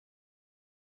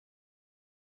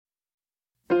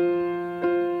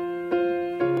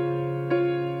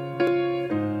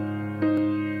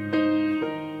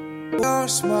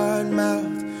smart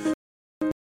mouth,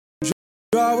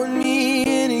 drawing me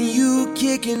in and you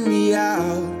kicking me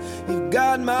out. You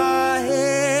got my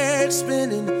head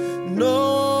spinning,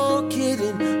 no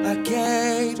kidding, I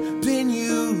can't pin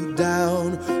you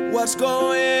down. What's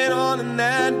going on in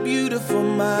that beautiful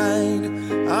mind?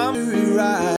 I'm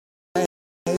right,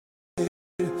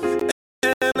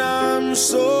 and I'm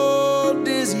so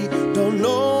dizzy, don't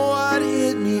know what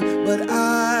hit me, but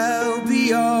I'll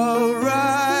be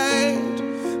alright.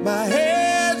 My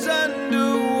head's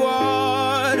underwater,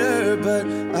 but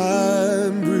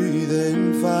I'm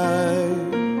breathing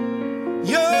fine.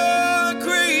 You're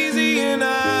crazy and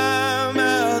I'm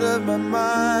out of my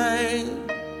mind,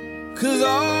 'cause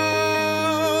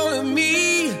all of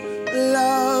me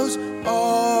loves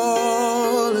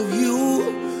all of you.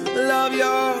 Love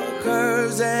your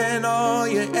curves and all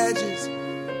your edges,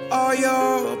 all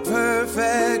your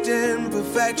perfect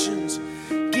imperfections.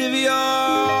 Give your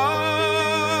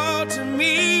all to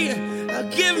me, I'll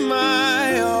give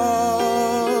my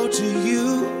all to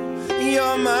you.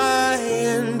 You're my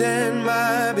end and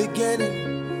my beginning.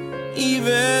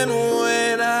 Even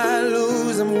when I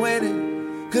lose, I'm winning,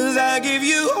 'cause I give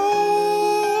you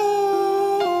all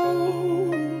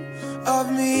of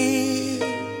me,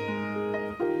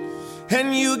 and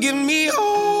you give me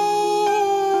all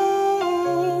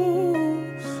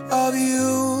of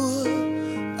you.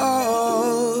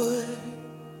 Oh,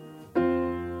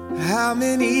 how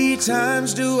many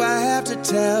times do I have to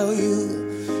tell you?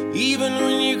 Even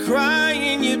when you're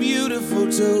crying, you're beautiful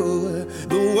too.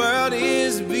 The world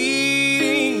is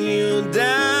beating you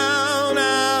down.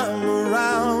 I'm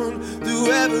around through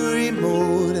every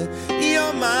mood.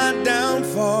 You're my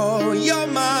downfall, you're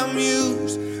my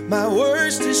muse, my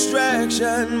worst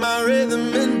distraction, my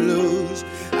rhythm and blues.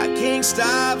 I can't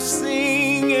stop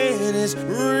singing, it's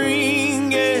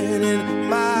ringing in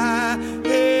my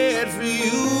head for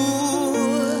you.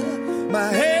 My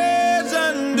head's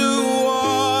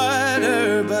underwater,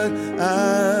 but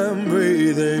I'm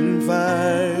breathing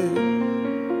fine.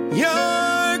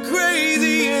 You're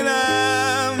crazy and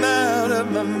I'm out of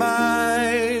my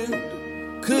mind,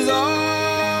 'cause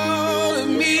all of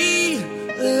me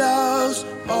loves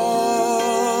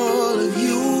all of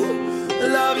you.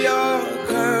 Love your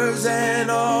curves and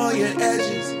all your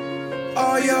edges,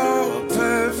 all your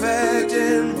perfect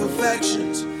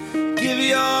imperfections. Give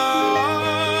your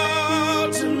all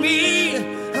to me,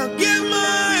 I'll give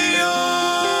my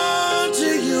all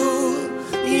to you.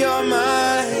 You're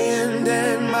my end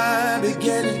and my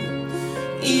beginning.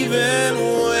 Even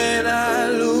when I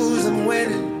lose, I'm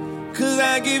winning, 'cause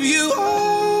I give you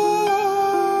all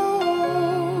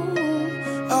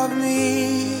of me,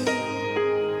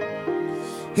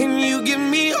 and you give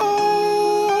me all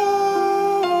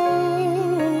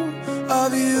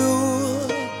of you.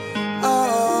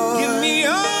 Oh, give me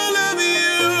all of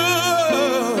you.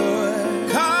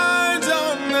 Cards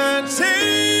on the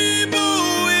table,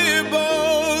 we're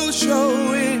both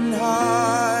showing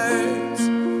hearts,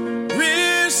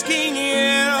 risking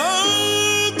it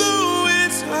although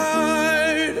it's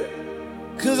hard,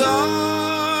 'cause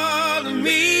all of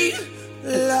me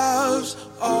loves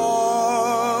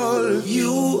all of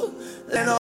you, and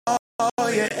all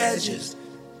your edges,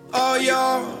 all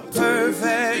your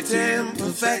perfect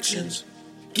imperfections.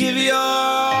 Give your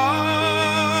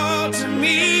all to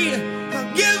me, I'll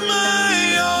give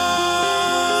my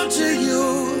all to you.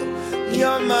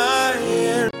 You're my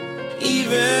end,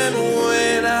 even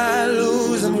when I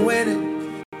lose, I'm winning,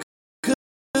 'cause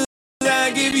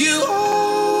I give you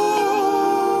all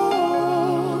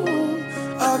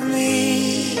of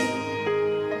me,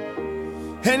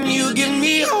 and you give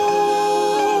me all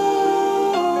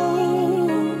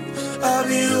of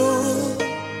you.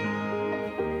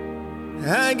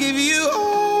 I give you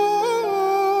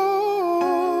all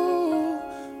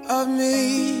of me,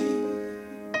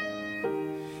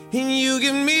 and you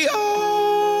give me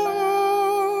all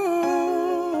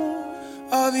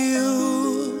of you.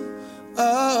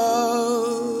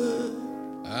 Oh,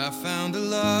 I found a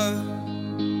love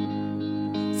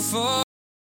for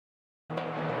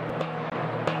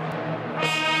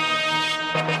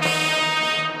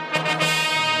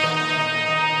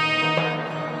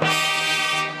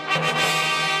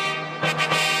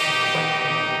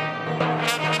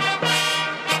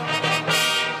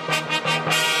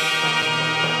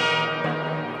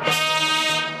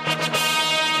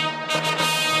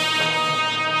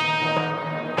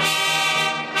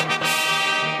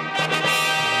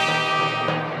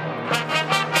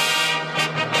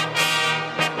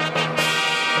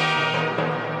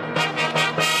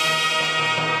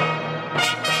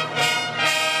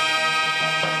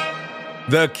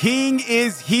The king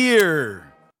is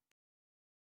here.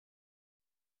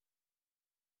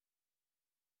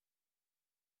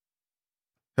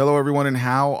 Hello, everyone, and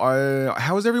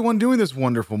how is everyone doing this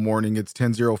wonderful morning? It's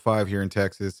 10:05 here in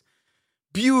Texas.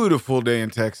 Beautiful day in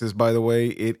Texas, by the way.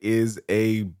 It is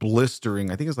a blistering,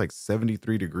 I think it's like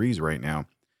 73 degrees right now,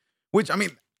 which, I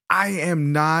mean, I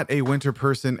am not a winter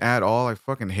person at all. I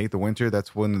fucking hate the winter.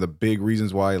 That's one of the big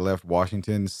reasons why I left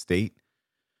Washington State,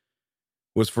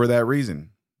 was for that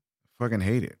reason. Fucking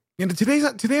hate it. You know,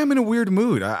 today I'm in a weird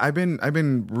mood. I've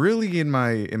been really in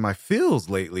my feels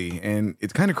lately, and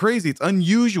it's kind of crazy. It's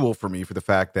unusual for me for the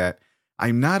fact that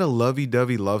I'm not a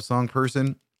lovey-dovey love song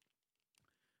person,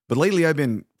 but lately I've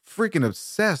been freaking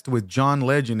obsessed with John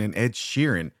Legend and Ed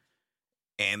Sheeran,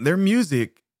 and their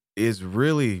music is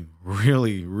really,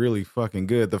 really, really fucking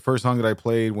good. The first song that I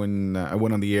played when I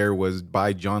went on the air was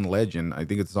by John Legend. I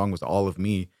think the song was "All of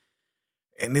Me."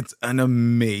 And it's an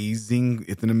amazing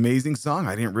song.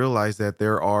 I didn't realize that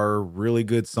there are really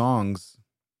good songs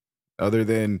other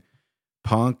than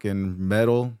punk and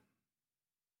metal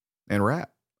and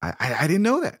rap. I didn't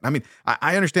know that. I mean,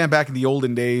 I understand back in the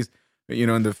olden days, you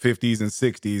know, in the 50s and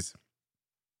 60s,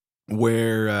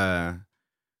 where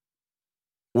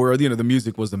you know, the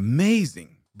music was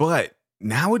amazing. But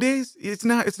nowadays, it's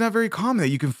not very common that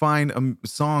you can find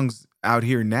songs out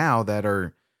here now that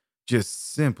are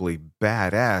just simply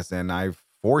badass, and I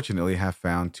fortunately have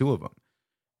found two of them.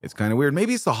 It's kind of weird.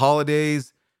 Maybe it's the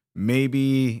holidays.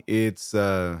 Maybe it's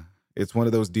one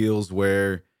of those deals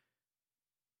where,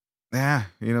 you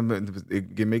know,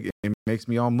 it makes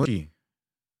me all mushy.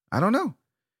 I don't know,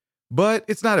 but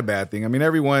it's not a bad thing. I mean,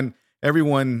 everyone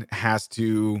has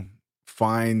to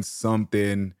find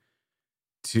something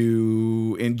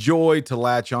to enjoy, to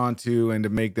latch onto, and to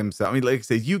make themselves. I mean, like I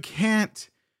said, you can't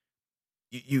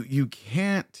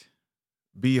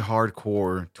be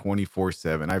hardcore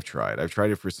 24/7. I've tried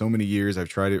it for so many years. I've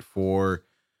tried it for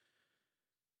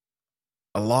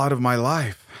a lot of my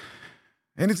life,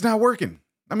 and it's not working.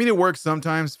 I mean, it works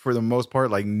sometimes. For the most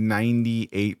part, like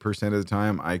 98% of the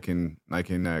time, I can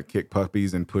kick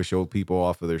puppies and push old people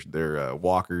off of their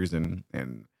walkers and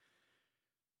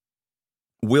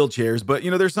wheelchairs. But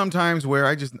you know, there's some times where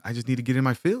I just need to get in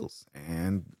my feels.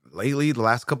 And lately, the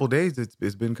last couple of days,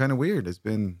 it's been kind of weird. I've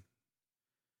been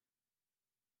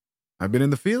in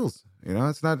the feels. You know,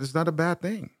 it's not a bad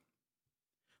thing.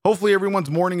 Hopefully, everyone's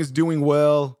morning is doing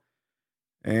well,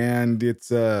 and it's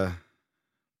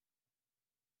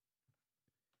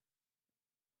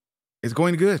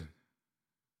going good.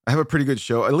 I have a pretty good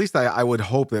show. At least I would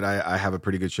hope that I have a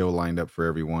pretty good show lined up for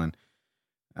everyone.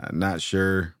 Not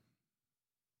sure.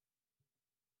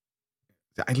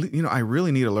 I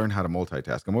really need to learn how to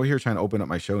multitask. I'm over here trying to open up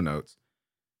my show notes,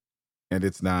 and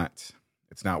it's not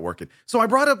working. So I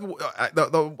brought up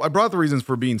the reasons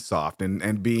for being soft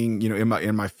and being, you know,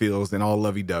 in my feels and all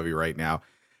lovey dovey right now.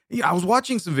 You know, I was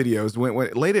watching some videos when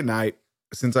late at night.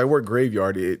 Since I work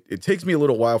graveyard, it takes me a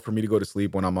little while for me to go to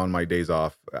sleep when I'm on my days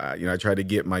off. You know, I try to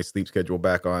get my sleep schedule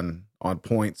back on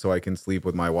point so I can sleep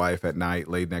with my wife at night,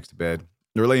 lay next to bed,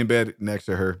 or lay in bed next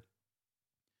to her.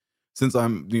 Since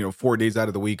I'm, you know, 4 days out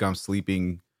of the week, I'm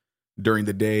sleeping during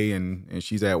the day, and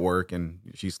she's at work, and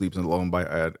she sleeps alone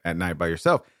at night by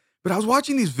herself. But I was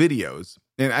watching these videos,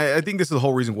 and I think this is the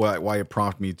whole reason why it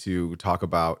prompted me to talk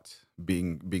about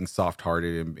being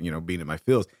soft-hearted and, you know, being in my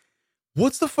feels.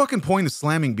 What's the fucking point of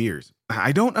slamming beers?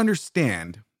 I don't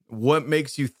understand what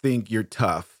makes you think you're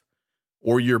tough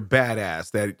or you're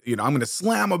badass, that, you know, I'm going to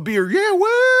slam a beer. Yeah,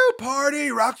 woo,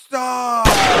 party, rock star.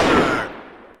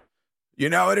 You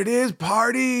know what it is?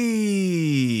 Party.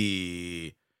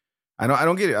 I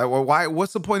don't get it. Why?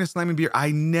 What's the point of slamming beer?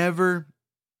 I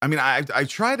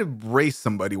tried to race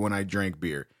somebody when I drank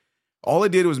beer. All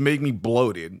it did was make me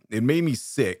bloated. It made me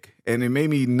sick, and it made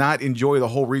me not enjoy the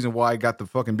whole reason why I got the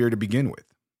fucking beer to begin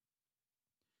with.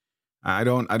 I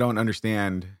don't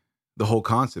understand the whole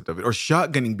concept of it. Or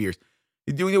shotgunning beers.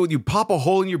 You pop a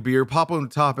hole in your beer, pop on the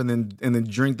top, and then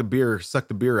drink the beer, suck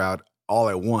the beer out all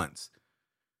at once.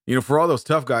 You know, for all those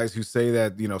tough guys who say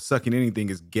that, you know, sucking anything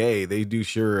is gay, they do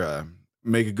sure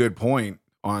make a good point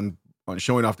on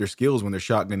showing off their skills when they're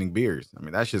shotgunning beers. I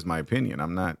mean, that's just my opinion.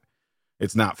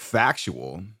 It's not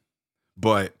factual,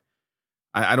 but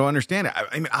I don't understand it.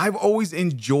 I mean, I've always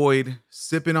enjoyed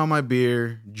sipping on my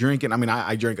beer, drinking. I mean,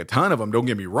 I drank a ton of them, don't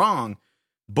get me wrong,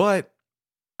 but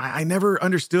I never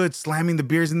understood slamming the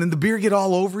beers and then the beer get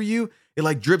all over you. It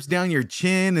like drips down your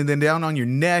chin and then down on your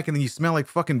neck, and then you smell like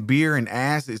fucking beer and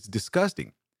ass. It's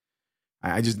disgusting.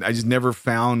 I just never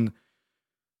found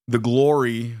the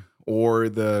glory or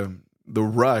the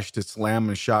rush to slam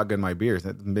and shotgun my beers.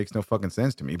 That makes no fucking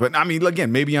sense to me. But I mean,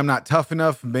 again, maybe I'm not tough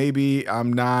enough. Maybe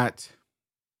I'm not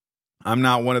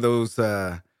one of those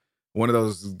one of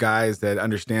those guys that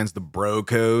understands the bro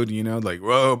code, like,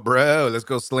 whoa, bro, let's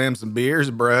go slam some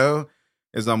beers, bro.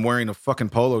 As I'm wearing a fucking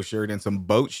polo shirt and some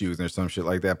boat shoes or some shit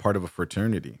like that, part of a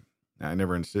fraternity. I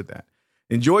never understood that.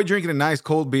 Enjoy drinking a nice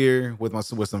cold beer with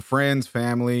some friends,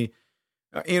 family,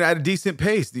 at a decent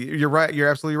pace. You're right. You're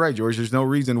absolutely right, George. There's no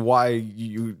reason why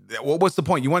what's the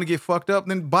point? You want to get fucked up?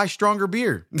 Then buy stronger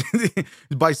beer.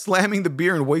 By slamming the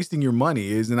beer and wasting your money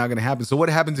is not going to happen. So what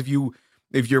happens if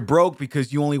you're broke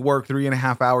because you only work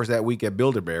 3.5 hours that week at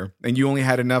Build-A-Bear and you only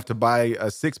had enough to buy a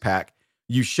 6-pack?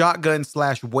 You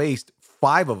shotgun/waste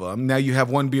 5 of them. Now you have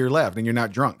 1 beer left and you're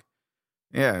not drunk.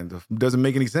 Yeah, it doesn't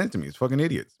make any sense to me. It's fucking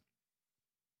idiots.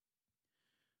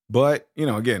 But,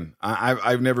 again,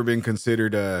 I've never been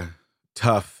considered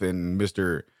tough and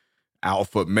Mr.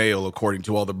 Alpha male according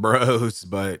to all the bros.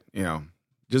 But,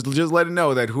 just let it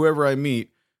know that whoever I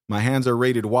meet, my hands are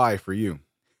rated Y for you.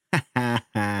 Oh,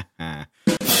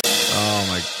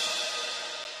 my.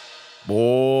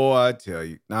 Boy, I tell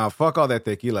you. Now, fuck all that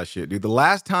tequila shit, dude. The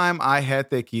last time I had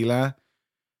tequila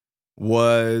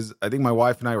was, I think my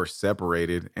wife and I were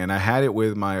separated, and I had it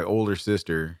with my older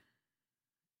sister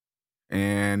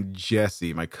and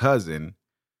Jesse, my cousin.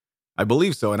 I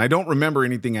believe so. And I don't remember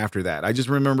anything after that. I just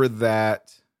remember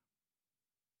that.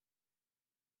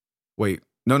 Wait,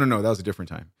 no. That was a different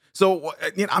time. So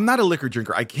I'm not a liquor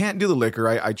drinker. I can't do the liquor.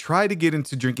 I tried to get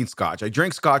into drinking scotch. I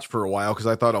drank scotch for a while because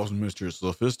I thought I was Mr.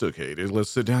 Sophisticated. Let's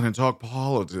sit down and talk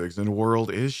politics and world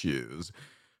issues.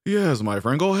 Yes, my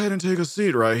friend, go ahead and take a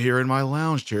seat right here in my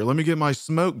lounge chair. Let me get my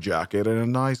smoke jacket and a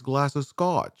nice glass of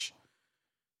scotch.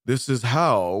 This is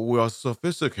how we are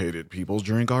sophisticated people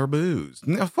drink our booze.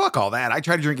 No, fuck all that. I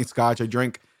tried drinking scotch. I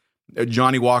drank a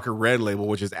Johnny Walker Red Label,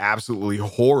 which is absolutely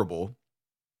horrible.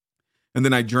 And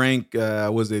then I drank,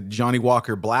 Johnny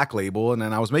Walker Black Label, and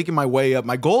then I was making my way up.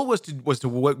 My goal was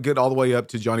to get all the way up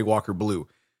to Johnny Walker Blue.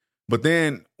 But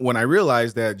then when I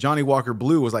realized that Johnny Walker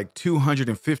Blue was like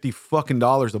 $250 fucking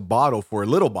a bottle for a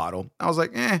little bottle, I was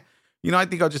like, I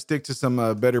think I'll just stick to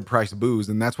some better priced booze.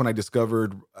 And that's when I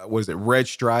discovered, Red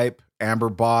Stripe, Amber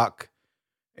Bock,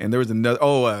 and there was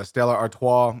another, Stella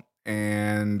Artois.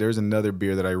 And there's another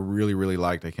beer that I really, really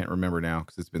liked. I can't remember now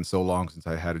because it's been so long since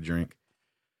I had a drink.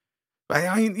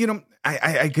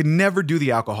 I could never do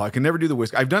the alcohol. I could never do the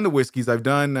whiskey. I've done the whiskeys. I've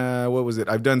done,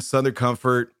 I've done Southern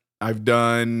Comfort. I've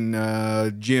done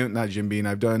not Jim Beam.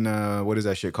 I've done, what is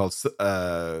that shit called?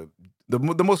 The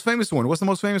most famous one. What's the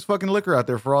most famous fucking liquor out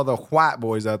there for all the white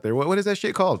boys out there? What is that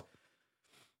shit called?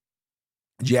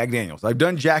 Jack Daniels. I've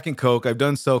done Jack and Coke. I've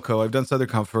done SoCo. I've done Southern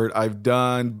Comfort. I've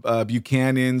done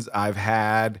Buchanan's. I've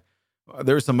had...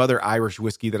 There's some other Irish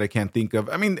whiskey that I can't think of.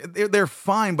 I mean, they're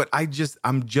fine, but I'm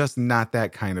just not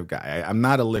that kind of guy. I'm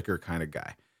not a liquor kind of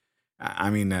guy.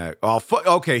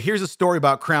 Okay, here's a story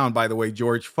about Crown, by the way,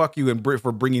 George. Fuck you and Britt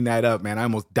for bringing that up, man. I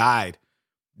almost died.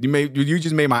 You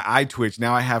just made my eye twitch.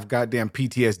 Now I have goddamn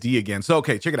PTSD again. So,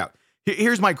 okay, check it out.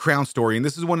 Here's my Crown story, and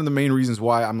this is one of the main reasons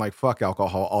why I'm like, fuck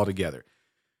alcohol altogether.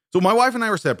 So my wife and I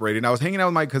were separated, and I was hanging out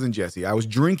with my cousin Jesse. I was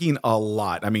drinking a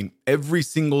lot. I mean, every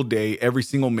single day, every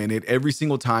single minute, every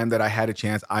single time that I had a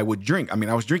chance, I would drink. I mean,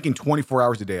 I was drinking 24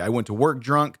 hours a day. I went to work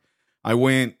drunk. I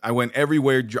went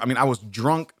everywhere. I mean, I was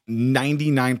drunk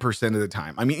 99% of the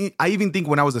time. I mean, I even think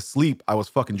when I was asleep, I was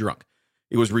fucking drunk.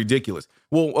 It was ridiculous.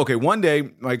 Well, okay, one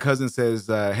day my cousin says,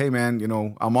 hey man,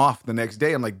 I'm off the next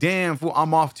day. I'm like, damn, fool,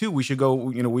 I'm off too. We should go,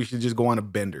 we should just go on a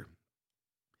bender.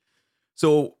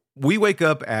 So we wake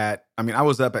up I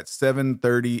was up at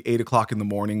 7:30, 8 o'clock in the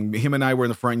morning. Him and I were in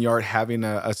the front yard having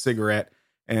a cigarette,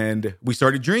 and we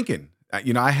started drinking.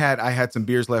 I had some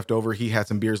beers left over. He had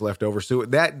some beers left over. So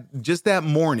that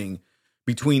morning,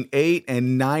 between 8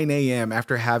 and 9 a.m.,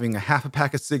 after having a half a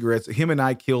pack of cigarettes, him and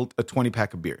I killed a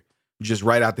 20-pack of beer, just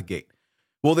right out the gate.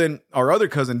 Well, then our other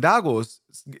cousin, Dagos,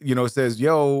 says,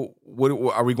 yo, what,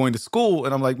 are we going to school?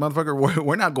 And I'm like, motherfucker,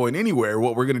 we're not going anywhere.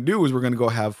 What we're going to do is we're going to go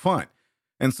have fun.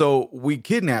 And so we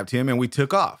kidnapped him and we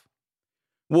took off.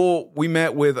 Well, we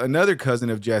met with another cousin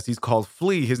of Jesse's called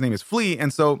Flea. His name is Flea.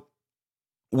 And so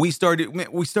we started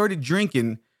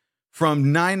drinking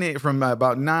from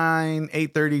about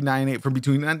 8:30, 8, from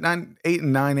between 8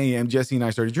 and 9 a.m. Jesse and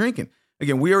I started drinking.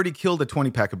 Again, we already killed a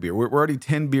 20-pack of beer. We're already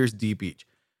 10 beers deep each.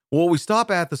 Well, we stop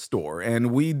at the store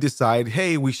and we decide,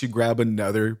 hey, we should grab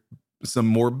some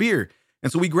more beer.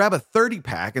 And so we grab a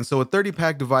 30-pack. And so a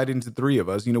 30-pack divided into 3 of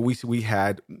us, we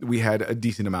had a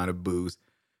decent amount of booze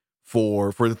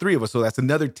for the 3 of us. So that's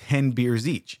another 10 beers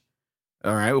each.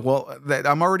 All right. Well,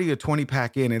 I'm already a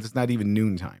 20-pack in, and it's not even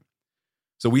noontime.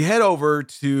 So we head over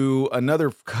to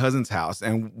another cousin's house,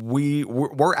 and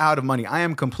we're out of money. I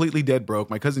am completely dead broke.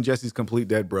 My cousin Jesse's complete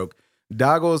dead broke.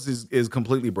 Dagos is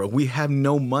completely broke. We have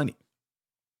no money.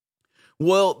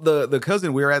 Well, the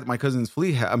cousin, we were at my cousin's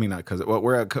flea. I mean, not cousin. Well,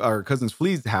 we're at our cousin's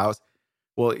flea's house.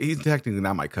 Well, he's technically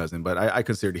not my cousin, but I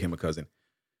consider him a cousin.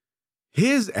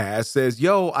 His ass says,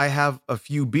 "Yo, I have a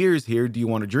few beers here. Do you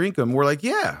want to drink them?" We're like,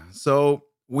 "Yeah." So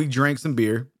we drank some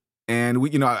beer, and we,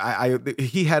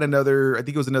 he had another. I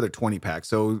think it was another 20 pack.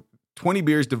 So 20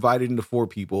 beers divided into 4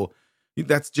 people.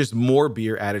 That's just more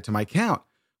beer added to my count.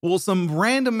 Well, some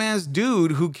random ass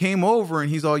dude who came over and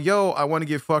he's all, "Yo, I want to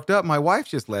get fucked up. My wife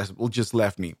just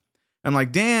left me." I'm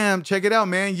like, "Damn, check it out,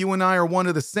 man. You and I are one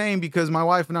of the same because my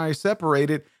wife and I are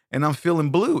separated and I'm feeling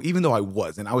blue," even though I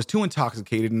wasn't. I was too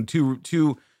intoxicated and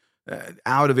too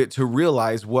out of it to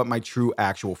realize what my true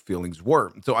actual feelings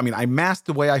were. So, I mean, I masked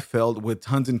the way I felt with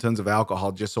tons and tons of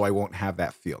alcohol just so I won't have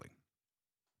that feeling.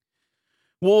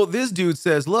 Well, this dude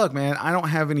says, "Look, man, I don't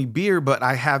have any beer, but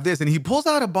I have this." And he pulls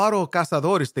out a bottle of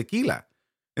Cazadores tequila.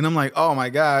 And I'm like, "Oh my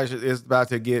gosh, it's about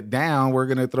to get down. We're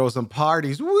going to throw some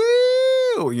parties." Woo!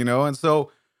 And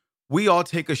so we all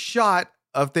take a shot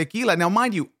of tequila. Now,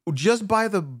 mind you, just by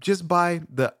the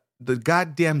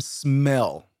goddamn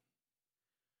smell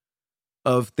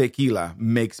of tequila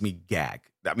makes me gag.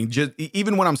 I mean, just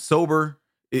even when I'm sober,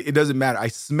 it doesn't matter. I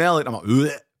smell it. I'm like,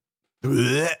 "Bleh,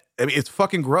 bleh." I mean, it's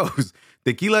fucking gross.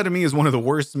 Tequila to me is one of the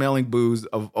worst smelling booze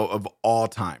of all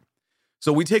time.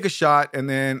 So we take a shot, and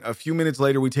then a few minutes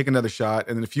later, we take another shot,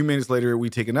 and then a few minutes later, we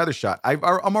take another shot.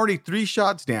 I'm already 3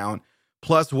 shots down,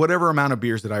 plus whatever amount of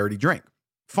beers that I already drank.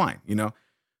 Fine,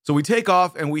 So we take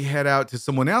off, and we head out to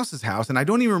someone else's house, and I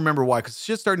don't even remember why, because it's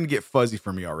just starting to get fuzzy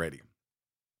for me already.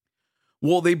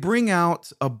 Well, they bring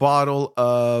out a bottle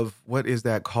of, what is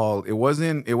that called? It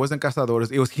wasn't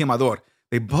Cazadores, it was Jimador.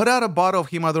 They put out a bottle of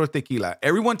Jimador tequila.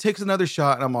 Everyone takes another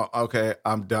shot, and I'm like, "Okay,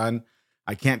 I'm done.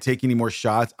 I can't take any more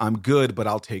shots. I'm good, but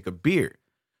I'll take a beer."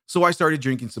 So I started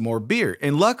drinking some more beer,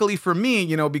 and luckily for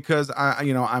me, because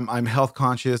I'm health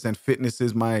conscious and fitness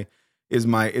is my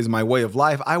way of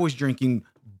life. I was drinking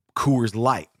Coors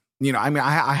Light.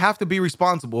 I have to be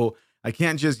responsible. I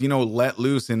can't just let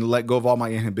loose and let go of all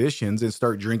my inhibitions and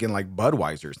start drinking like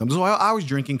Budweiser. So I was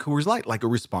drinking Coors Light like a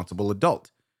responsible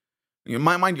adult.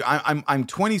 Mind you, I'm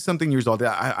 20 something years old.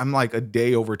 I'm like a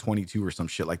day over 22 or some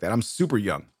shit like that. I'm super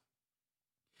young.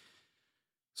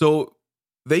 So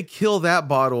they kill that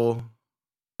bottle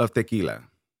of tequila,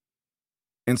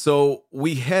 and so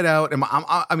we head out. And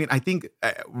I think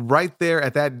right there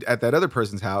at that other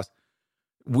person's house,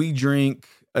 we drink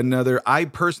another. I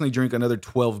personally drink another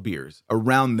 12 beers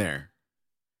around there,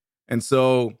 and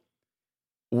so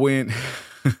when.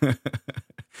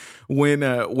 When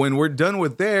we're done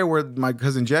with there, where my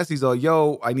cousin Jesse's all,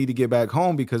 "Yo, I need to get back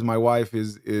home because my wife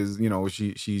is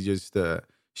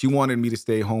she wanted me to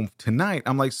stay home tonight."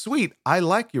 I'm like, "Sweet, I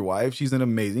like your wife. She's an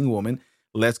amazing woman.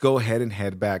 Let's go ahead and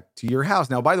head back to your house."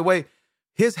 Now, by the way,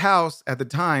 his house at the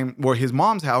time, or his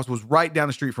mom's house, was right down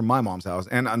the street from my mom's house.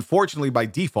 And unfortunately, by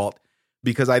default,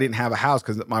 because I didn't have a house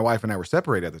because my wife and I were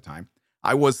separated at the time,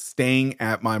 I was staying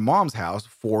at my mom's house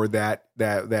for that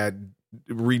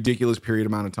ridiculous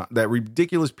period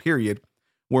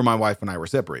where my wife and I were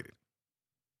separated.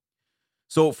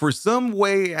 So for some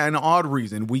way and odd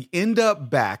reason, we end up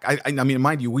back. I mean,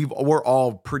 mind you, we're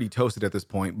all pretty toasted at this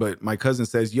point, but my cousin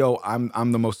says, "Yo,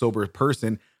 I'm the most sober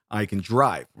person. I can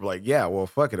drive." We're like, "Yeah, well,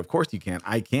 fuck it. Of course you can."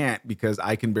 I can't because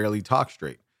I can barely talk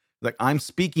straight. Like, I'm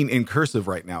speaking in cursive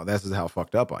right now. This is how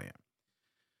fucked up I am.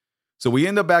 So we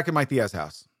end up back at my tia's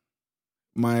house.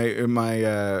 My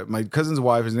cousin's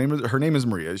wife, her name is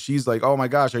Maria. She's like, "Oh my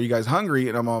gosh, are you guys hungry?"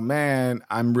 And I'm all, "Man,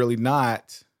 I'm really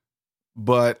not,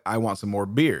 but I want some more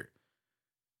beer."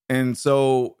 And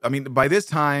so, I mean, by this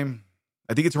time,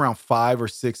 I think it's around 5 or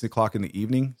 6 o'clock in the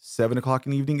evening, 7 o'clock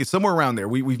in the evening. It's somewhere around there.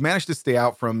 We've managed to stay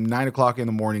out from 9 o'clock in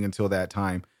the morning until that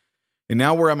time. And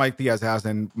now we're at my tia's house,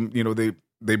 and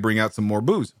they bring out some more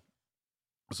booze.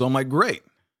 So I'm like, great.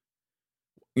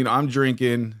 I'm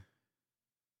drinking.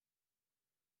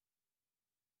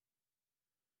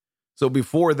 So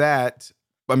before that,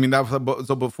 I'm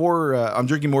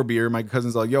drinking more beer. My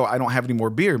cousin's like, "Yo, I don't have any more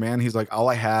beer, man." He's like, "All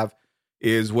I have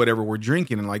is whatever we're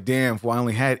drinking." And like, damn, if I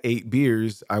only had 8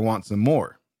 beers, I want some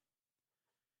more.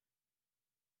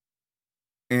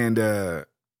 And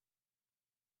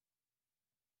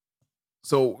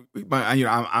so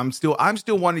I'm still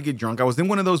wanting to get drunk. I was in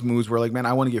one of those moods where like, man,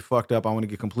 I want to get fucked up. I want to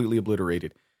get completely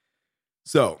obliterated.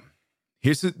 So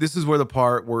this is where the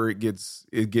part where it gets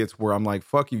where I'm like,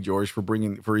 "Fuck you, George,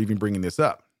 for even bringing this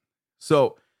up."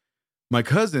 So my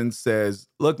cousin says,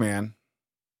 "Look, man,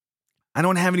 I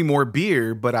don't have any more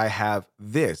beer, but I have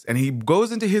this." And he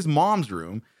goes into his mom's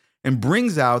room and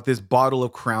brings out this bottle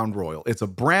of Crown Royal. It's a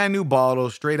brand new bottle,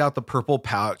 straight out the purple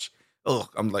pouch. Ugh,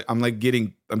 I'm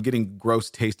getting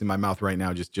gross taste in my mouth right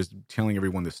now, just telling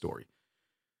everyone this story.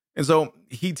 And so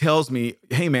he tells me,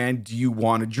 "Hey man, do you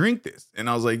want to drink this?" And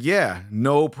I was like, "Yeah,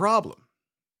 no problem."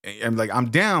 And I'm like, "I'm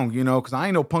down, because I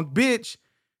ain't no punk bitch.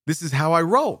 This is how I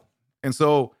roll." And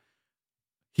so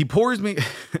he pours me.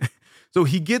 So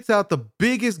he gets out the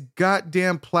biggest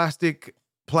goddamn plastic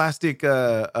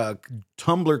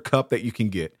tumbler cup that you can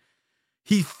get.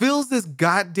 He fills this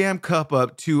goddamn cup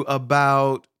up to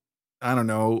about, I don't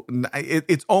know,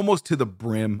 it's almost to the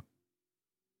brim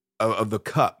of the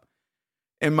cup.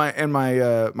 And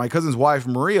my cousin's wife,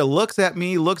 Maria, looks at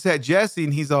me, looks at Jesse,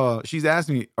 and she's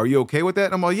asking me, "Are you okay with that?"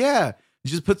 And I'm like, "Yeah,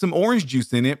 just put some orange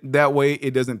juice in it. That way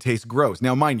it doesn't taste gross."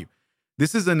 Now, mind you,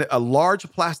 this is a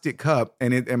large plastic cup,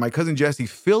 and my cousin Jesse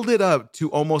filled it up to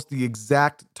almost the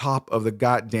exact top of the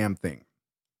goddamn thing.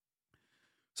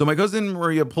 So my cousin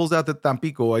Maria pulls out the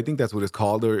Tampico, I think that's what it's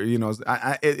called, or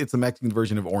it's a Mexican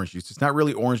version of orange juice. It's not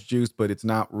really orange juice, but it's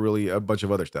not really a bunch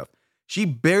of other stuff. She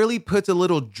barely puts a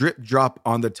little drip drop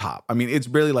on the top. I mean, it's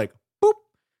barely like boop,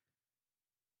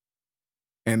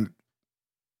 and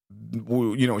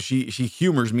she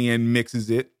humors me and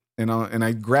mixes it. And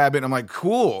I grab it and I'm like,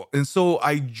 cool. And so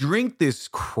I drink this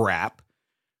crap,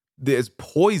 this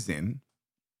poison.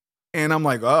 And I'm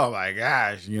like, oh my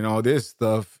gosh, this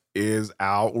stuff is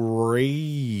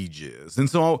outrageous. And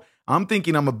so I'm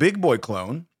thinking I'm a big boy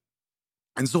clone.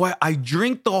 And so I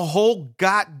drink the whole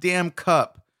goddamn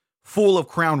cup full of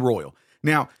Crown Royal.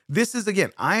 Now, this is,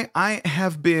 again, I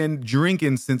have been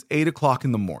drinking since 8 o'clock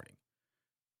in the morning.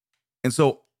 And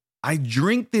so I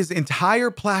drink this entire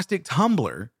plastic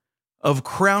tumbler of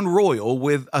Crown Royal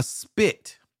with a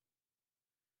spit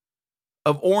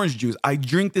of orange juice. I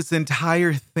drink this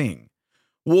entire thing.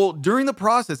 Well, during the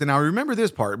process, and I remember this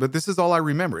part, but this is all I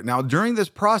remember. Now, during this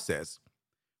process,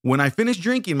 when I finished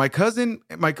drinking, my cousin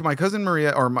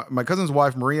Maria, or my cousin's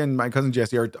wife Maria, and my cousin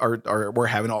Jesse we're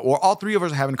having all three of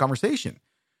us are having a conversation.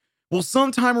 Well,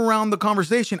 sometime around the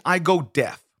conversation, I go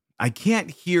deaf. I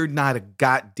can't hear not a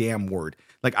goddamn word.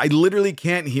 Like, I literally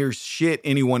can't hear shit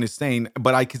anyone is saying,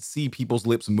 but I could see people's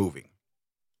lips moving.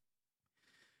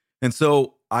 And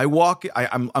so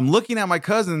I'm looking at my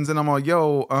cousins and I'm like,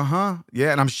 yo,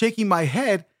 yeah. And I'm shaking my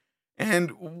head,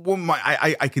 and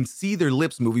I can see their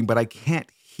lips moving, but I can't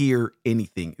hear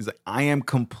anything. It's like, I am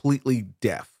completely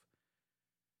deaf.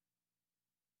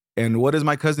 And what does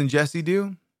my cousin Jesse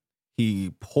do?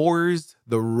 He pours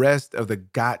the rest of the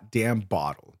goddamn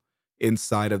bottle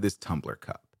inside of this tumbler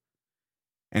cup.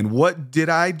 And what did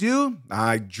I do?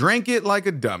 I drank it like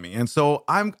a dummy. And so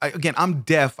I'm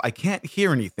deaf. I can't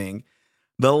hear anything.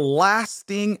 The last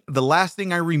thing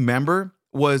I remember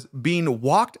was being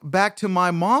walked back to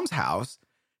my mom's house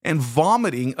and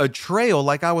vomiting a trail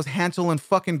like I was Hansel and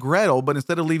fucking Gretel, but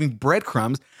instead of leaving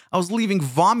breadcrumbs, I was leaving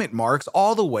vomit marks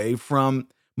all the way from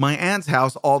my aunt's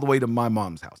house all the way to my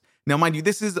mom's house. Now, mind you,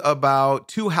 this is about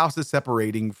 2 houses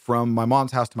separating from my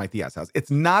mom's house to my tia's house. It's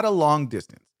not a long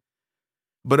distance.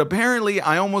 But apparently,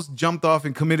 I almost jumped off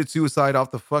and committed suicide off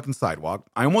the fucking sidewalk.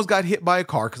 I almost got hit by a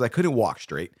car because I couldn't walk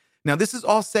straight. Now, this is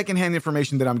all secondhand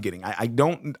information that I'm getting. I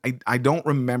don't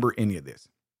remember any of this.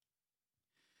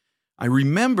 I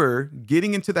remember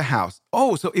getting into the house.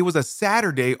 Oh, so it was a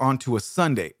Saturday onto a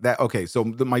Sunday. So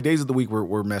my days of the week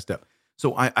were messed up.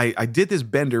 So I did this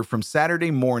bender from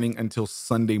Saturday morning until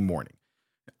Sunday morning.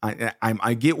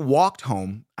 I get walked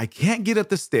home. I can't get up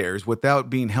the stairs without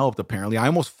being helped, apparently. I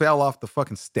almost fell off the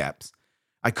fucking steps.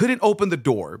 I couldn't open the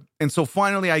door. And so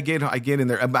finally I get in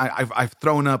there. I've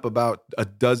thrown up about a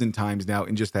dozen times now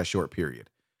in just that short period.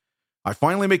 I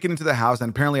finally make it into the house, and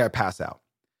apparently I pass out.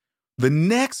 The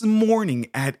next morning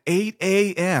at 8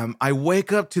 a.m., I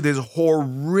wake up to this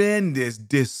horrendous,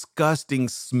 disgusting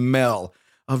smell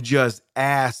of just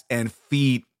ass and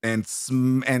feet and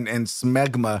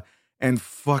smegma and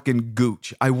fucking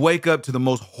gooch. I wake up to the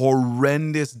most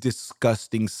horrendous,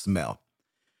 disgusting smell.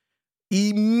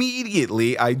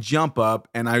 Immediately, I jump up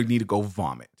and I need to go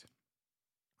vomit.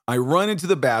 I run into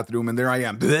the bathroom, and there I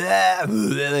am,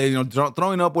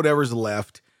 throwing up whatever's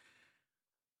left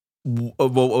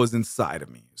of what was inside of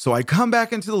me. So I come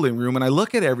back into the living room and I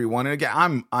look at everyone, and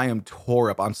again, I am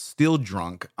tore up. I'm still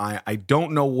drunk. I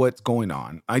don't know what's going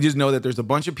on. I just know that there's a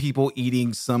bunch of people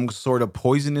eating some sort of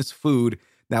poisonous food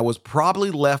that was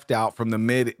probably left out from the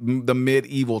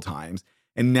medieval times,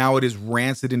 and now it is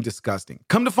rancid and disgusting.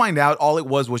 Come to find out, all it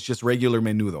was just regular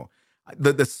menudo.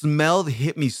 The smell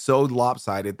hit me so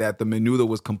lopsided that the menudo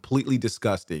was completely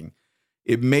disgusting.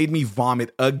 It made me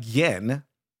vomit again.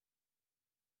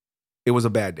 It was a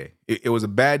bad day. It was a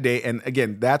bad day. And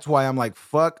again, that's why I'm like,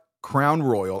 fuck Crown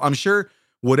Royal. I'm sure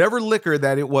whatever liquor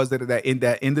that it was that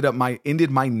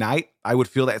ended my night, I would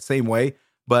feel that same way.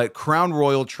 But Crown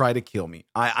Royal tried to kill me.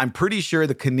 I'm pretty sure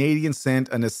the Canadian sent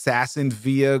an assassin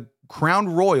via Crown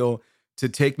Royal to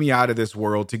take me out of this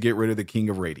world, to get rid of the king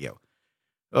of radio.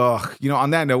 Ugh, on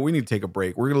that note, we need to take a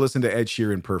break. We're going to listen to Ed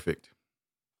Sheeran, Perfect.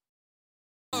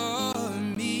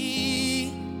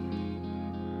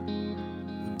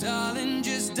 Darling,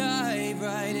 just dive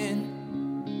right in.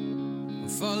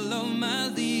 Follow my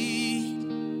lead.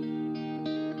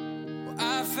 Well,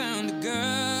 I found a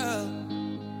girl,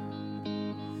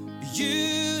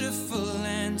 beautiful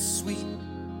and sweet.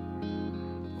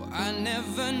 Well, I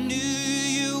never knew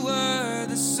you were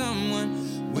the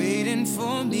someone waiting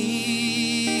for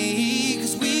me.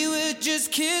 'Cause we were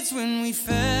just kids when we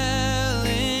fell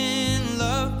in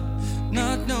love,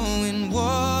 not knowing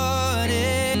what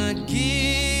it would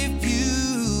give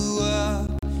you up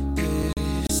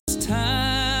this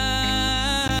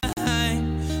time.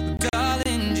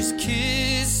 Darling, just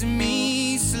kiss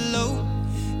me slow.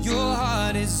 Your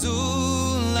heart is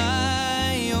all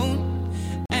I own,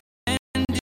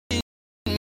 and in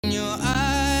your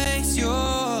eyes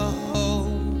you're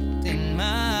holding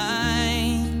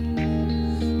mine.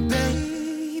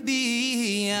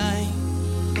 Baby, I'm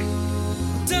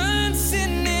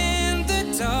dancing in the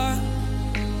dark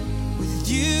with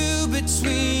you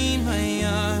between my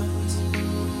arms,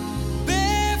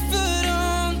 barefoot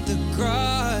on the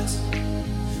grass,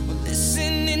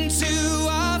 listening to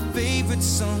our favorite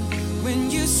song.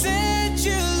 When you said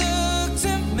you looked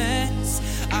a mess,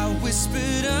 I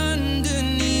whispered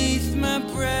underneath my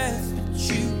breath, but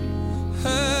you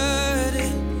heard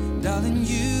it. Darling,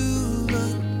 you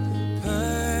look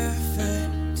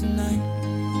perfect tonight.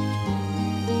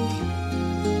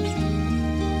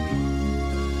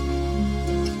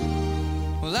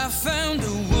 Well, I found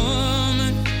a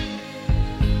woman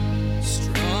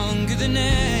stronger than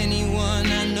anyone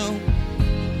I know.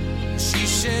 She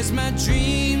shares my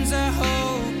dreams. I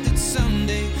hope that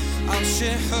someday I'll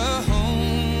share her home.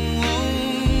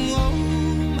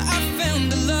 I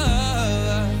found a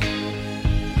love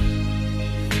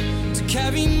to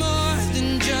carry more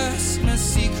than just my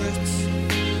secrets,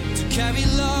 to carry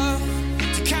love,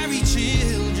 to carry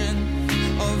children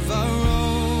of our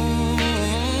own.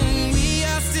 We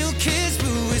are still kids,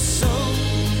 but we're so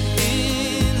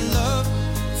in love,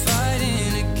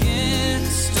 fighting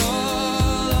against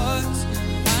all odds.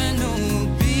 I know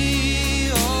we'll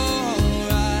be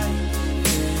alright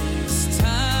this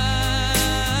time.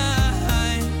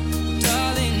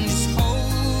 Darling, just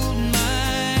hold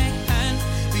my hand,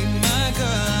 be my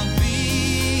girl, I'll be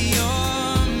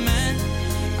your man.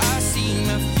 I see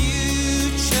my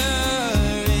future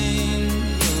in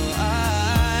your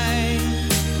eyes.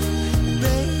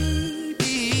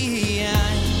 Baby,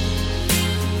 I'm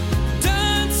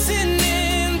dancing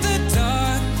in the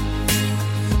dark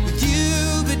with you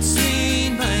between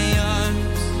my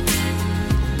arms,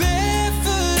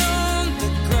 barefoot on the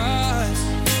grass,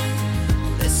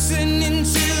 listening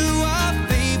to our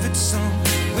favorite song.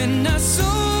 When I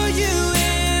saw you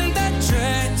in that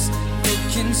dress,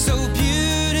 looking so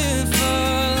beautiful,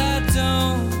 I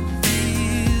don't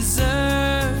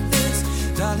deserve this.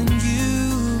 Darling, you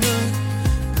look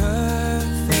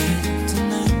perfect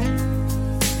tonight.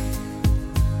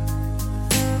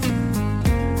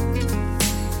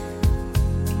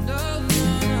 No,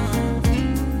 no,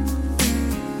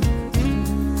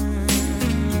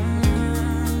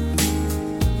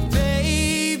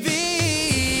 baby,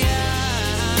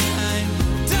 I'm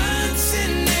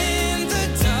dancing in the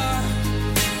dark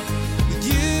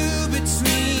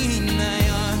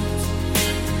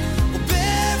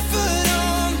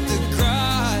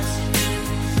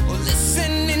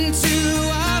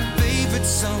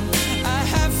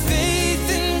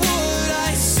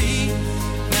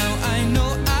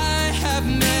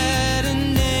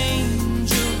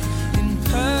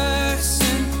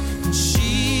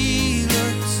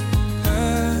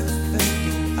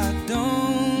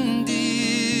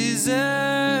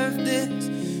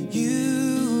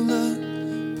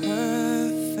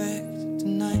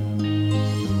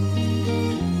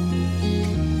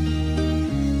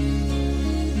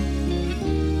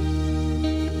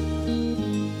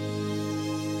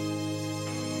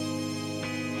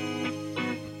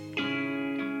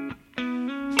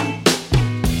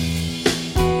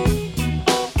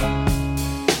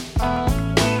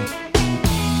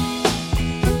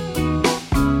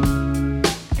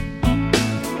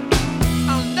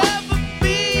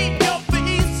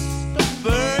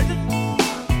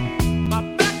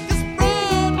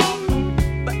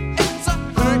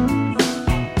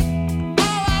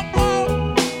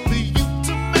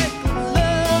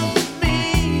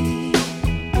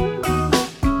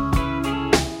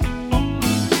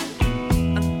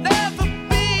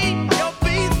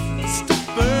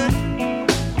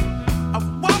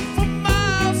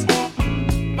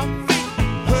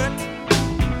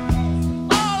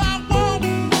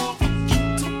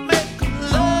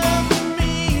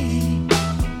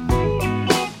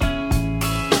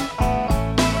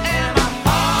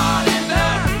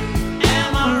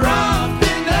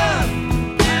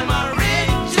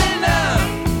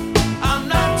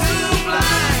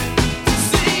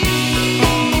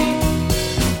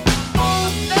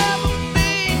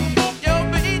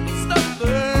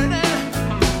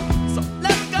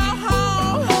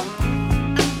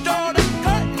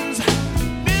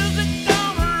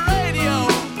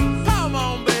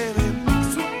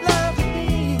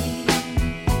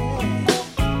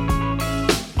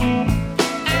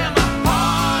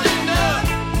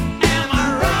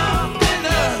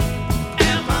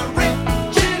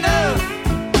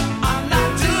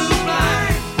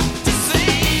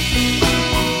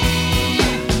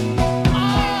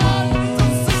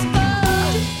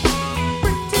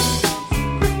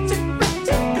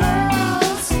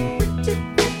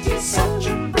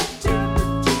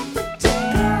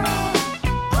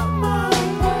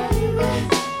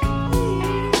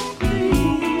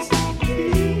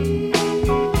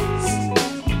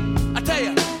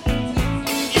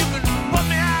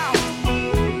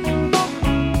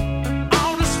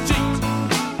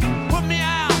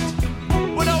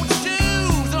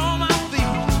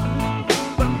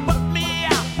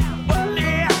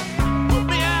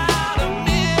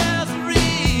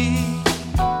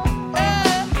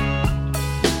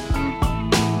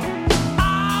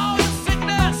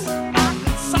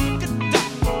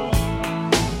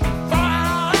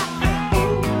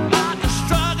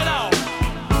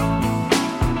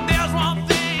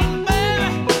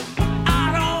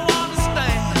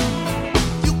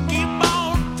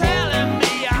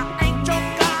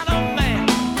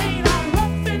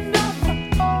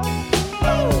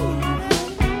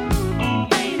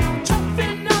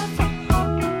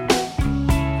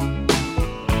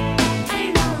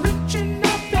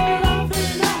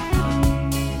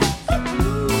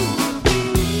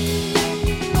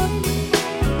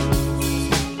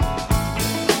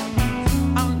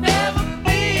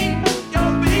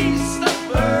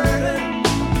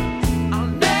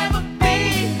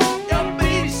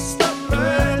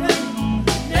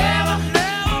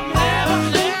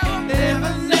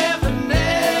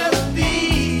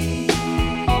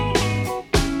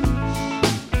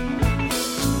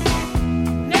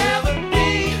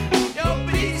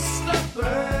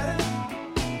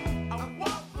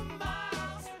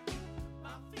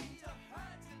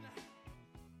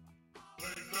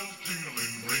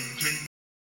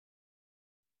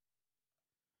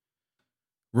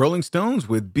Rolling Stones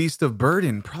with Beast of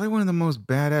Burden, probably one of the most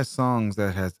badass songs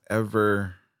that has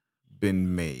ever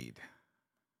been made.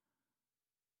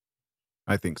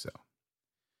 I think so.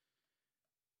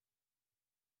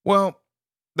 Well,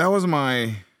 that was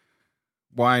my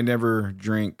why I never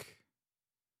drink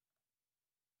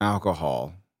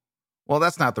alcohol. Well,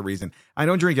 that's not the reason. I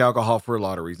don't drink alcohol for a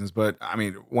lot of reasons, but I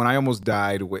mean, when I almost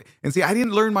died, and see, I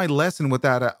didn't learn my lesson with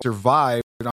that. I survived.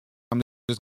 I'm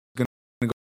just going to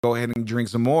go ahead and drink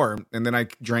some more. And then I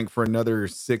drank for another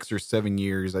 6 or 7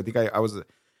 years. I think I was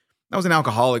an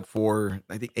alcoholic for,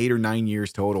 I think, 8 or 9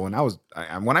 years total.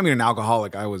 And when I mean an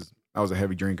alcoholic, I was a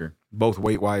heavy drinker, both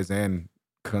weight-wise and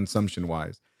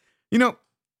consumption-wise. You know,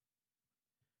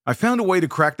 I found a way to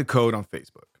crack the code on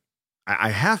Facebook.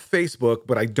 I have Facebook,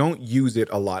 but I don't use it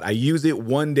a lot. I use it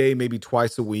one day, maybe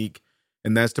twice a week,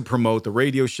 and that's to promote the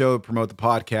radio show, promote the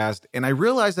podcast. And I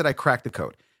realized that I cracked the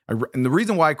code. And the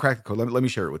reason why I cracked the code, let me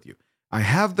share it with you. I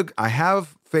have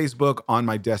Facebook on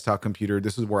my desktop computer.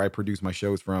 This is where I produce my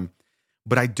shows from,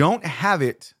 but I don't have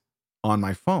it on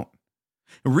my phone.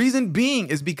 The reason being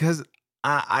is because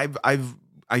I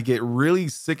get really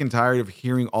sick and tired of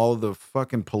hearing all of the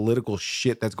fucking political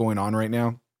shit that's going on right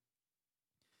now.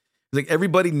 Like,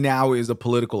 everybody now is a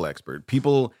political expert.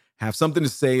 People have something to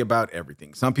say about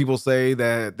everything. Some people say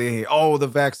that the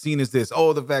vaccine is this.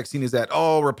 Oh, the vaccine is that.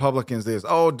 Oh, Republicans this.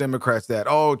 Oh, Democrats that.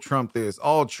 Oh, Trump this.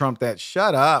 Oh, Trump that.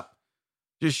 Shut up.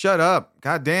 Just shut up.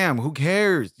 God damn. Who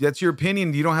cares? That's your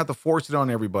opinion. You don't have to force it on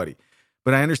everybody.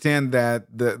 But I understand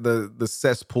that the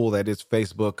cesspool that is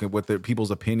Facebook and with the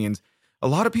people's opinions, a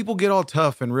lot of people get all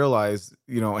tough and realize,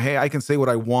 hey, I can say what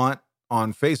I want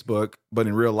on Facebook, but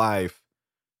in real life,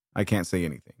 I can't say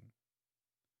anything.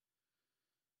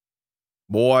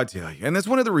 Boy, I tell you. And that's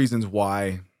one of the reasons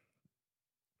why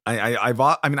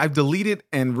I've deleted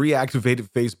and reactivated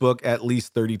Facebook at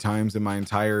least 30 times in my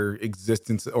entire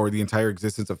existence, or the entire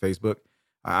existence of Facebook.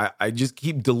 I just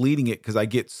keep deleting it because I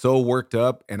get so worked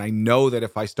up, and I know that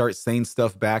if I start saying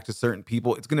stuff back to certain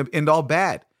people, it's going to end all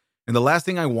bad. And the last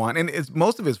thing I want, and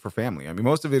most of it is for family. I mean,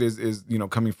 most of it is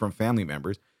coming from family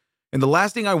members. And the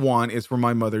last thing I want is for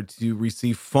my mother to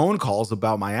receive phone calls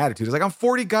about my attitude. It's like, I'm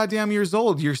 40 goddamn years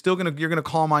old. You're gonna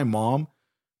call my mom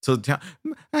to tell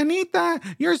Anita,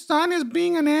 your son is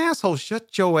being an asshole.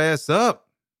 Shut your ass up.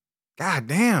 God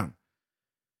damn.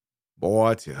 Boy,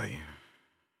 I tell you.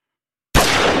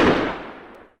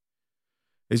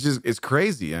 It's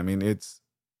crazy. I mean, it's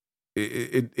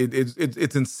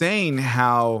insane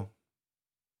how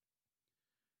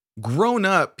grown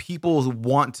up people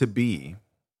want to be.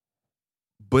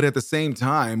 But at the same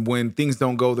time, when things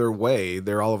don't go their way,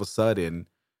 they're all of a sudden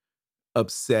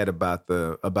upset about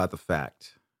the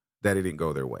fact that it didn't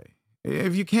go their way.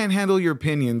 If you can't handle your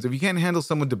opinions, if you can't handle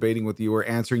someone debating with you or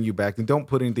answering you back, then don't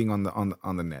put anything on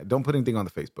the net. Don't put anything on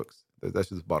the Facebooks. That's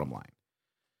just the bottom line.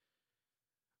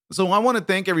 So I want to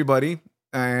thank everybody,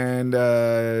 and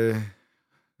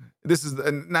this is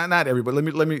not everybody. Let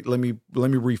me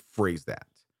rephrase that.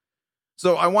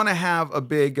 So I want to have a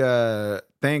big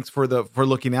thanks for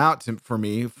looking out for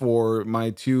me, for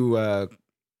my two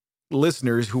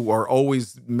listeners who are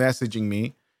always messaging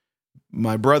me,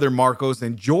 my brother Marcos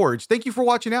and George. Thank you for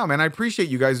watching out, man. I appreciate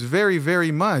you guys very,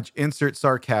 very much. Insert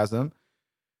sarcasm.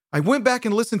 I went back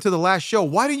and listened to the last show.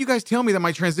 Why didn't you guys tell me that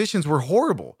my transitions were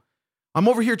horrible? I'm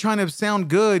over here trying to sound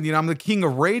good. I'm the king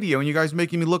of radio, and you guys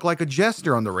making me look like a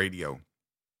jester on the radio.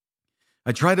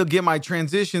 I try to get my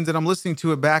transitions, and I'm listening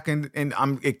to it back, and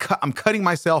I'm cutting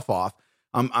myself off.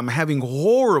 I'm having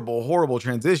horrible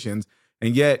transitions,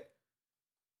 and yet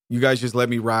you guys just let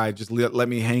me ride, just let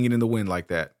me hang it in the wind like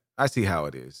that. I see how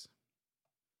it is.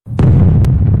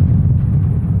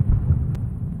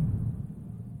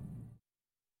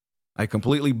 I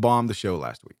completely bombed the show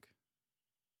last week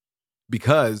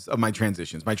because of my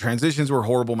transitions. My transitions were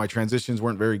horrible. My transitions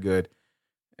weren't very good,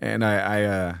 and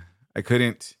I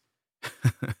couldn't.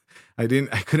 I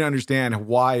couldn't understand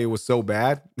why it was so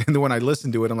bad. And then when I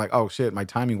listened to it, I'm like, oh shit, my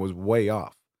timing was way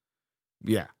off.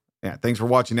 Yeah. Thanks for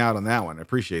watching out on that one. I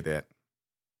appreciate that.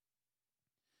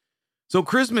 So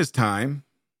Christmas time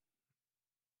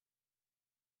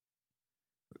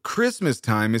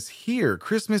is here.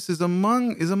 Christmas is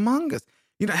among us.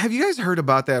 Have you guys heard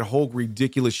about that whole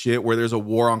ridiculous shit where there's a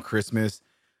war on Christmas?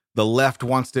 The left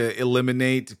wants to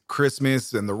eliminate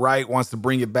Christmas and the right wants to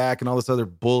bring it back and all this other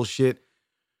bullshit.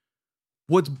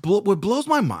 What blows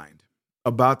my mind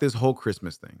about this whole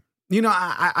Christmas thing,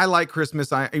 I like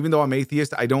Christmas. Even though I'm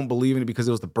atheist, I don't believe in it because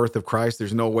it was the birth of Christ.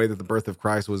 There's no way that the birth of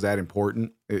Christ was that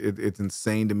important. It's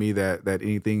insane to me that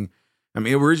anything,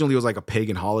 originally it was like a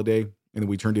pagan holiday, and then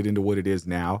we turned it into what it is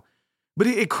now. But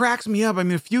it cracks me up. I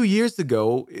mean, a few years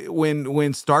ago, when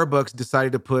Starbucks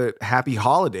decided to put Happy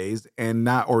Holidays and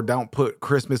not, or don't put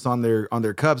Christmas on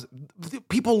their cups,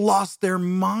 people lost their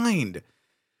mind.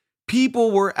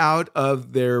 People were out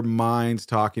of their minds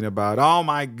talking about, oh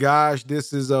my gosh,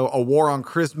 this is a war on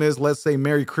Christmas. Let's say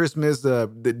Merry Christmas. The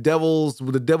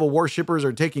devil worshippers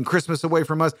are taking Christmas away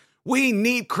from us. We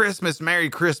need Christmas, Merry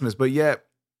Christmas. But yet,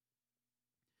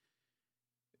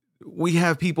 we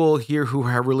have people here who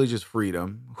have religious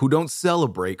freedom, who don't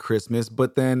celebrate Christmas,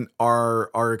 but then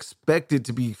are expected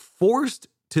to be forced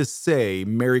to say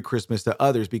Merry Christmas to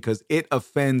others because it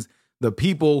offends the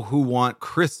people who want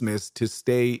Christmas to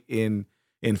stay in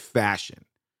fashion.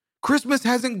 Christmas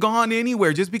hasn't gone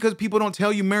anywhere. Just because people don't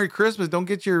tell you Merry Christmas, don't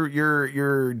get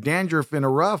your dandruff in a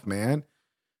rough, man.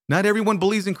 Not everyone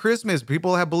believes in Christmas.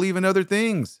 People believe in other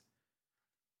things.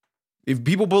 If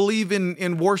people believe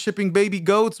in worshiping baby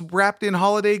goats wrapped in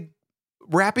holiday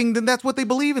wrapping, then that's what they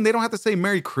believe in. They don't have to say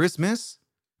Merry Christmas.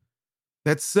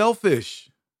 That's selfish.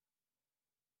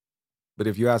 But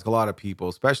if you ask a lot of people,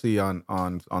 especially on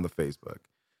the Facebook,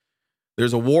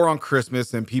 there's a war on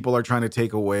Christmas and people are trying to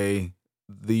take away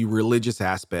the religious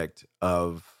aspect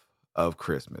of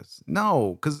Christmas.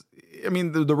 No, because I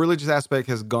mean the religious aspect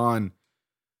has gone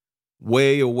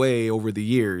way away over the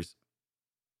years.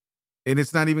 And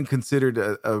it's not even considered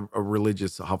a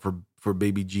religious for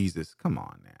baby Jesus. Come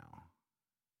on now.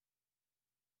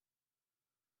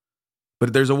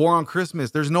 But there's a war on Christmas.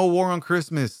 There's no war on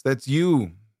Christmas. That's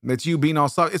you. That's you being all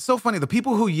soft. It's so funny. The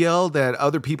people who yell that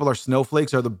other people are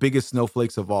snowflakes are the biggest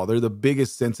snowflakes of all. They're the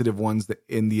biggest sensitive ones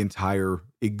in the entire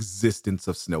existence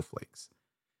of snowflakes.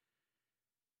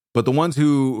 But the ones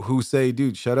who say,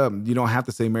 dude, shut up. You don't have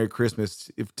to say Merry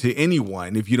Christmas to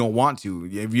anyone if you don't want to.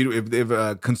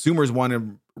 If consumers want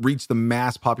to reach the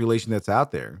mass population that's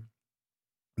out there,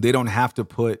 they don't have to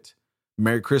put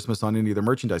Merry Christmas on any of their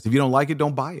merchandise. If you don't like it,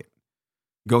 don't buy it.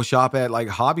 Go shop at like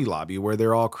Hobby Lobby where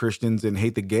they're all Christians and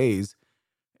hate the gays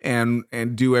and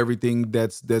do everything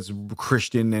that's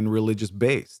Christian and religious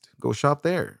based. Go shop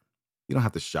there. You don't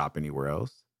have to shop anywhere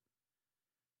else.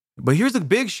 But here's a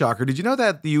big shocker. Did you know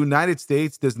that the United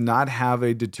States does not have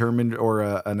a determined or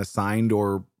an assigned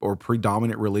or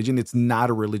predominant religion? It's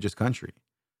not a religious country.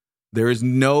 There is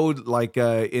no, like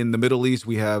in the Middle East,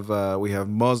 we have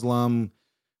Muslim.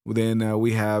 Then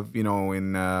we have,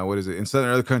 in certain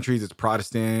other countries, it's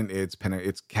Protestant, it's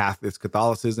Catholic, it's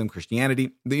Catholicism,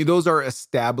 Christianity. Those are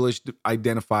established,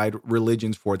 identified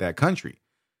religions for that country.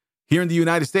 Here in the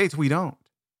United States, we don't.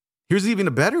 Here's even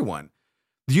a better one.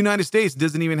 The United States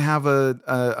doesn't even have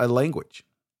a language.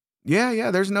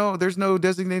 Yeah. There's no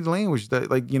designated language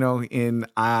that, in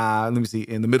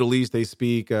in the Middle East they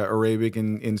speak Arabic,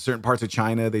 and in certain parts of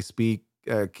China they speak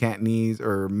Cantonese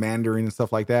or Mandarin and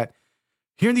stuff like that.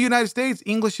 Here in the United States,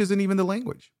 English isn't even the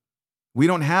language. We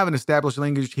don't have an established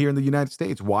language here in the United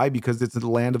States. Why? Because it's a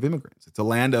land of immigrants. It's a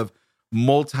land of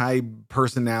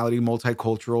multi-personality,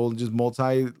 multicultural, just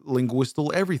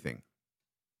multilinguistal everything.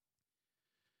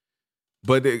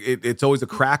 But it's always a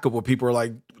crack up where people are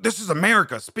like, this is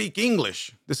America, speak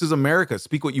English. This is America,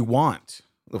 speak what you want.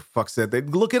 The fuck said they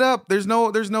look it up. There's no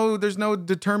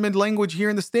determined language here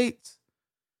in the States.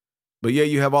 But yeah,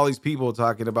 you have all these people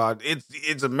talking about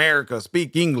it's America,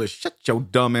 speak English. Shut your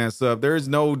dumb ass up. There is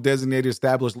no designated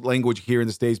established language here in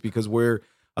the States because we're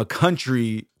a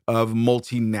country of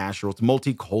multinational. It's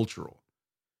multicultural.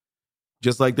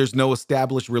 Just like there's no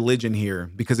established religion here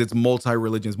because it's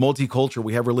multi-religions, multicultural.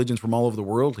 We have religions from all over the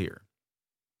world here.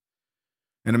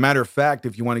 And a matter of fact,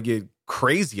 if you want to get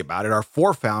crazy about it, our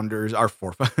founding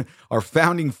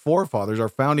fathers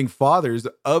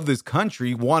of this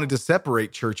country wanted to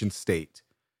separate church and state.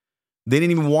 They didn't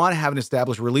even want to have an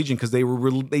established religion because they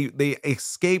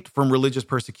escaped from religious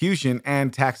persecution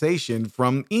and taxation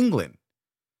from England.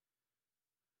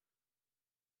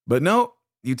 But no,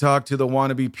 you talk to the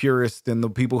wannabe purists and the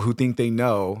people who think they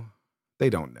know, they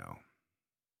don't know.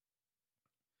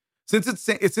 Since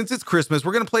it's Christmas,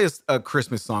 we're going to play a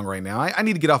Christmas song right now. I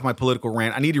need to get off my political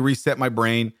rant. I need to reset my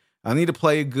brain. I need to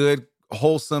play a good,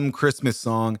 wholesome Christmas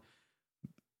song.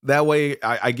 That way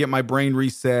I get my brain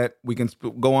reset. We can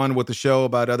go on with the show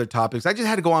about other topics. I just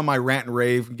had to go on my rant and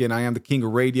rave. Again, I am the King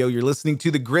of Radio. You're listening to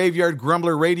the Graveyard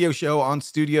Grumbler Radio Show on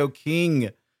Studio King.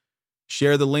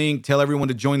 Share the link. Tell everyone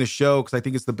to join the show because I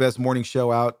think it's the best morning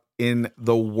show out in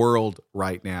the world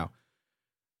right now.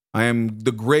 I am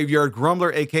the Graveyard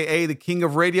Grumbler, a.k.a. the King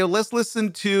of Radio. Let's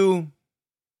listen to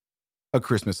a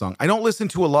Christmas song. I don't listen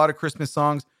to a lot of Christmas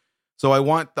songs, so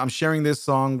I'm sharing this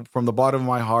song from the bottom of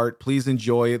my heart. Please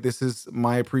enjoy it. This is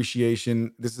my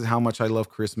appreciation. This is how much I love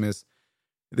Christmas.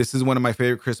 This is one of my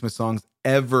favorite Christmas songs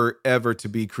ever to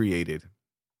be created.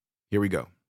 Here we go.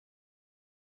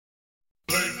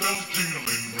 Sleigh bells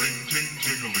jingling, ring ting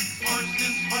tingling.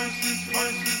 Horses, horses,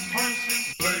 horses,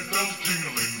 horses. Sleigh bells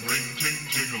jingling, ring ting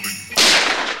tingling.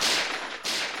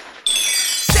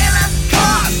 Santa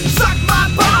Claus, suck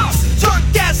my balls.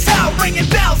 Drunk as hell, ringing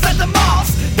bells at the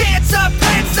malls. Dancer,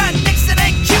 Prancer, Nixon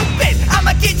and Cupid.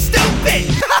 I'ma get stupid.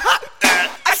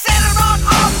 I sat around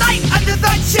all night under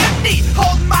the chimney,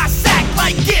 holding my sack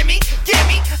like gimme,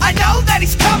 gimme. I know that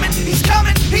he's coming,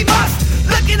 he must.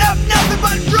 Looking up nothing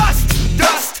but rust,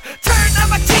 dust. Turn on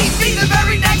my TV the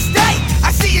very next day.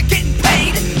 I see you getting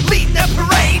paid, leading the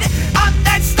parade. I'm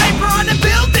that sniper on the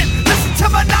building. Listen to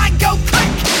my 9 go click.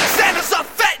 Santa's a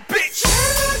fat bitch.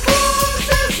 Santa Claus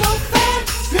is a fat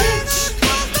bitch.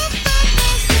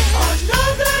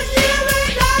 Another year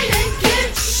and I ain't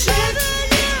get shit.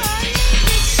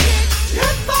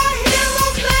 If I hear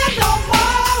him land on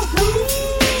my roof,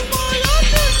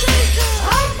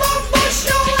 I'ma bust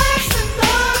your ass in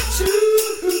the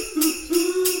tooth.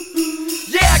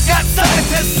 Yeah, I got something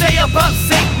to say about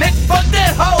Saint Nick. Fuck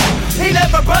that hoe. He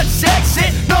never brought jack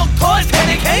shit. No toys,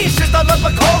 candy canes, just a lump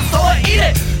of coal, so I eat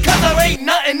it. Cause there ain't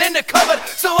nothing in the cupboard,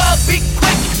 so I'll be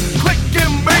quick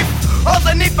and brief. All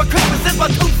I need for Christmas is my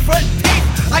 2 front teeth.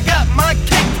 I got my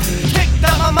kicked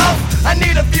out my mouth. I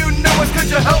need a few new ones, could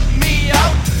you help me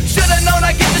out? Should've known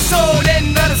I get the sword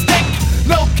and not a stick.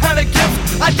 No kind of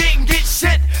gift, I didn't get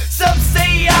shit. Some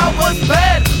say I was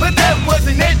bad, but that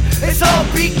wasn't it. It's all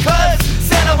because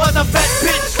Santa was a fat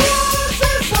bitch. Santa Claus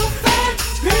is a fat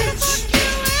bitch.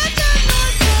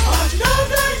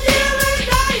 Another year and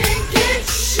I ain't get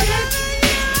shit.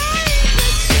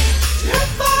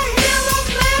 If I hear him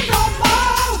land on my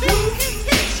roof,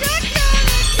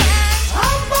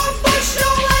 I'ma bust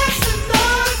your ass in the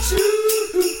tooth.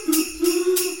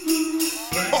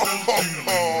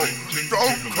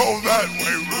 Don't go that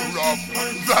way, Rudolph.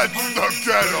 That's the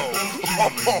ghetto.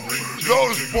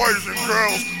 Those boys and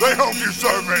girls, they don't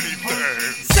deserve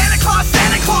anything. Santa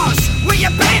Claus, where you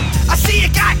been? I see you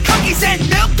got cookies and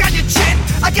milk on your chin.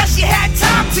 I guess you had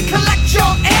time to collect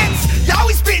your ends. You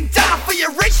always been down for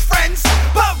your rich friends,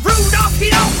 but Rudolph,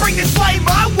 he don't bring the sleigh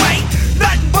my way.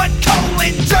 Nothing but coal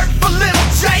and dirt for little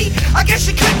J. I guess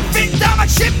you couldn't fit down my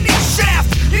chimney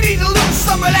shaft. You need to lose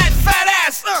some of that fat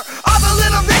ass. All the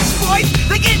little rich boys,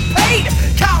 they get paid,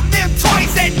 counting them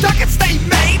toys and ducats they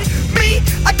made. Me,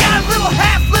 I got a little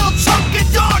chunk of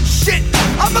dog shit.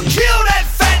 I'ma kill that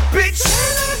fat bitch.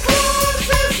 Santa Claus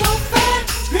is a fat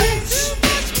bitch.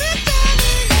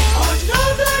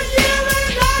 Another year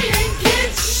and I ain't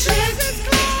get shit.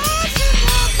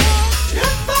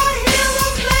 If I hear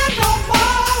him land on my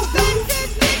roof,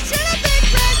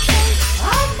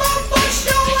 I'ma bust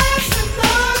your ass in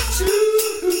the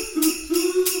tooth.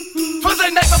 For the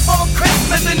night before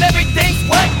Christmas and everything's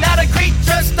wet. Not a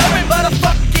creature stirring but a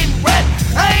fucking rat.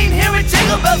 I ain't hearing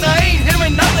jingle bells, I ain't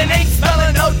hearing nothing. Ain't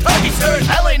smelling no turkey, sure as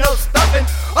hell ain't no stuffing.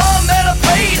 All that I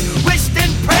prayed, wished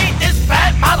and prayed this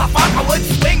fat motherfucker would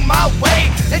swing my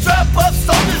way and drop off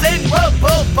soldiers and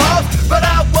rubble balls. But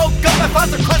I woke up and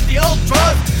found the crusty old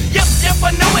drawers. Yep,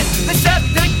 I knew it. The shaft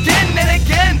again and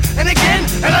again and again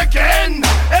and again.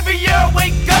 Every year I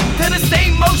wake up to the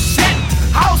same old shit.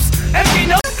 House empty,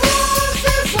 no. Santa Claus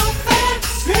is a fat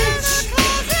bitch.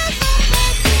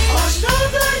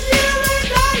 Another year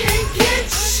and I ain't get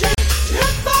shit.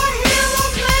 If I hear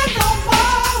him land on my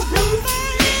roof,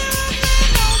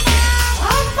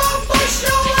 I'ma bust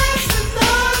your ass in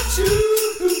the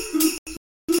tooth.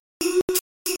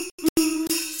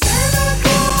 Santa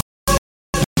Claus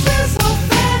is a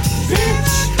fat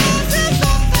bitch.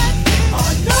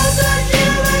 Another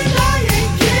year and I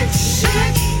ain't get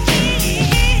shit.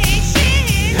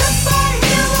 If I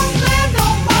hear him land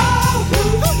on my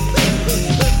roof,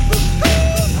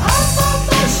 I'ma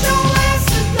bust your ass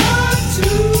in the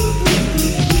tooth.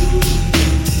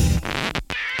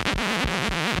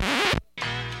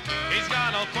 He's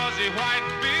got a fuzzy white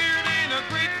beard and a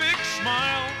great big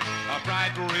smile, a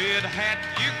bright red hat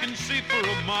you can see for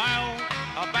a mile,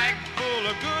 a bag full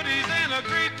of goodies and a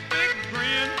great big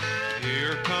grin.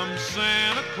 Here comes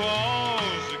Santa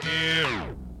Claus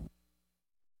again.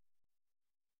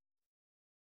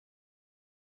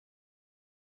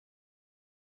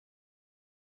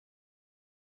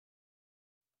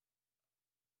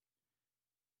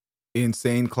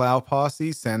 Insane Clown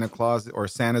Posse, Santa Claus or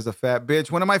Santa's a Fat Bitch.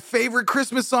 One of my favorite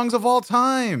Christmas songs of all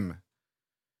time.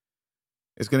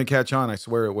 It's going to catch on. I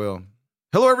swear it will.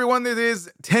 Hello, everyone. It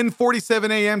is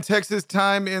 10:47 a.m. Texas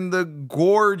time in the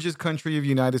gorgeous country of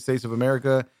United States of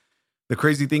America. The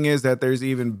crazy thing is that there's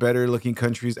even better looking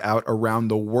countries out around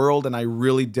the world. And I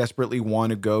really desperately want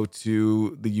to go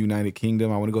to the United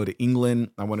Kingdom. I want to go to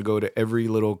England. I want to go to every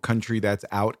little country that's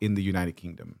out in the United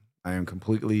Kingdom. I am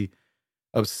completely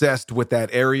obsessed with that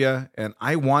area. And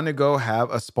I want to go have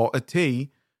a spot of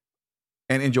tea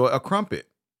and enjoy a crumpet.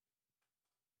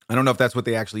 I don't know if that's what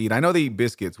they actually eat. I know they eat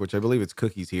biscuits, which I believe it's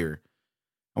cookies here.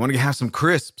 I want to have some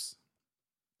crisps.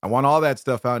 I want all that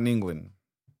stuff out in England.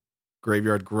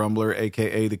 Graveyard Grumbler,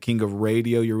 a.k.a. the King of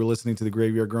Radio. You're listening to the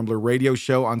Graveyard Grumbler radio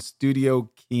show on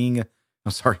on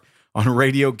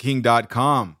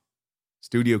RadioKing.com.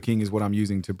 Studio King is what I'm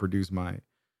using to produce my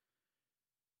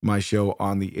show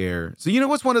on the air. So you know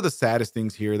what's one of the saddest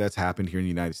things here that's happened here in the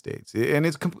United States? And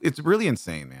it's really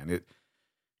insane, man.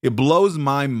 It blows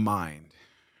my mind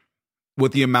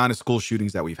with the amount of school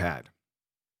shootings that we've had.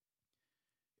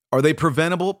 Are they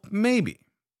preventable? Maybe.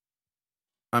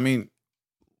 I mean,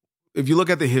 if you look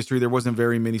at the history, there wasn't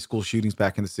very many school shootings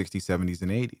back in the 60s, 70s, and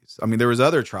 80s. I mean, there was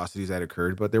other atrocities that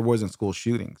occurred, but there wasn't school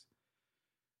shootings.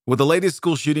 With the latest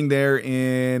school shooting there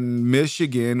in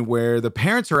Michigan, where the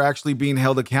parents are actually being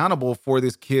held accountable for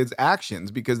this kid's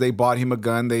actions because they bought him a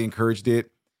gun, they encouraged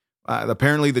it.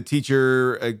 Apparently, the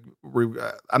teacher, and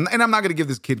I'm not going to give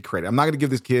this kid credit. I'm not going to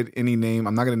give this kid any name.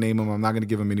 I'm not going to name him. I'm not going to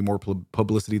give him any more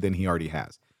publicity than he already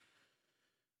has.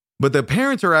 But the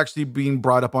parents are actually being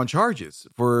brought up on charges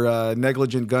for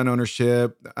negligent gun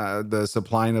ownership, the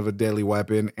supplying of a deadly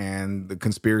weapon, and the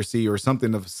conspiracy or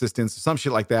something of assistance, some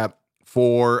shit like that,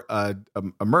 for a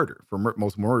murder, for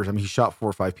multiple murders. I mean, he shot 4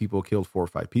 or 5 people, killed 4 or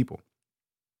 5 people.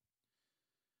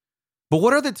 But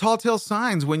what are the tall tale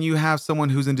signs when you have someone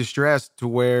who's in distress to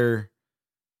where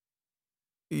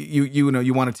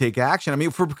you want to take action? I mean,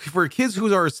 for kids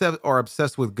who are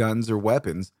obsessed with guns or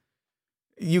weapons,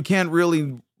 you can't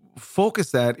really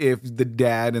focus that if the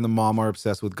dad and the mom are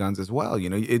obsessed with guns as well. You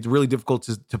know, it's really difficult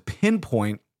to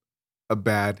pinpoint a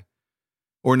bad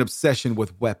or an obsession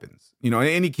with weapons. You know,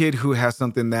 any kid who has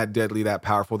something that deadly, that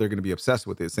powerful, they're going to be obsessed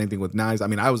with it. Same thing with knives. I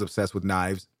mean, I was obsessed with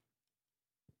knives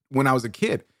when I was a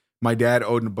kid. My dad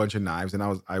owned a bunch of knives,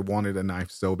 and I wanted a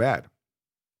knife so bad.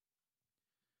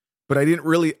 But I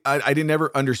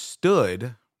never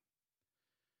understood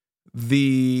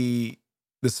the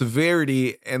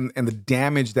severity and the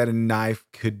damage that a knife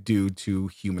could do to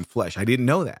human flesh. I didn't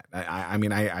know that. I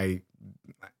mean,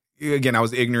 again, I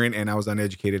was ignorant and I was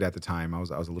uneducated at the time. I was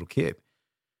a little kid.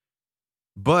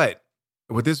 But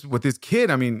with this kid,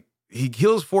 I mean, he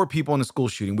kills 4 people in a school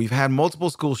shooting. We've had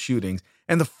multiple school shootings.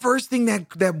 And the first thing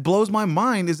that blows my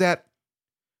mind is that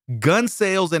gun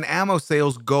sales and ammo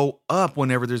sales go up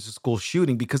whenever there's a school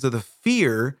shooting because of the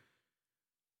fear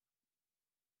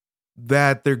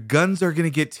that their guns are going to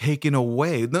get taken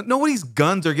away. Nobody's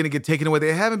guns are going to get taken away.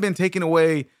 They haven't been taken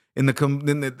away in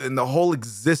the whole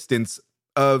existence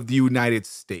of the United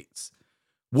States.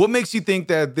 What makes you think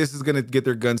that this is going to get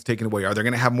their guns taken away? Are they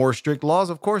going to have more strict laws?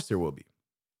 Of course there will be.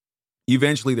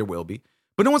 Eventually there will be.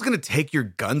 But no one's going to take your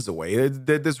guns away.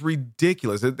 That's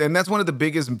ridiculous. And that's one of the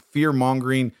biggest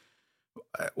fear-mongering,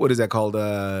 what is that called?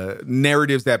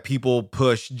 Narratives that people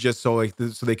push just so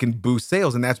they can boost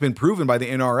sales. And that's been proven by the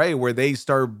NRA, where they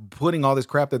start putting all this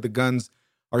crap that the guns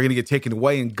are going to get taken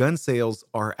away, and gun sales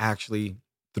are actually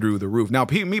through the roof. Now,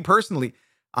 me personally,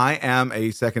 I am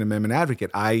a Second Amendment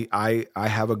advocate. I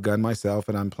have a gun myself,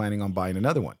 and I'm planning on buying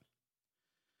another one.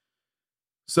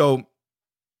 So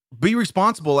be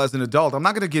responsible as an adult. I'm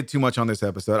not going to get too much on this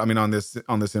episode. I mean, on this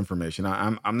information.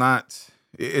 I'm not.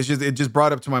 It just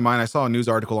brought up to my mind. I saw a news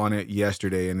article on it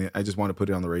yesterday, and I just want to put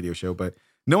it on the radio show. But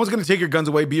no one's going to take your guns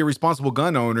away. Be a responsible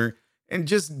gun owner, and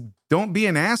just don't be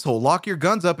an asshole. Lock your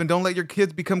guns up, and don't let your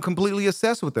kids become completely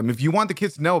obsessed with them. If you want the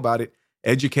kids to know about it,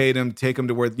 educate them. Take them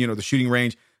to where the shooting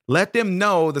range. Let them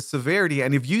know the severity.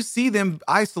 And if you see them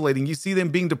isolating, you see them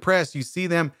being depressed, you see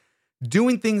them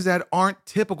doing things that aren't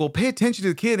typical, pay attention to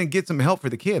the kid and get some help for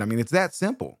the kid. I mean, it's that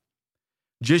simple.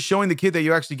 Just showing the kid that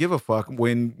you actually give a fuck,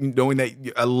 when knowing that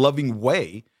a loving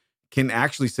way can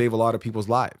actually save a lot of people's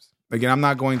lives. Again, I'm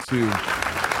not going to.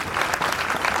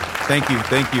 Thank you.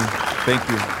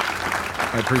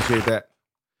 I appreciate that.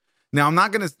 Now, I'm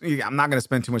not gonna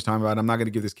spend too much time about it. I'm not gonna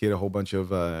give this kid a whole bunch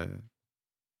of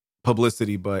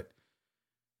publicity, but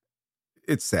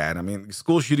it's sad. I mean,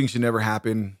 school shootings should never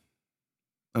happen.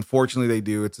 Unfortunately, they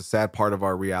do. It's a sad part of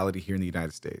our reality here in the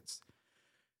United States.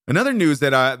 Another news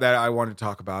that I wanted to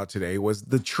talk about today was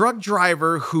the truck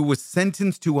driver who was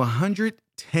sentenced to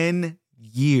 110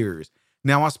 years.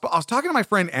 Now, I was talking to my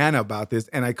friend Anna about this,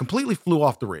 and I completely flew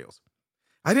off the rails.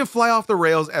 I didn't fly off the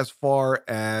rails as far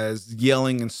as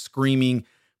yelling and screaming,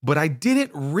 but I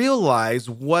didn't realize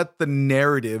what the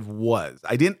narrative was.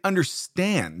 I didn't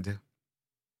understand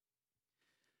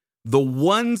the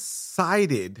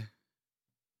one-sided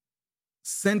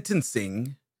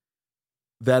sentencing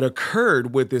that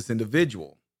occurred with this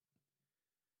individual.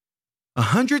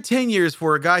 110 years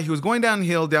for a guy who was going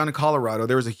downhill down in Colorado.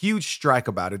 There was a huge strike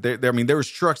about it. There was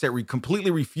trucks that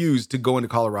completely refused to go into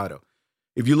Colorado.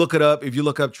 If you look it up, if you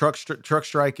look up truck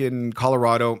strike in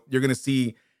Colorado, you're going to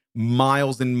see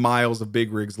miles and miles of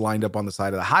big rigs lined up on the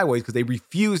side of the highways because they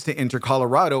refused to enter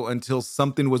Colorado until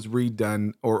something was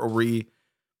redone or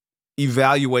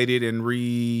re-evaluated and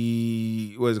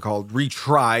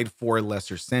retried for a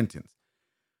lesser sentence.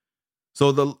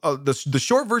 So the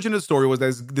short version of the story was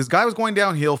that this guy was going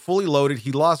downhill, fully loaded.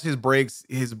 He lost his brakes.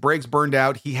 His brakes burned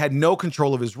out. He had no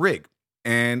control of his rig,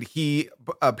 and he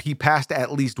passed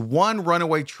at least one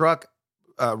runaway truck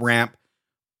ramp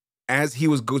as he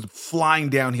was flying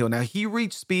downhill. Now he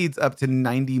reached speeds up to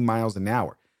 90 miles an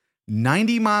hour.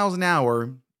 90 miles an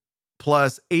hour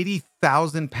plus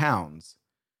 80,000 pounds.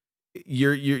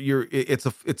 It's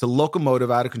a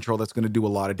locomotive out of control that's going to do a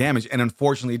lot of damage, and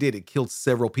unfortunately it did. It killed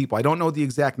several people. I don't know the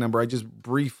exact number. I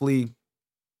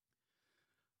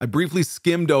briefly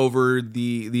skimmed over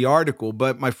the article,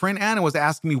 but my friend Anna was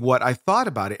asking me what I thought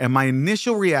about it, and my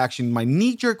initial reaction, my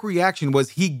knee-jerk reaction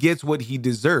was he gets what he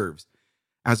deserves.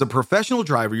 As a professional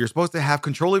driver, you're supposed to have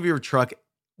control of your truck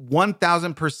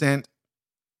 1,000%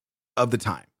 of the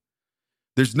time.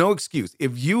 There's no excuse.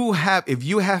 If you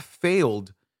have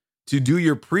failed to do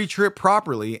your pre-trip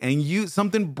properly and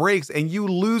something breaks and you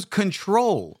lose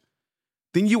control,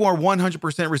 then you are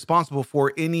 100% responsible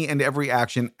for any and every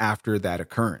action after that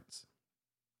occurrence.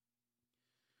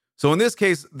 So in this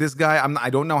case, this guy,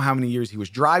 I don't know how many years he was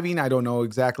driving. I don't know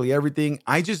exactly everything.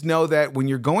 I just know that when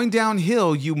you're going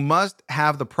downhill, you must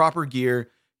have the proper gear.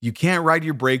 You can't ride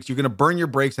your brakes. You're going to burn your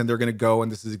brakes and they're going to go.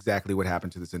 And this is exactly what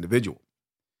happened to this individual.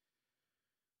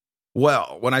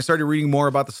 Well, when I started reading more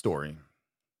about the story,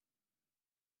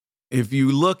 if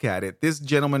you look at it, this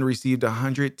gentleman received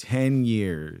 110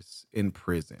 years in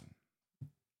prison.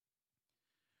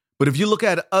 But if you look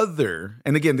at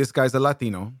and again, this guy's a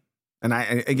Latino, and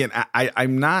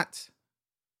I'm not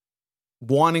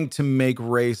wanting to make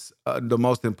race the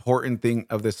most important thing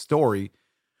of this story,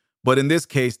 but in this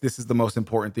case, this is the most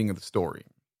important thing of the story.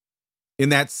 In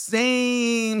that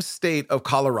same state of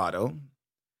Colorado,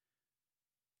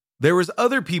 there was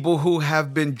other people who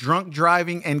have been drunk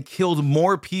driving and killed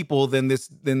more people than this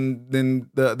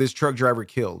truck driver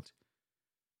killed.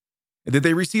 Did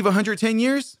they receive 110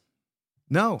 years?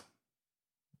 No.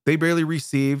 They barely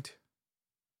received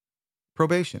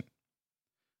probation,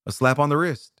 a slap on the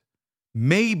wrist,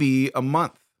 maybe a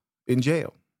month in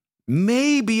jail,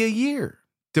 maybe a year,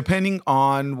 depending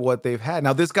on what they've had.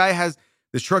 Now, this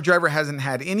truck driver hasn't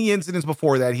had any incidents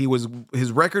before that.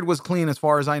 His record was clean as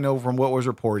far as I know from what was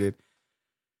reported.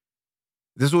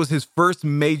 This was his first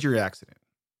major accident.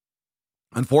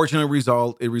 Unfortunately,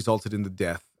 it resulted in the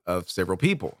death of several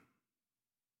people.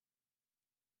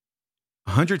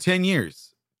 110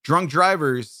 years. Drunk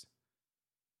drivers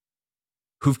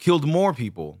who've killed more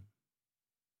people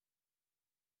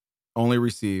only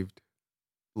received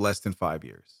less than 5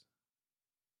 years.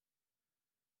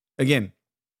 Again,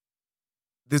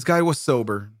 this guy was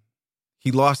sober.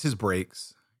 He lost his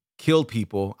brakes, killed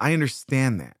people. I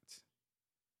understand that.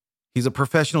 He's a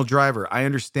professional driver. I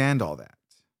understand all that.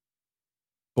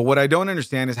 But what I don't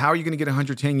understand is how are you going to get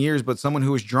 110 years, but someone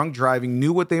who was drunk driving,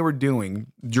 knew what they were doing,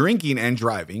 drinking and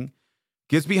driving,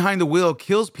 gets behind the wheel,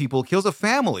 kills people, kills a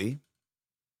family,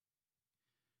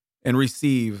 and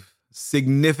receive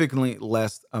significantly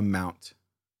less amount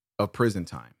of prison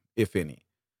time, if any.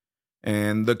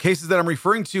 And the cases that I'm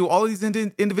referring to, all of these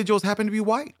individuals happen to be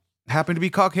white, happen to be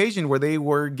Caucasian, where they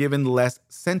were given less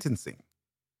sentencing.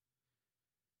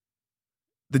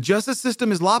 The justice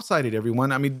system is lopsided,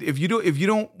 everyone. I mean, if you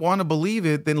don't want to believe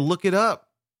it, then look it up.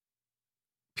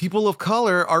 People of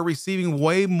color are receiving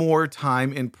way more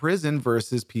time in prison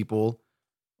versus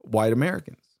white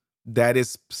Americans. That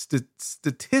is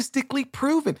statistically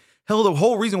proven. Hell, the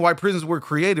whole reason why prisons were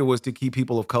created was to keep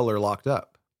people of color locked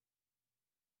up.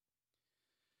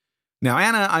 Now,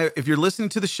 Anna, if you're listening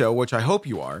to the show, which I hope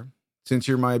you are, since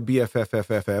you're my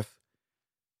BFFFFF,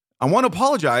 I want to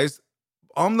apologize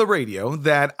on the radio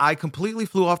that I completely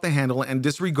flew off the handle and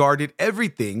disregarded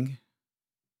everything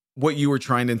what you were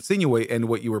trying to insinuate and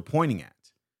what you were pointing at.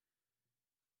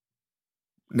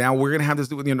 Now we're going to have this,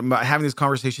 having this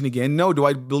conversation again. No, do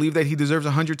I believe that he deserves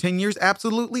 110 years?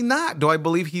 Absolutely not. Do I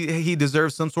believe he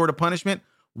deserves some sort of punishment?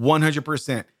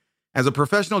 100%. As a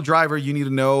professional driver, you need to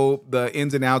know the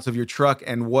ins and outs of your truck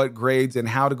and what grades and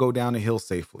how to go down a hill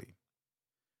safely.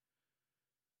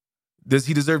 Does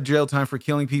he deserve jail time for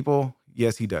killing people?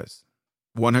 Yes, he does.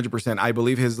 100%. I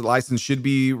believe his license should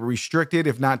be restricted,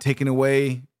 if not taken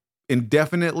away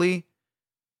indefinitely.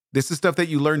 This is stuff that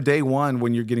you learn day one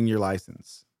when you're getting your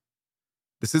license.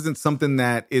 This isn't something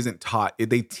that isn't taught.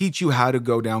 They teach you how to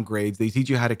go down grades. They teach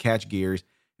you how to catch gears,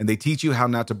 and they teach you how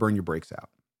not to burn your brakes out.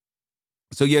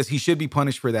 So yes, he should be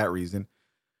punished for that reason.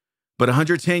 But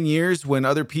 110 years when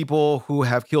other people who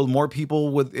have killed more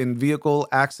people in vehicle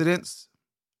accidents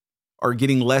are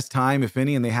getting less time, if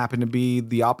any, and they happen to be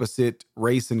the opposite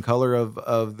race and color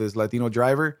of this Latino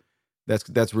driver,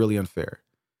 that's really unfair.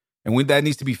 And when that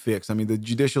needs to be fixed. I mean, the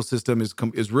judicial system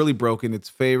is really broken. It's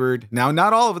favored. Now,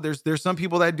 not all of it. There's some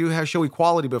people that do show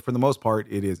equality, but for the most part,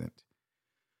 it isn't.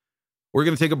 We're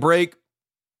going to take a break.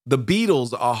 The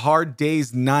Beatles, A Hard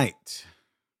Day's Night.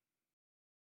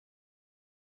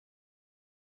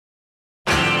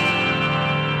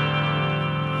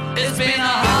 It's been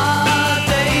a hard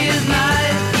day's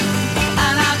night,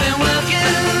 and I've been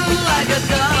working like a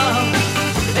dog.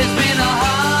 It's been a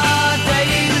hard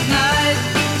day's night,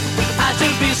 I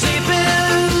should be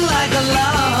sleeping like a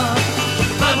log.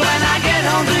 But when I get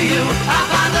home to you, I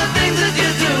find the things that you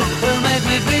do will make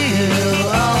me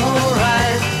feel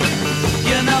alright.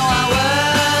 You know I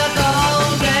work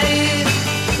all day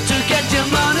to get your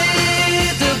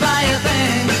money to buy a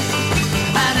thing,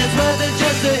 and it's worth it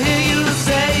just to hear you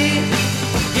say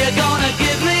you're gonna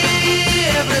give me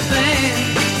everything.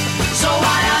 So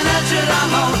why on earth should I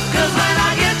moan? 'Cause when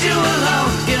I get you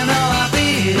alone, you know I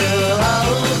feel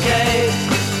okay.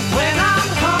 When I'm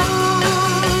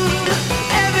home,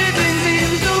 everything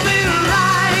seems to be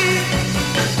right.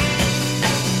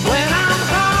 When I'm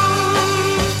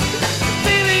home,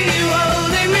 feeling you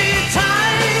holding me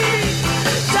tight,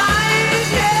 tight,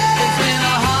 yeah. It's been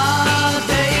a hard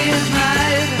day's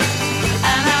night,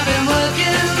 and I've been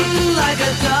working like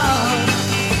a dog.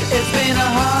 It's been a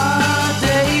hard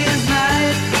day's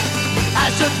night, I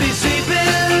should be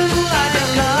sleeping like a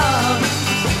log.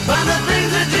 But the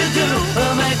things that you do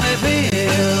will make me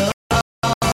feel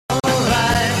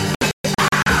alright.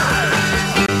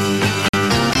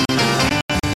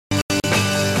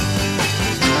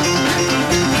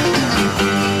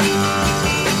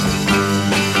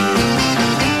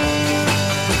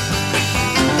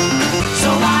 So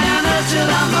why on earth should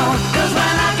I moan? 'Cause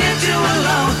when I get you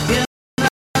alone, you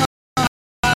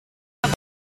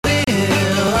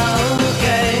feel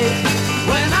okay.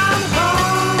 When I'm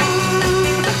home,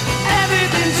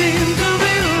 everything seems to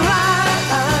be right.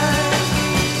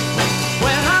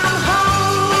 When I'm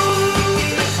home,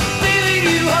 feeling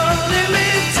you holding me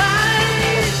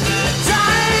tight,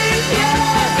 tight,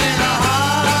 yeah. It's been a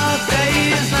hard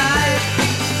day's night,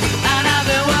 and I've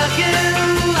been working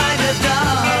like a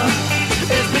dog.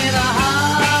 It's been a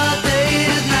hard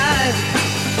day's night,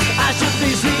 I should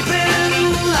be sleeping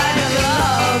like a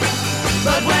log.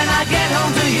 But when I get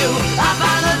home to you, I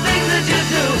find the things that you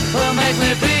do will make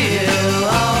me feel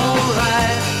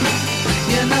alright.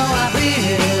 You know I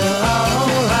feel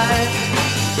alright.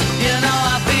 You know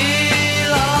I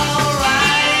feel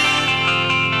alright.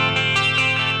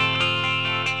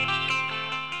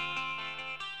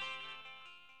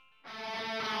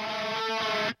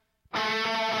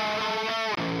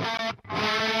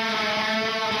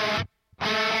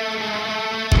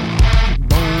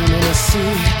 Born in a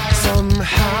sea,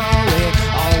 somehow it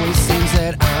always seems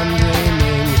that I'm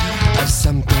dreaming of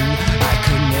something I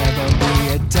could never be.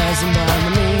 It doesn't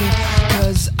bother me,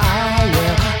 'cause I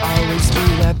will always be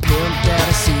that pimp that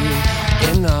I see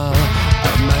in all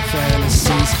of my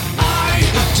fantasies. I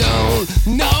don't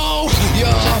know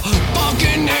your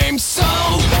fucking name, so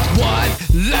what?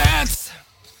 Let's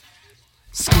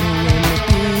schooling to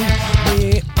be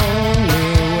the only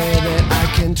way that I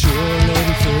can truly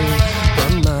be free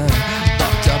from my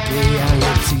fucked up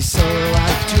reality. So I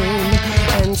dream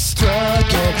and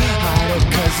struck it harder,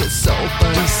 'cause it's so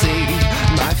fun to see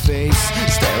my face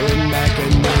staring back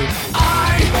at me. I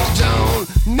don't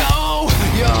know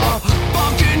your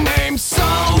fucking name, so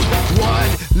what?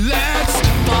 Let's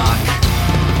fuck.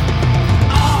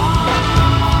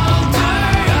 All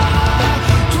day I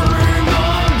dream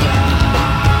about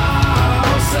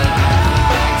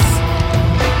sex.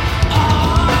 All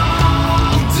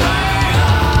day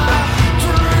I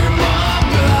dream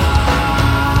about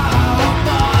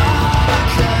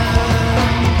fucking.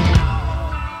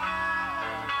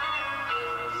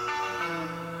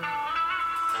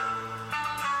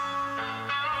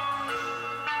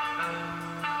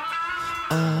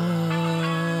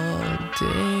 All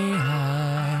day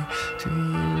I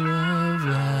dream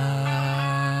about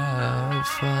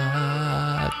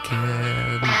fucking.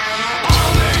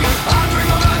 All day I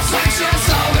dream about sex, yes,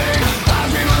 all day I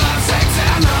dream about sex,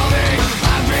 and all day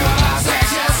I dream about sex,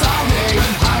 yes, all day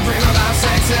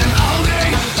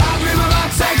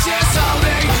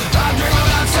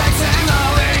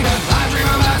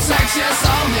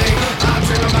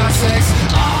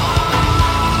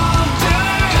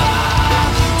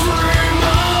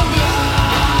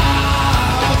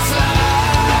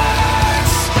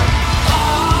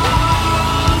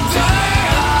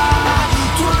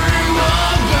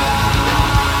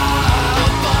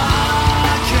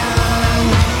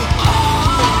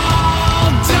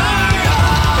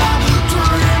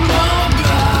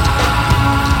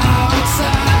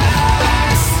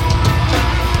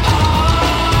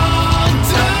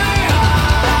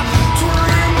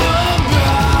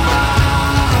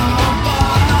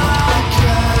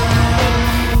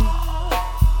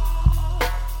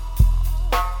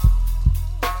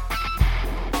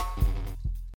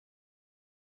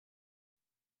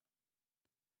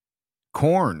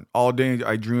Korn, All Day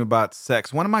I Dream About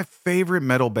Sex, one of my favorite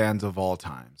metal bands of all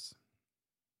times.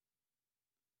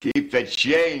 Keep the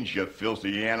change, you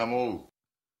filthy animal.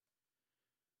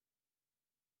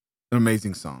 An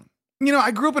amazing song. You know,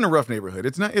 I grew up in a rough neighborhood.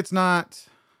 It's not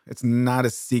a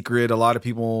secret. A lot of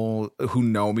people who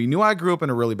know me knew I grew up in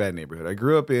a really bad neighborhood. I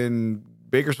grew up in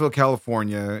Bakersfield,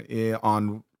 California,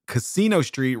 on Casino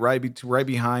Street, right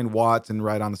behind Watts and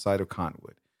right on the side of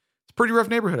Cottonwood. It's a pretty rough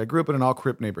neighborhood. I grew up in an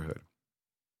all-crip neighborhood.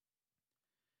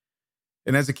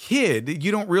 And as a kid,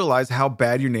 you don't realize how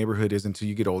bad your neighborhood is until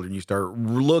you get older and you start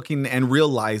looking and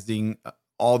realizing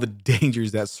all the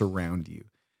dangers that surround you.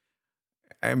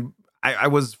 And I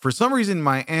was, for some reason,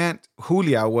 my Aunt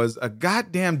Julia was a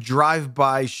goddamn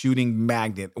drive-by shooting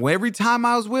magnet. Every time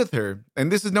I was with her,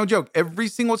 and this is no joke, every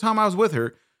single time I was with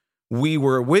her, we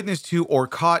were a witness to or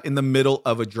caught in the middle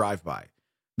of a drive-by.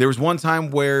 There was one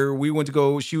time where we went to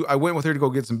go shoot. I went with her to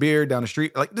go get some beer down the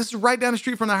street. Like, this is right down the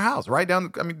street from their house,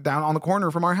 down on the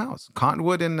corner from our house,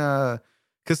 Cottonwood and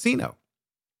Casino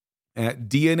at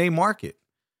DNA Market.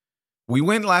 We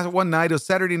went one night. It was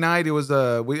Saturday night. It was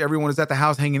everyone was at the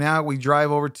house hanging out. We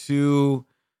drive over to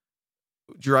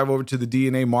the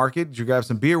DNA Market to grab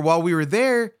some beer. While we were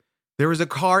there, there was a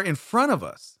car in front of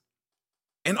us,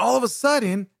 and all of a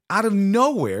sudden, out of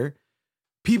nowhere,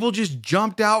 people just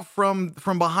jumped out from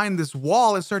behind this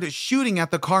wall and started shooting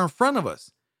at the car in front of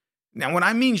us. Now, when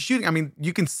I mean shooting, I mean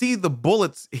you can see the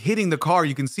bullets hitting the car.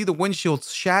 You can see the windshield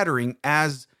shattering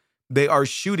as they are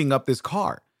shooting up this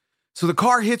car. So the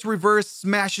car hits reverse,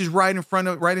 smashes right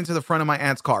into the front of my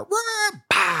aunt's car.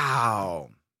 Pow!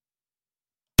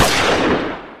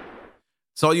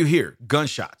 That's all you hear.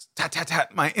 Gunshots. Tat, tat,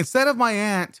 tat. Instead of my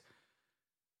aunt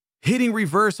hitting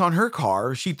reverse on her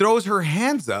car, she throws her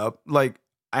hands up like,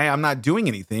 I'm not doing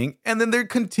anything. And then they're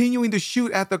continuing to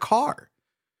shoot at the car.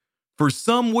 For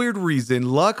some weird reason,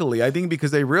 luckily, I think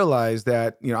because they realized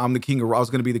that, you know, I was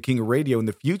going to be the king of radio in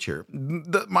the future.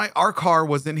 Our car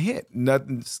wasn't hit.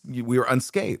 Nothing. We were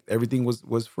unscathed. Everything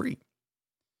was free.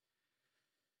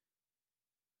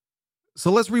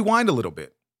 So let's rewind a little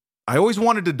bit. I always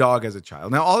wanted a dog as a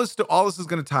child. Now, all this is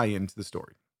going to tie into the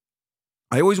story.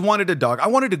 I always wanted a dog. I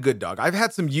wanted a good dog. I've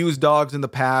had some used dogs in the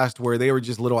past where they were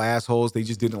just little assholes. They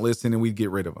just didn't listen and we'd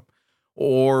get rid of them.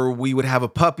 Or we would have a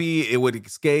puppy, it would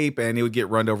escape, and it would get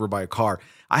run over by a car.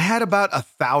 I had about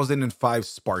 1,005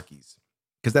 Sparkies,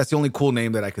 because that's the only cool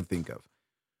name that I could think of.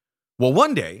 Well,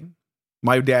 one day,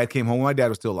 my dad came home. My dad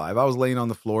was still alive. I was laying on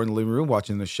the floor in the living room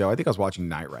watching the show. I think I was watching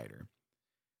Knight Rider.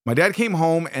 My dad came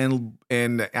home,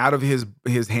 and out of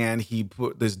his hand, he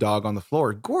put this dog on the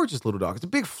floor. Gorgeous little dog. It's a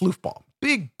big floofball,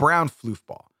 big brown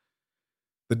floofball.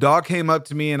 The dog came up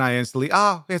to me and I instantly,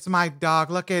 oh, it's my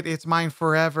dog. Look it's mine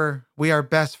forever. We are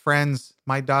best friends,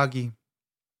 my doggy.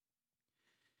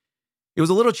 It was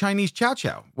a little Chinese Chow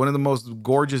Chow, one of the most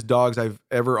gorgeous dogs I've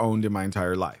ever owned in my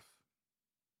entire life.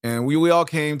 And we all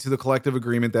came to the collective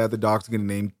agreement that the dog's going to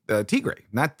name Tigre,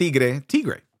 not Tigre,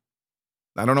 Tigre.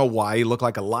 I don't know why he looked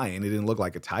like a lion. It didn't look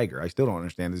like a tiger. I still don't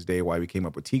understand to this day why we came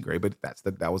up with Tigre, but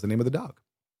that was the name of the dog.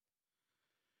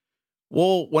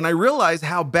 Well, when I realized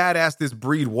how badass this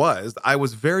breed was, I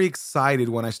was very excited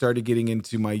when I started getting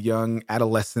into my young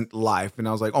adolescent life. And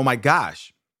I was like, oh my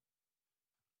gosh,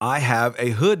 I have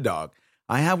a hood dog.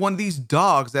 I have one of these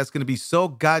dogs that's going to be so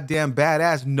goddamn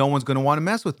badass, no one's going to want to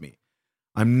mess with me.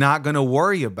 I'm not going to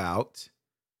worry about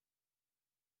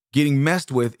getting messed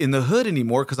with in the hood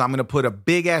anymore because I'm going to put a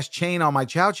big ass chain on my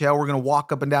Chow Chow. We're going to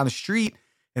walk up and down the street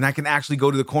and I can actually go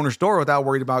to the corner store without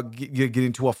worried about getting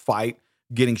into a fight,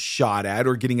 getting shot at,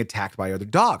 or getting attacked by other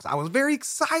dogs. I was very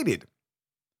excited.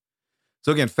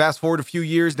 So again, fast forward a few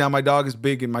years. Now my dog is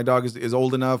big and my dog is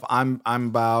old enough. I'm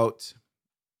about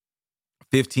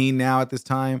 15 now at this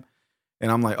time. And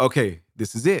I'm like, okay,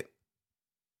 this is it.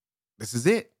 This is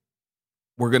it.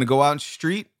 We're going to go out in the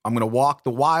street. I'm going to walk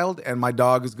the wild and my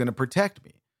dog is going to protect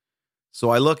me. So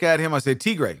I look at him. I say,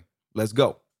 Tigre, let's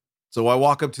go. So I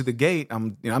walk up to the gate.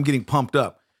 I'm getting pumped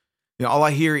up. You know, all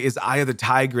I hear is Eye of the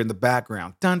Tiger in the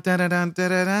background. Dun, dun, dun, dun, dun,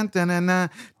 dun, dun, dun,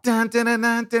 dun, dun, dun,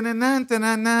 dun, dun, dun,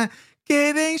 dun, dun,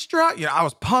 getting strong. You know, I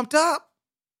was pumped up.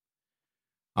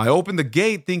 I opened the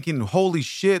gate thinking, holy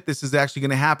shit, this is actually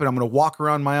going to happen. I'm going to walk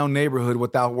around my own neighborhood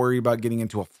without worrying about getting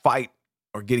into a fight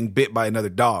or getting bit by another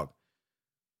dog.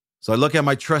 So I look at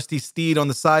my trusty steed on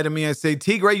the side of me. I say,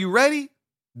 Tigre, you ready?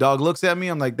 Dog looks at me.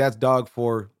 I'm like, that's dog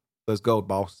for, let's go,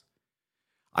 boss.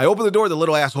 I open the door. The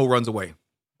little asshole runs away.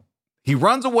 He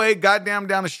runs away, goddamn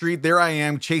down the street. There I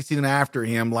am chasing after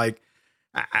him. Like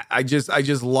I just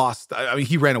lost. I mean,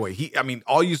 he ran away.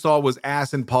 All you saw was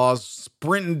ass and paws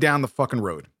sprinting down the fucking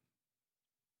road.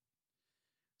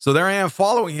 So there I am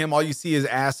following him. All you see is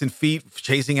ass and feet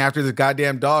chasing after this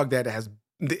goddamn dog that has,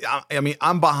 I mean,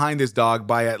 I'm behind this dog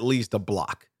by at least a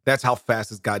block. That's how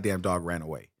fast this goddamn dog ran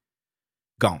away.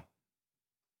 Gone.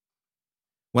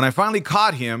 When I finally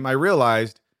caught him, I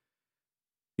realized,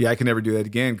 yeah, I can never do that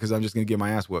again because I'm just going to get my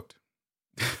ass whooped.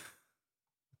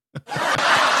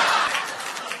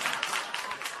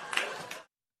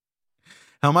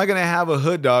 How am I going to have a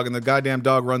hood dog and the goddamn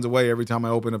dog runs away every time I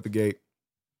open up the gate?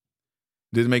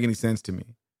 Didn't make any sense to me.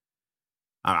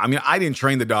 I mean, I didn't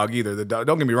train the dog either. The dog,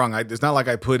 don't get me wrong. It's not like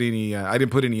I didn't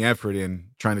put any effort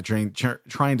in trying to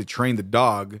train the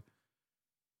dog.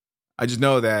 I just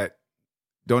know that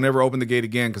don't ever open the gate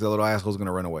again because that little asshole's going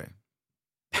to run away.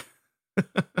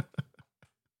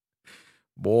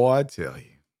 Boy, I tell you.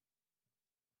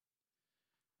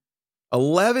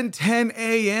 11:10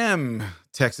 a.m.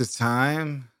 Texas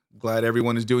time. Glad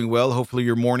everyone is doing well. Hopefully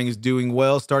your morning is doing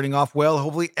well, starting off well.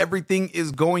 Hopefully everything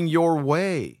is going your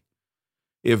way.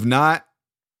 If not,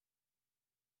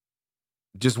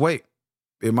 just wait.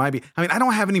 It might be. I mean, I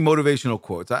don't have any motivational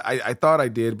quotes. I thought I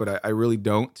did, but I really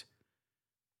don't.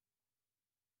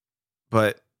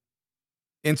 But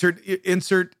insert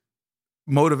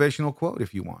motivational quote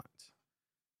if you want.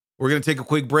 We're going to take a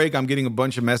quick break. I'm getting a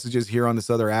bunch of messages here on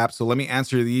this other app. So let me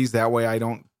answer these. That way I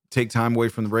don't take time away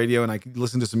from the radio and I can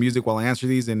listen to some music while I answer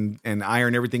these and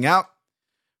iron everything out.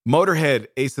 Motorhead,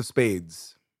 Ace of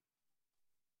Spades.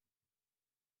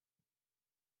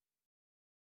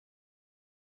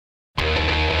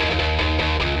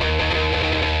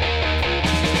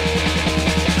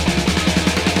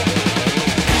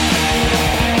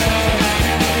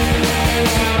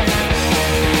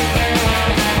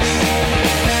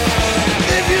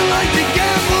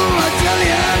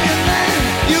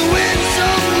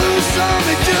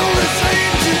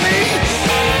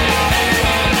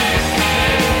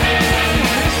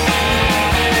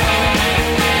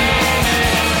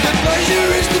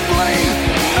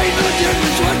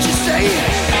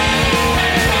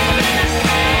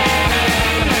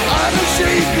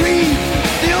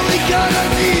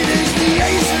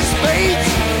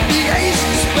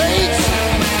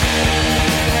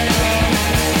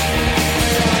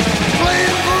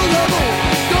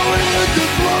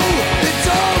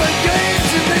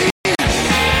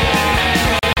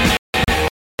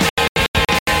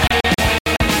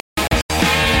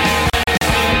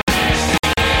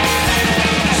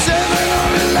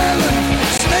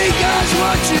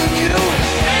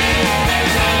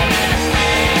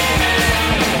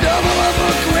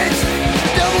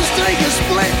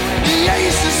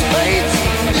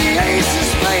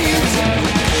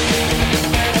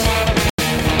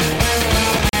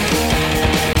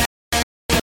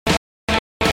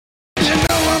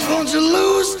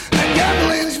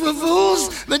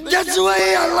 That's the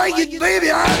way I like it,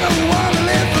 baby. I don't want to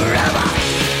live forever.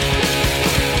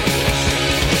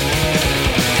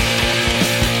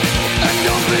 And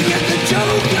don't forget the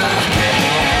Joker.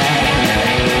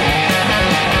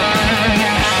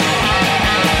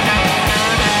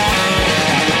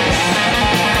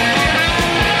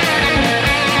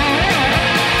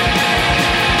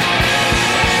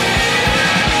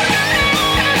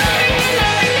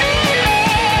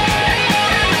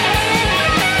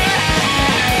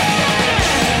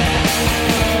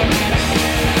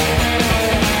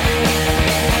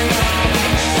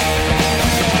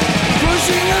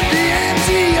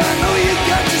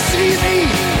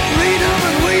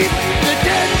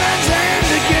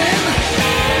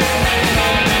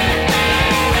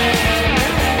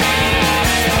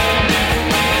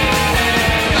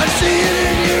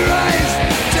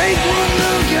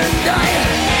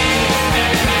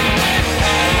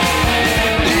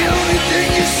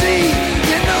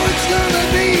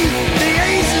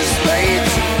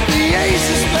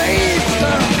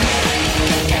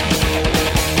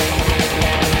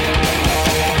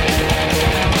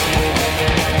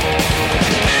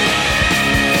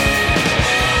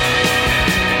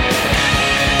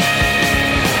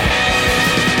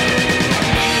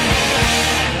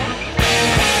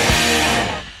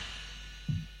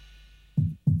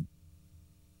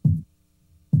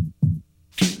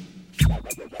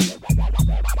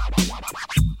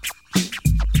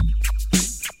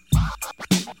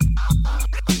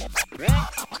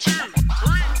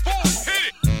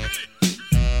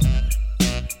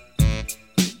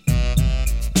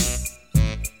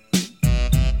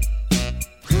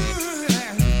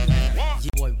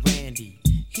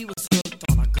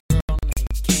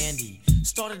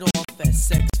 Started off as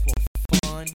sex for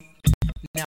fun.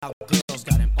 Now girls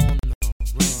got him on the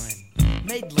run.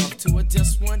 Made love to her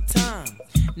just one time.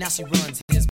 Now she runs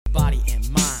his body and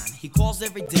mine. He called calls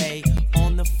every day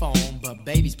on the phone, but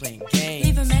baby's playing games.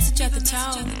 Leave a message at the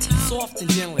tone. Soft and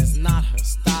gentle is not her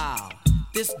style.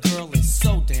 This girl is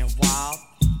so damn wild.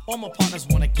 All my partners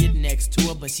wanna get next to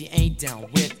her, but she ain't down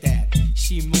with that.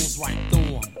 She moves right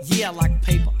through them, yeah, like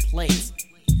paper plates.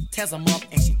 Tears them up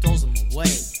and she throws them away.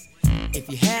 If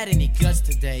you had any guts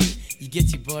today, you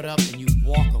get your butt up and you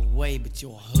walk away, but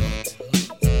you're hooked.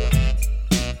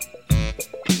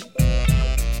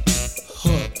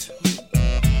 Hooked.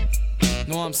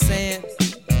 Know what I'm saying?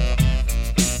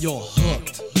 You're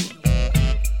hooked.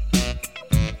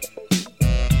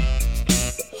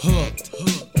 Hooked.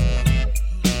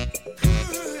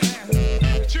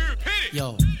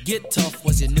 Yo, Get Tough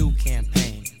was your new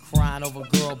campaign. Crying over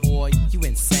girl, boy, you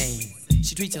insane.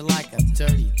 She treats you like a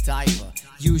dirty diaper.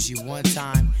 Use you one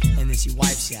time, and then she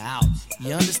wipes you out.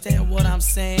 You understand what I'm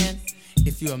saying?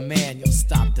 If you're a man, you'll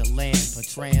stop delaying,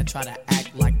 portraying, try to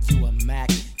act like you a Mac.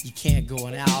 You can't go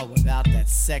an hour without that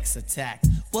sex attack.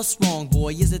 What's wrong,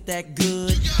 boy? Is it that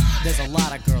good? There's a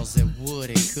lot of girls that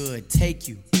would and could take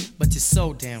you, but you're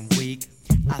so damn weak.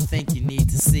 I think you need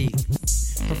to seek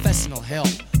professional help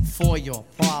for your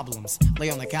problems.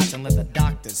 Lay on the couch and let the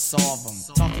doctors solve them.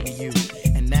 Talking to you,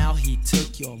 and now he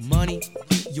took your money.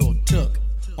 You're took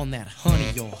on that honey,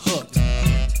 you're hooked.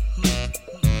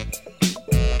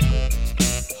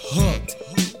 Hooked.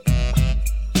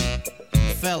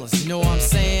 Fellas, you know what I'm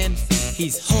saying?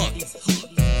 He's hooked.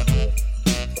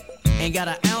 Ain't got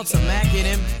an ounce of Mac in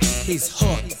him. He's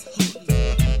hooked.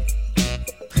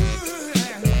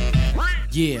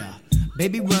 Yeah,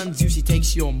 baby runs you, she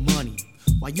takes your money,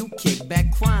 while you kick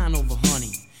back crying over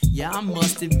honey. Yeah, I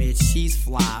must admit she's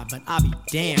fly, but I'll be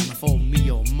damned if oh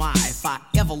me oh my, if I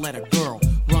ever let a girl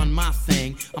run my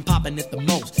thing, I'm popping it the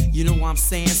most. You know what I'm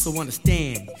saying? So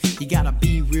understand, you gotta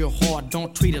be real hard,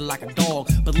 don't treat her like a dog,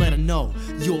 but let her know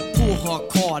you'll pull her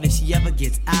card if she ever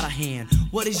gets out of hand.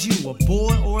 What is you, a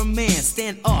boy or a man?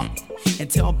 Stand up and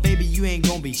tell baby you ain't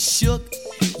gonna be shook.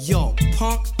 Yo,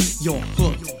 punk, you're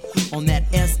hooked on that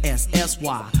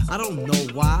SSSY. I don't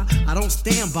know why, I don't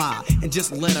stand by and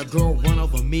just let a girl run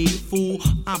over me. Fool,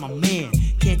 I'm a man,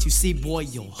 can't you see, boy,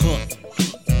 you're hooked.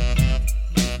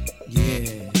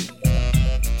 Yeah,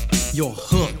 you're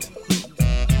hooked.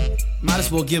 Might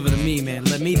as well give it to me, man,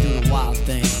 let me do the wild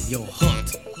thing. You're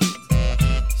hooked.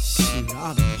 Shoot,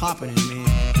 I'll be popping it, man.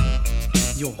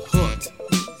 You're hooked.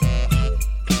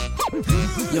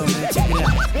 Yo, man, check it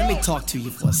out. Let me talk to you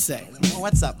for a sec.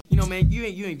 What's up? You know, man, you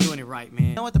ain't doing it right, man.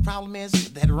 You know what the problem is?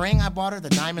 That ring I bought her, the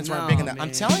diamonds weren't big enough. Man.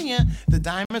 I'm telling you, the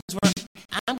diamonds were.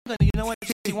 I'm gonna. You know what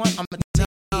she wants? I'm gonna tell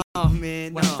you. Oh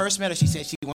man, when I first met her, she said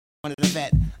she wanted a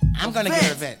vet. I'm gonna get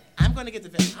her a vet. I'm gonna get the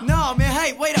vet. No, man,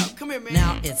 hey, wait up. Come here, man.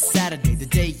 Now it's Saturday, the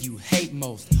day you hate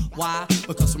most. Why?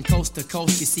 Because from coast to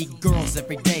coast you see girls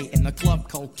every day in the club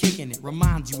cold kicking it.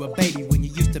 Reminds you of baby when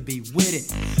you used to be with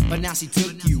it. But now she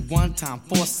took you one time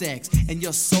for sex, and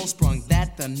you're so sprung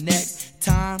that the next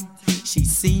time she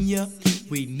seen you,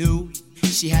 we knew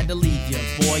she had to leave you.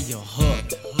 Boy, you're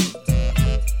hooked.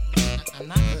 I'm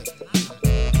not hooked.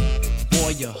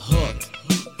 Boy, you're hooked.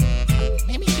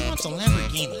 Maybe she wants a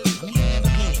Lamborghini. Let me get a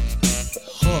Lamborghini.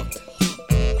 Hooked.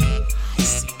 I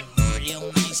see a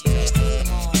real nice dress at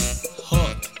the mall.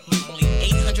 Hooked. Only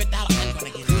 $800. I'm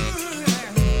gonna get it.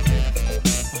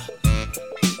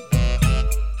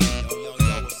 Yo,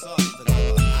 what's up?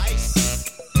 Vanilla Ice.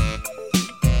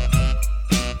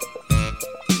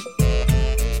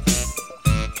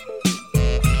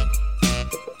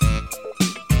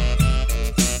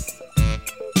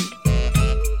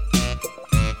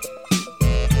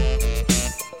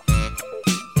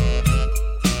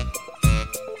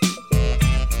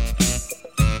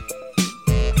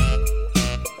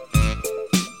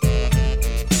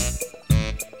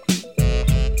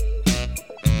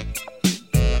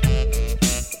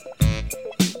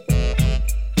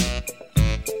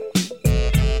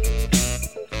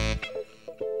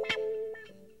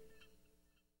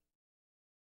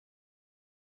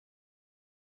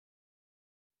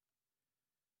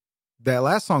 That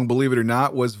last song, believe it or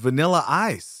not, was Vanilla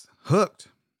Ice, Hooked.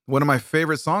 One of my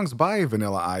favorite songs by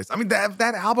Vanilla Ice. I mean, that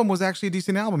album was actually a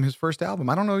decent album, his first album.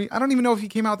 I don't even know if he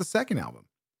came out with the second album.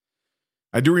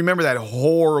 I do remember that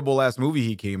horrible last movie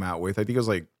he came out with. I think it was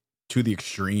like To the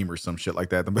Extreme or some shit like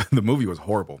that. The movie was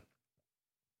horrible.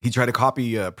 He tried to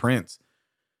copy Prince.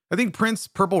 I think Prince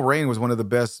Purple Rain was one of the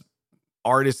best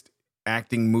artist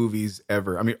acting movies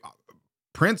ever. I mean,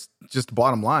 Prince, just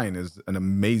bottom line, is an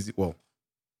amazing, well,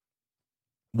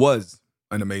 was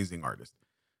an amazing artist.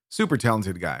 Super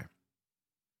talented guy.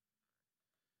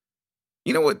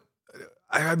 You know what?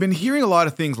 I've been hearing a lot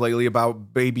of things lately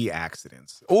about baby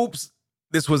accidents. Oops.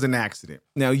 this was an accident.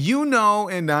 Now, you know,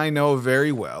 and I know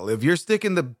very well, if you're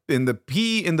sticking the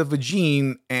pee in the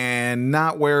vagine and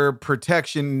not wear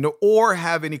protection or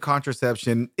have any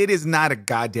contraception, it is not a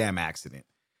goddamn accident.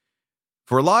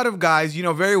 For a lot of guys, you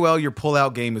know very well your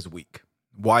pull-out game is weak.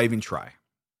 Why even try?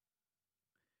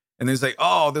 And then it's like,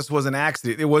 oh, this was an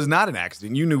accident. It was not an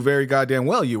accident. You knew very goddamn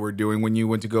well you were doing when you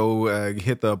went to go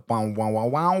hit the wow, wow, wow,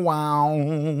 wow, wow.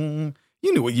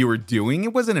 You knew what you were doing.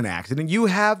 It wasn't an accident. You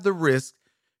have the risk.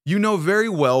 You know very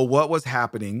well what was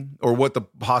happening or what the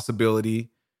possibility,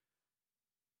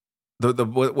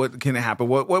 what can happen,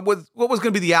 what was going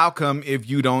to be the outcome if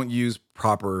you don't use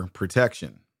proper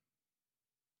protection.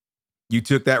 You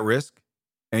took that risk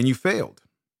and you failed.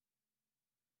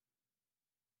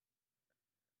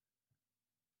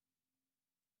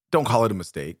 Don't call it a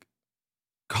mistake.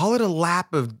 Call it a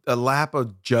lap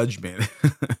of judgment,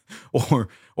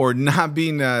 or not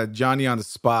being Johnny on the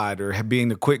spot, or being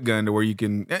the quick gun to where you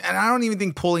can. And I don't even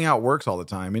think pulling out works all the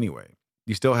time. Anyway,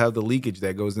 you still have the leakage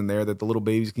that goes in there that the little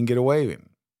babies can get away in.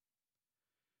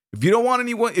 If you don't want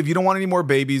any more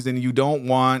babies and you don't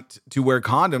want to wear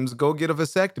condoms, go get a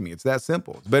vasectomy. It's that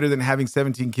simple. It's better than having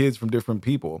 17 kids from different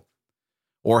people,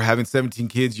 or having 17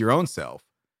 kids your own self,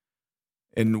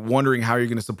 and wondering how you're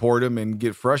going to support them and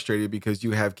get frustrated because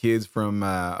you have kids from,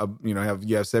 you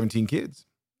have 17 kids.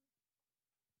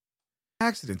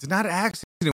 Accidents. It's not an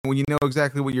accident when you know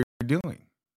exactly what you're doing.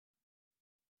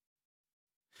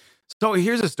 So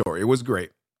here's a story. It was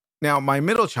great. Now, my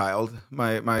middle child,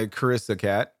 my Carissa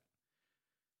cat,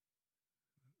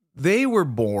 they were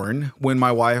born when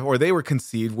they were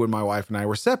conceived when my wife and I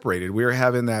were separated. We were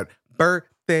having that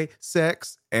birthday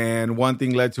sex, and one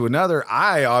thing led to another.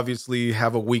 I obviously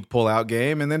have a weak pull-out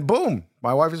game, and then boom,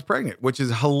 my wife is pregnant, which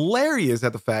is hilarious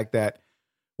at the fact that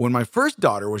when my first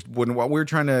daughter when we were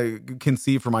trying to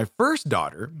conceive for my first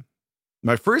daughter,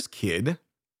 my first kid,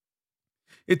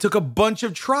 it took a bunch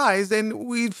of tries, and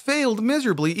we failed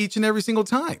miserably each and every single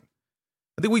time.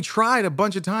 I think we tried a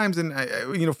bunch of times, and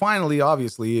finally,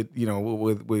 obviously,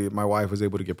 with my wife was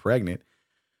able to get pregnant.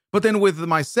 But then with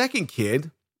my second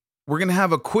kid, we're going to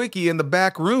have a quickie in the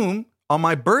back room on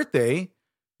my birthday.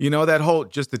 That whole,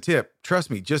 just the tip.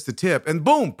 Trust me, just the tip. And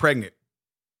boom, pregnant.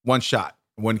 One shot,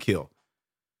 one kill.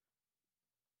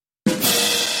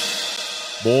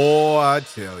 Boy, I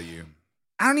tell you.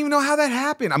 I don't even know how that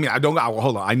happened. I mean,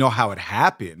 hold on. I know how it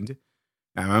happened.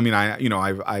 I mean,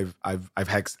 I've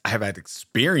had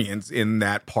experience in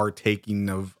that partaking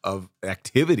of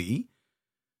activity.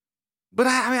 But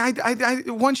I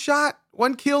one shot,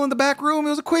 one kill in the back room. It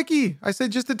was a quickie. I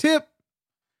said, just a tip.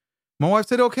 My wife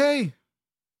said, okay.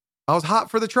 I was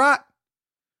hot for the trot.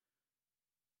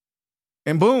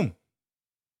 And boom.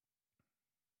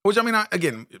 Which, I mean,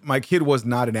 again, my kid was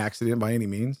not an accident by any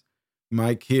means.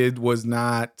 My kid was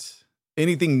not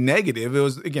anything negative. It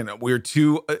was, again, we were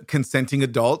two consenting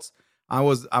adults. I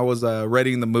was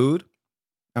ready in the mood.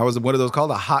 I was, what are those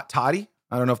called? A hot toddy.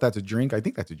 I don't know if that's a drink. I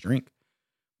think that's a drink.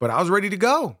 But I was ready to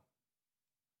go.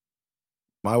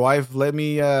 My wife let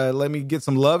me get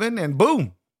some loving, and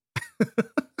boom.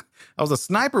 I was a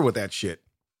sniper with that shit.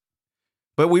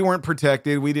 But we weren't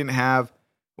protected. We didn't have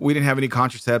any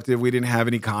contraceptive. We didn't have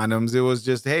any condoms. It was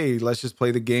just, hey, let's just play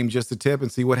the game just a tip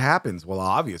and see what happens. Well,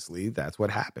 obviously, that's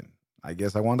what happened. I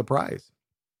guess I won the prize.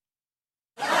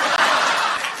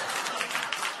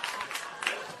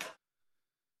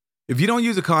 If you don't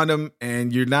use a condom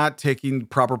and you're not taking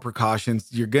proper precautions,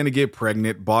 you're going to get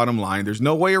pregnant. Bottom line, there's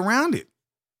no way around it.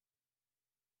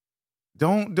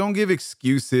 Don't give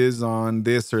excuses on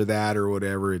this or that or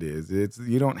whatever it is.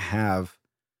 You don't have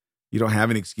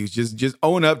an excuse. Just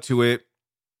own up to it.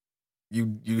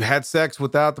 You had sex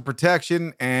without the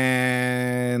protection,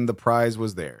 and the prize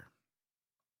was there.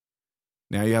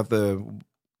 Now you have to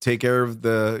take care of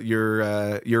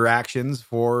your actions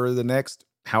for the next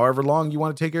however long you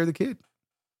want to take care of the kid.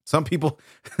 Some people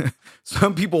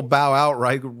bow out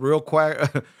real quick,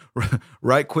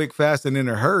 right quick, fast, and in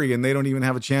a hurry, and they don't even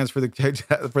have a chance for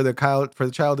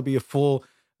the child to be a full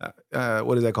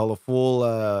what is that called? A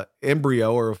full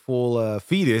embryo or a full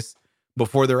fetus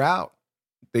before they're out.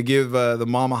 They give the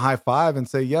mom a high five and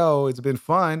say, "Yo, it's been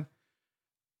fun.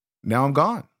 Now I'm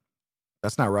gone."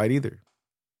 That's not right either.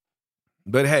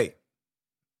 But hey,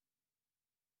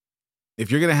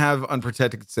 if you're going to have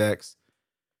unprotected sex,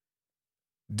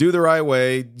 do the right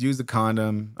way, use the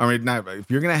condom. I mean,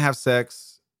 if you're going to have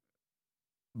sex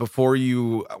before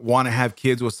you want to have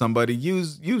kids with somebody,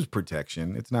 use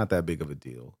protection. It's not that big of a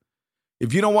deal.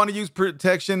 If you don't want to use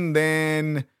protection,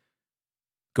 then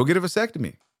go get a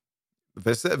vasectomy.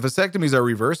 Vasectomies are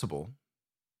reversible.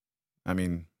 I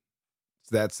mean, it's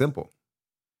that simple.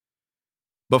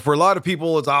 But for a lot of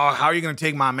people, it's, oh, how are you going to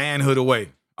take my manhood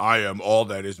away? I am all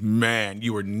that is man.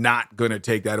 You are not going to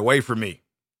take that away from me.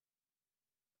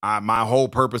 My whole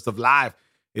purpose of life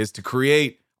is to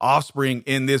create offspring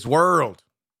in this world.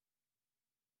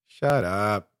 Shut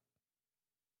up.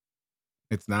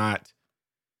 It's not.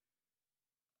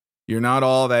 You're not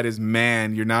all that is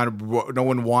man. You're not. No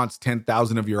one wants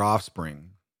 10,000 of your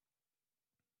offspring.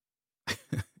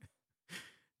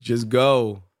 Just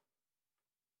go.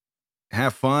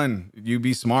 Have fun. You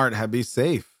be smart. Be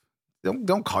safe.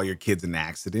 Don't call your kids an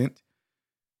accident.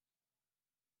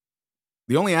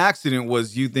 The only accident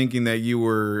was you thinking that you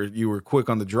were quick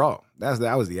on the draw.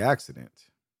 That was the accident.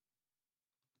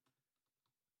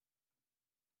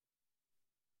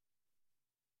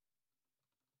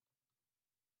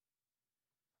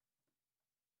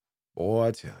 Boy,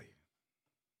 I tell you.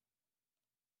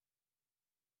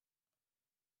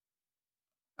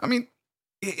 I mean,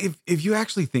 if you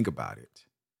actually think about it,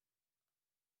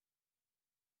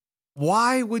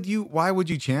 why would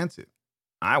you chance it?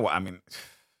 I mean,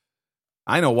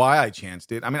 I know why I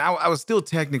chanced it. I mean, I was still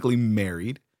technically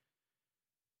married.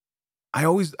 I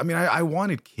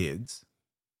wanted kids.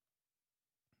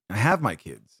 I have my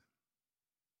kids.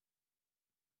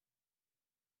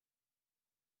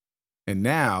 And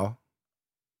now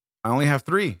I only have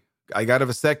 3. I got a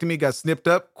vasectomy, got snipped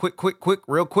up, quick,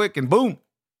 real quick, and boom.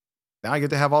 Now I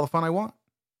get to have all the fun I want.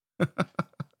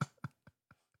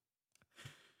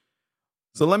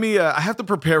 So I have to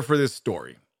prepare for this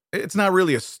story. It's not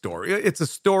really a story. It's a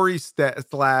story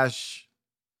slash,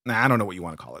 I don't know what you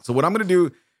want to call it. So what I'm going to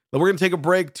do, we're going to take a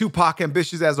break. Tupac,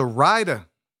 Ambitious as a Rider.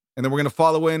 And then we're going to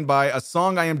follow in by a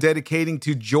song I am dedicating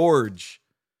to George.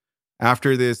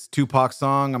 After this Tupac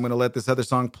song, I'm going to let this other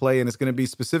song play, and it's going to be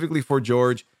specifically for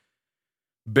George.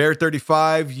 Bear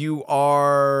 35, you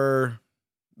are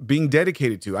being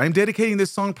dedicated to. I am dedicating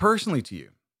this song personally to you.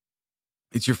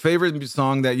 It's your favorite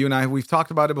song that you and I, we've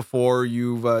talked about it before.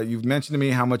 You've mentioned to me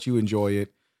how much you enjoy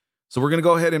it. So we're going to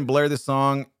go ahead and blare this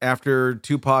song after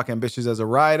Tupac, Ambitious as a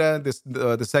Rider.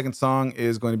 The second song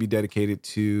is going to be dedicated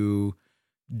to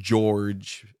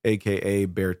George, a.k.a.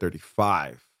 Bear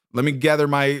 35. Let me gather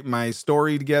my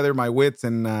story together, my wits,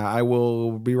 and I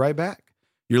will be right back.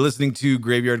 You're listening to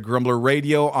Graveyard Grumbler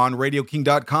Radio on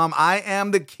RadioKing.com. I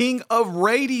am the king of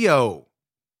radio.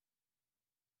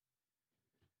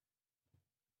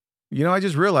 You know, I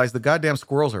just realized the goddamn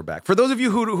squirrels are back. For those of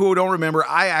you who don't remember,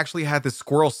 I actually had this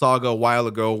squirrel saga a while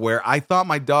ago where I thought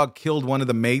my dog killed one of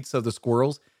the mates of the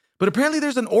squirrels, but apparently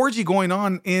there's an orgy going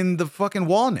on in the fucking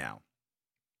wall now.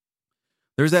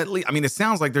 There's it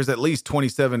sounds like there's at least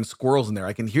 27 squirrels in there.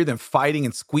 I can hear them fighting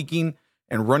and squeaking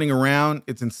and running around.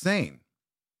 It's insane.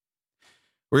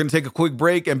 We're going to take a quick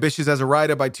break. Ambitious as a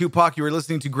Rider by Tupac. You are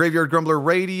listening to Graveyard Grumbler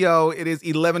Radio. It is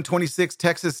 11:26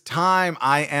 Texas time.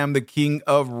 I am the king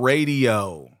of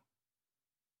radio.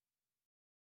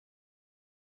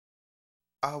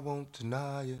 I won't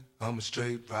deny it. I'm a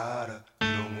straight rider. You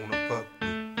don't want to fuck with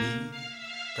me.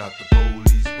 Got the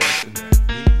police busting at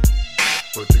me,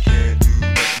 but they can't do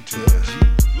nothing to me.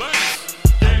 Let's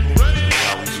get ready to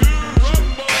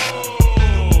rumble.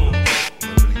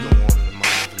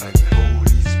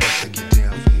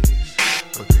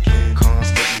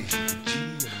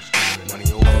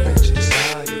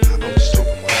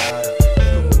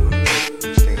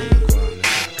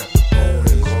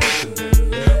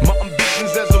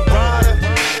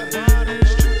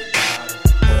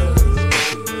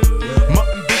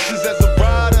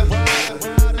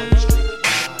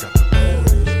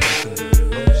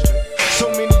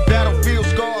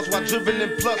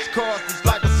 Plus cars, this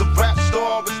life is a rap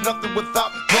star. It's nothing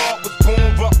without God. Was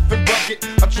born rough and rugged.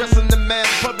 Addressing the mass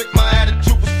public, my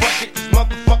attitude was fuck it. These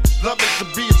motherfuckers love it to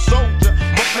be a soldier.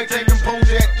 Must maintain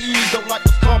composure at ease. Don't like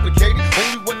it's complicated.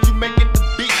 Only what you make it to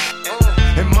be.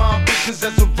 And my ambitions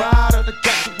as a rider, the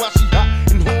got you while she hot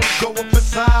and horns go up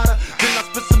inside her. Then I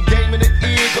spit some game in the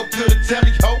ear, go to the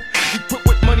telly ho. You put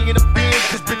with money in the bin,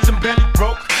 cause bitch I'm belly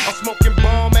broke. I'm smoking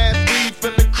bomb ass weed,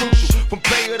 feeling crucial. From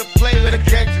player to player, the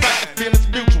game's back. Feelings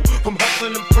mutual, from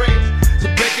hustling and prayers to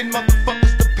begging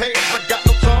motherfuckers to pay us. I got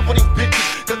no time for these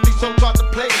bitches, cause these so hard to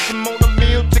play us. I'm on a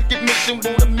meal, ticket mission,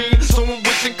 want a meal. So I'm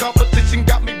wishing competition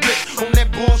got me blitzed on that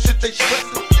bullshit they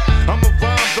stressing. I'm a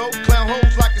rhyme though, clown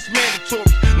hoes like it's mandatory.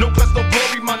 No class, no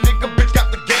glory, my nigga bitch got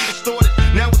the game distorted.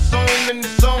 Now it's on and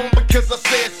it's on because I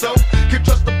said so. Can't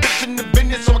trust a bitch in the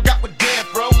business, so I got with death,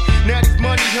 bro. Now these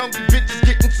money hungry bitches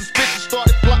getting suspicious.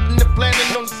 Started plotting and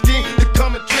planning on the scheme to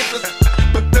come and trick us.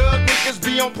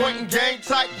 Be on point and game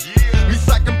tight. Me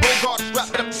psyching Bogart,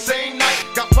 strapped up the same night.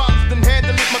 Got problems, then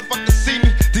handle it, motherfuckers see me.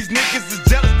 These niggas is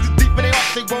jealous, too deep in they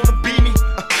heart, they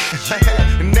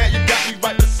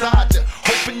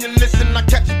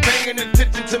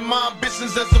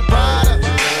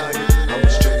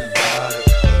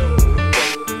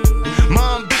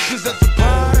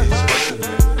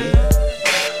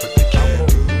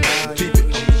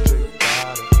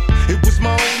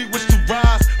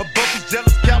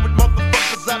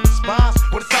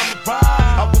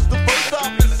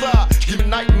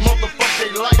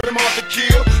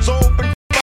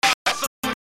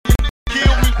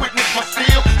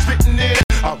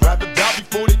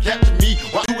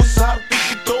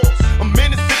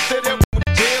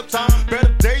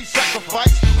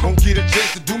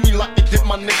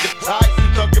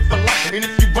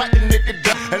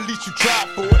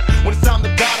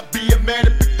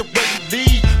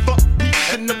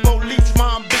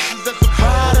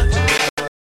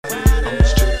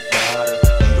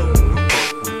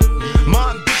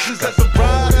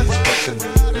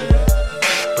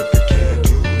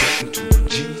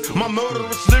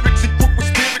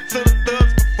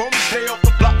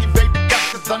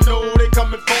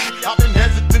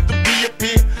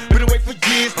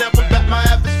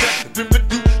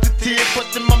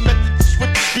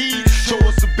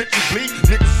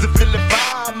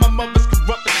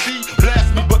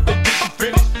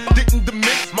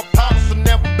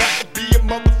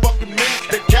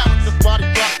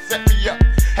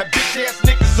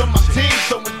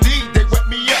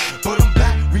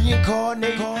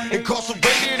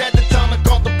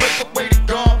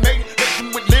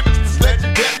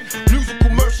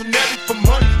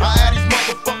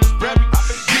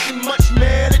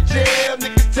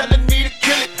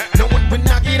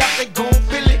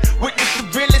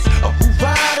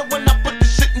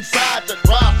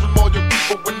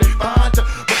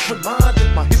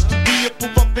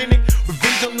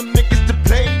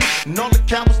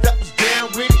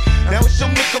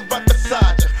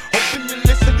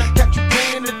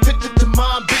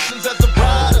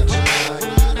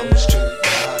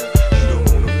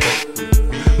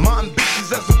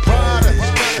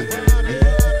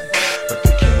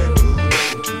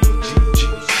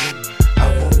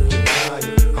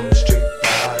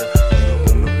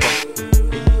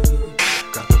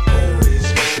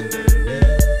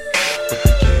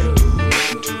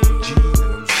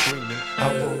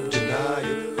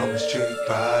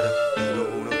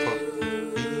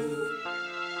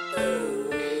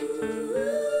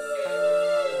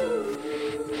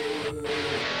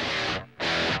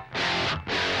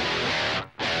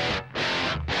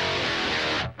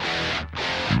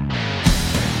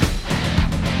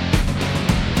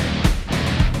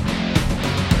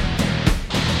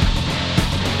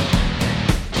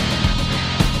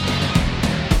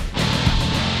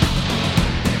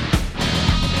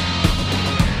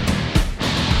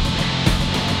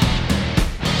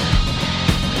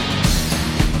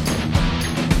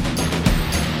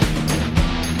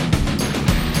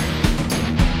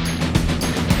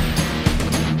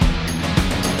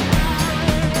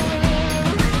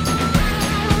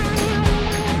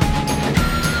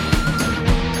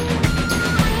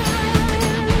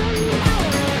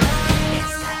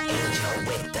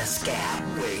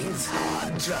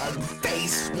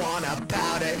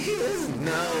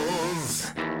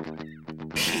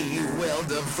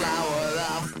the flower,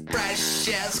 the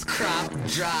freshest crop,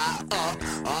 dry up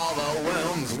all the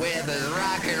wounds with his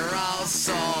rock and roll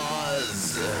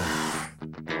saws.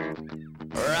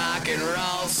 Rock and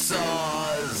roll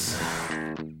saws.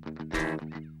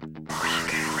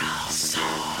 Rock and roll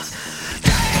saws.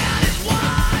 That is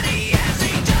what he is,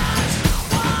 he does.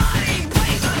 What he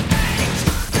plays with things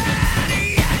that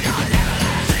he is. You're never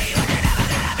gonna see what you're never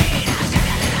gonna be. That's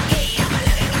gonna be the key. I'm a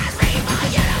living glass rainbow.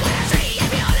 You don't wanna see if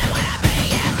you only wanna be.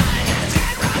 Yeah, money gonna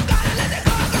stand wrong. Gonna let it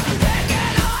go. They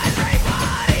can always drink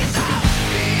what he's on.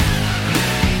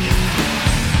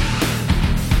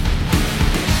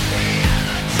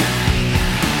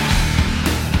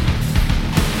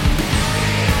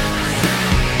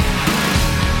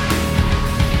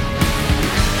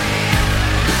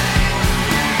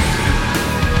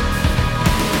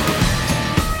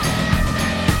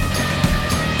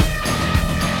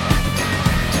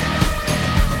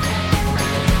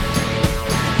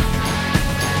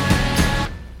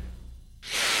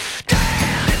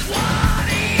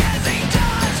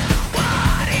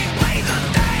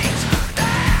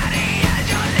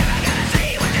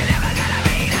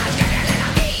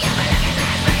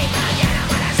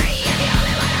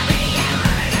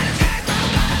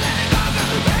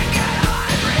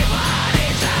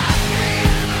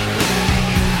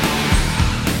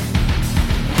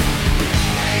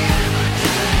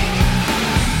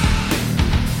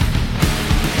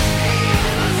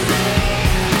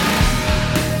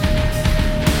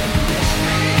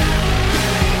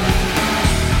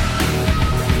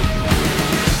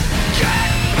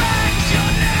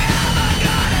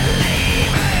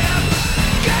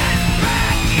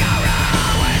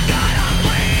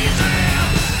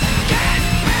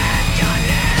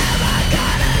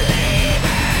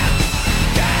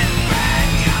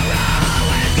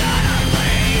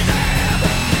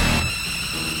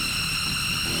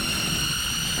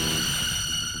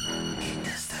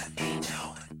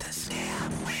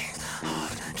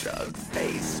 Drug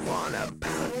face wanna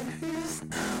pound his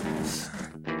nose.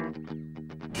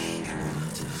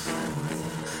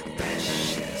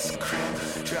 Precious crap,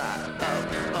 dry up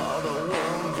all the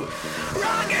wounds.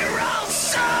 Rock and roll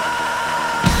song.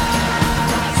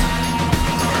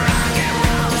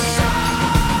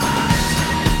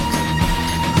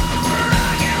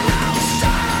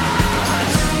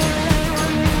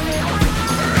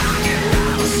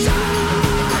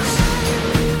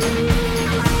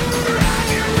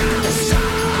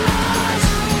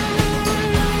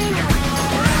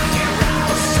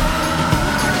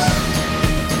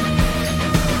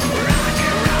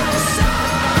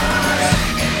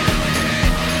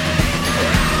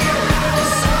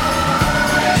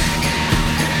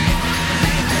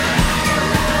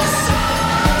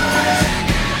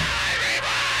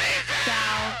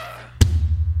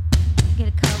 Get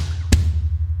a Coke.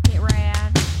 Get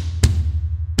rad.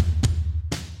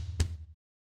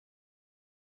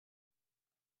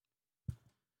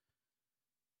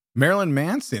 Marilyn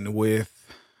Manson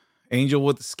with Angel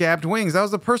with the Scabbed Wings. That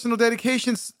was a personal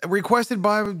dedication requested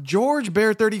by George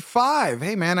Bear 35.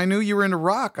 Hey man, I knew you were into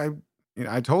rock.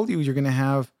 I told you you're going to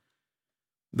have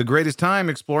the greatest time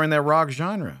exploring that rock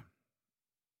genre.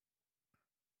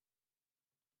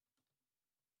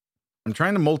 I'm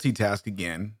trying to multitask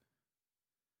again.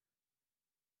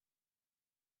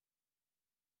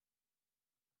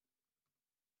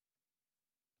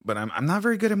 But I'm not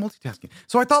very good at multitasking.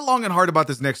 So I thought long and hard about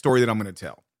this next story that I'm going to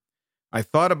tell. I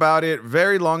thought about it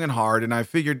very long and hard, and I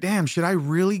figured, damn, should I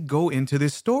really go into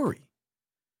this story?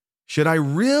 Should I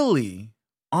really,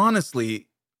 honestly,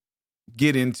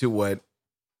 get into what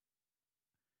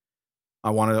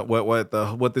I wanted,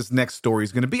 what this next story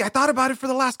is going to be? I thought about it for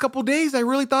the last couple of days. I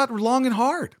really thought long and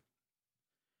hard.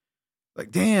 Like,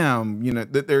 damn, you know,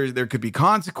 there could be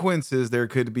consequences. There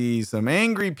could be some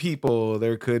angry people.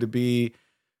 There could be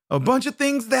a bunch of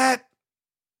things that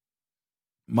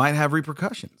might have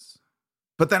repercussions.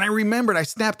 But then I remembered, I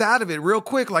snapped out of it real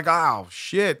quick, like, oh,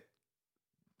 shit.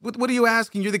 What are you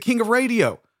asking? You're the king of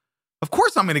radio. Of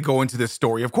course I'm going to go into this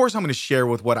story. Of course I'm going to share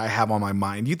with what I have on my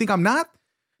mind. You think I'm not?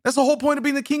 That's the whole point of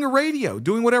being the king of radio,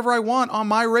 doing whatever I want on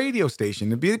my radio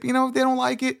station. If they don't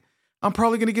like it, I'm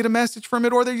probably going to get a message from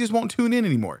it, or they just won't tune in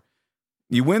anymore.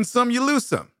 You win some, you lose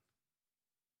some.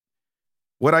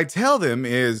 What I tell them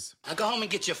is, Now go home and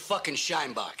get your fucking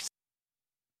shine box.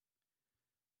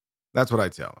 That's what I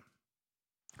tell them.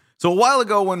 So a while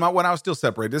ago when I was still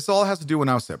separated, this all has to do when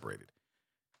I was separated.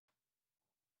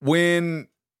 When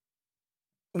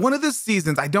one of the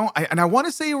seasons, I want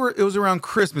to say it was around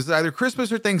Christmas, either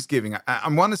Christmas or Thanksgiving. I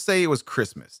want to say it was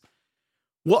Christmas.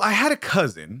 Well, I had a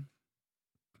cousin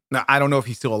Now, I don't know if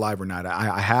he's still alive or not.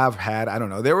 I have had, I don't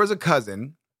know. There was a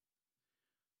cousin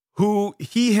who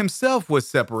he himself was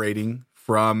separating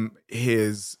from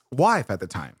his wife at the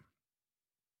time.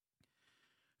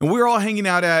 And we were all hanging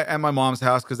out at my mom's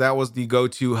house because that was the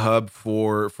go-to hub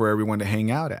for everyone to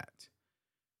hang out at.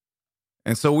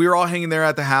 And so we were all hanging there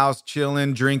at the house,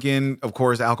 chilling, drinking. Of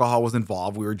course, alcohol was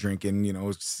involved. We were drinking, you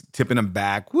know, tipping them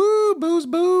back. Woo, booze,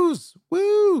 booze,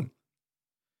 woo.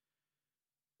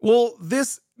 Well,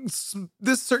 this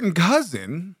certain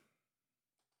cousin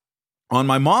on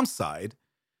my mom's side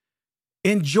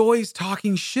enjoys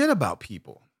talking shit about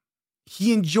people.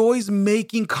 He enjoys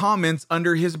making comments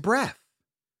under his breath.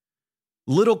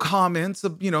 Little comments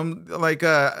of, you know, like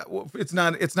it's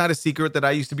not a secret that I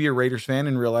used to be a Raiders fan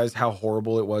and realized how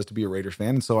horrible it was to be a Raiders fan.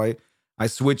 And so I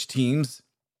switched teams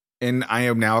and I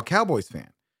am now a Cowboys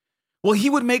fan. Well, he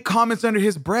would make comments under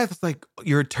his breath. It's like,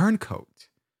 you're a turncoat.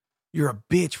 You're a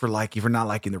bitch for not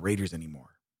liking the Raiders anymore.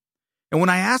 And when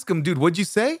I ask him, dude, what'd you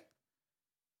say?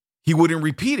 He wouldn't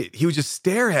repeat it. He would just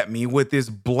stare at me with this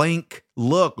blank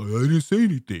look. I didn't say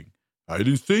anything. I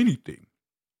didn't say anything.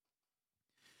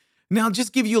 Now,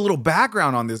 just give you a little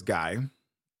background on this guy.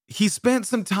 He spent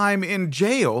some time in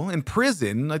jail, in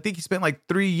prison. I think he spent like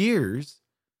 3 years.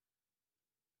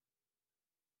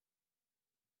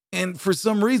 And for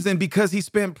some reason, because he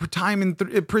spent time in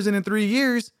prison in 3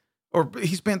 years, or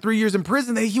he spent 3 years in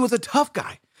prison, he was a tough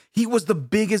guy. He was the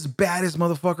biggest, baddest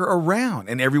motherfucker around.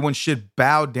 And everyone should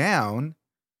bow down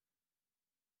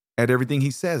at everything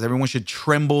he says. Everyone should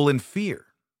tremble in fear.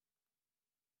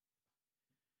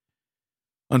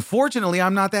 Unfortunately,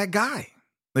 I'm not that guy.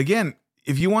 Again,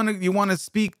 if you want to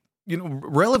speak, you know,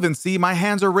 relevancy, my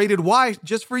hands are rated Y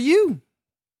just for you.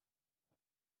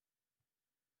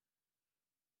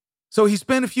 So he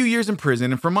spent a few years in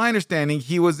prison, and from my understanding,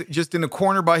 he was just in a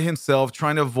corner by himself,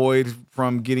 trying to avoid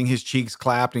from getting his cheeks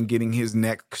clapped and getting his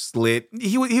neck slit.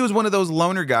 He was one of those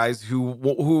loner guys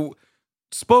who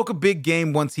spoke a big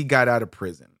game once he got out of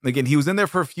prison. Again, he was in there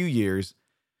for a few years.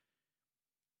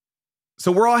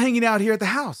 So we're all hanging out here at the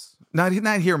house. Not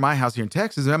here at my house here in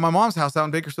Texas, at my mom's house out in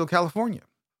Bakersfield, California.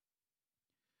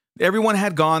 Everyone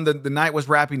had gone. The night was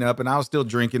wrapping up, and I was still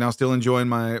drinking. I was still enjoying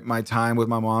my time with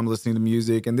my mom, listening to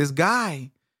music. And this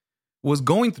guy was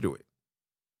going through it.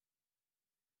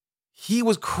 He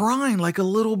was crying like a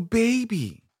little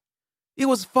baby. It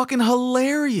was fucking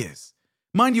hilarious.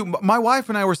 Mind you, my wife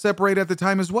and I were separated at the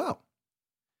time as well.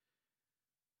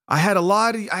 I had a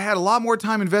lot more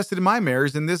time invested in my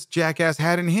marriage than this jackass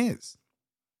had in his.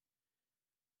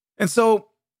 And so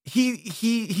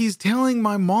he's telling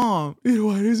my mom,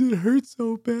 why does it hurt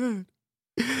so bad?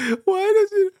 Why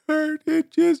does it hurt?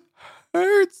 It just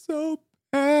hurts so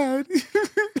bad.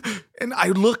 And I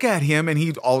look at him and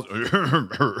he's all,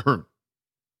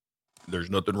 there's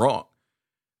nothing wrong.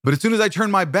 But as soon as I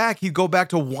turn my back, he'd go back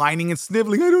to whining and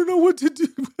sniveling. I don't know what to do.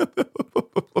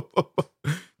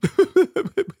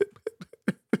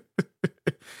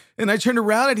 And I turned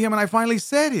around at him and I finally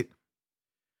said it.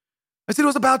 I said, it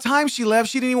was about time she left.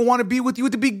 She didn't even want to be with you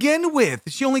to begin with.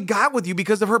 She only got with you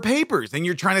because of her papers. And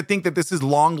you're trying to think that this is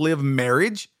long-lived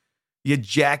marriage? You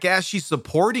jackass, she's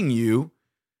supporting you.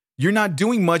 You're not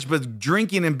doing much but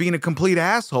drinking and being a complete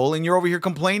asshole. And you're over here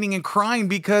complaining and crying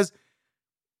because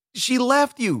she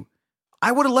left you.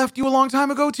 I would have left you a long time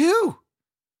ago too.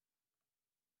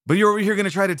 But you're over here going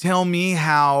to try to tell me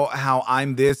how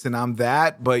I'm this and I'm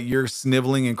that, but you're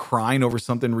sniveling and crying over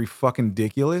something fucking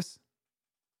ridiculous?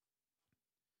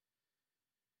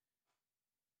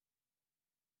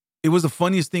 It was the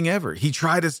funniest thing ever. He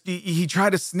tried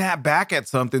to snap back at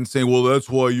something saying, well, that's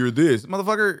why you're this.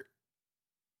 Motherfucker,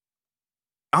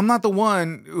 I'm not the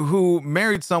one who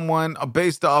married someone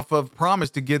based off of promise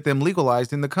to get them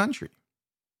legalized in the country.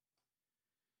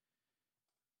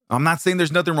 I'm not saying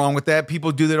there's nothing wrong with that.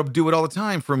 People do it all the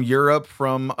time from Europe,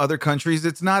 from other countries.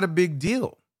 It's not a big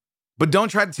deal. But don't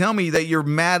try to tell me that you're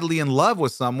madly in love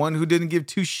with someone who didn't give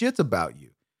two shits about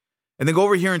you. And then go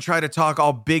over here and try to talk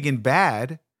all big and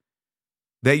bad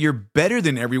that you're better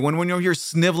than everyone when you're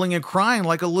sniveling and crying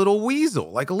like a little weasel,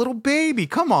 like a little baby.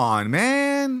 Come on,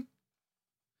 man.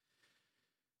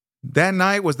 That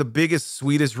night was the biggest,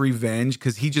 sweetest revenge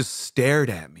because he just stared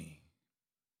at me.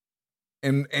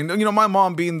 And you know, my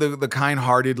mom being the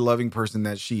kind-hearted, loving person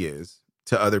that she is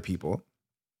to other people,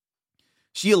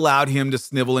 she allowed him to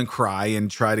snivel and cry and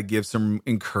try to give some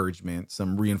encouragement,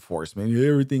 some reinforcement.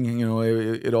 Everything, you know,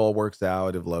 it all works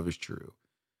out if love is true.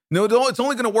 No, it's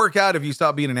only going to work out if you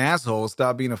stop being an asshole,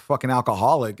 stop being a fucking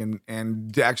alcoholic,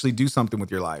 and actually do something with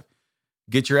your life.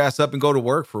 Get your ass up and go to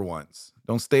work for once.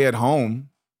 Don't stay at home.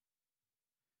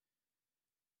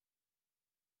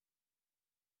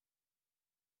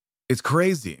 It's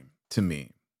crazy to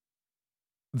me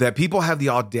that people have the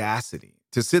audacity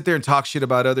to sit there and talk shit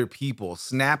about other people,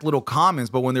 snap little comments,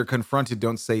 but when they're confronted,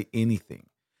 don't say anything.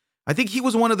 I think he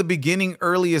was one of the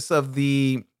earliest of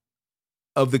the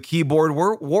keyboard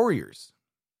warriors.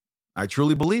 I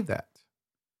truly believe that.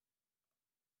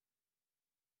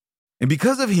 And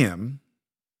because of him,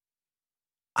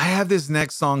 I have this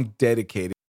next song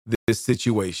dedicated to this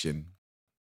situation.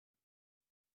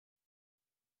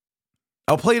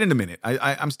 I'll play it in a minute.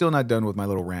 I'm still not done with my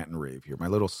little rant and rave here, my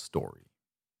little story.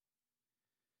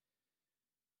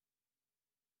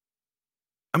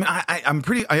 I mean,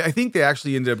 I think they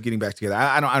actually ended up getting back together.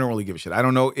 I don't really give a shit. I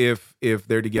don't know if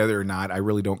they're together or not. I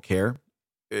really don't care.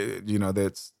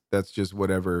 That's just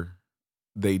whatever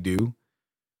they do.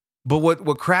 But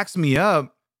what cracks me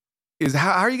up is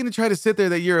how are you going to try to sit there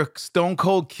that you're a stone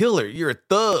cold killer? You're a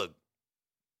thug.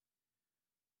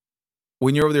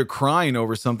 When you're over there crying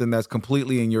over something that's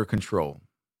completely in your control.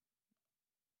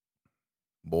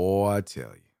 Boy, I tell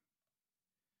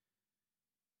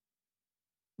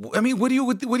you. I mean, what do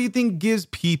you think gives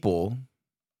people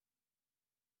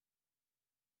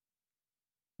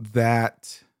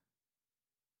that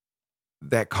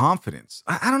confidence?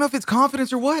 I don't know if it's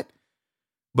confidence or what,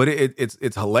 but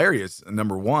it's hilarious.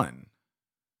 Number one,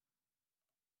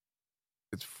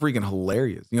 it's freaking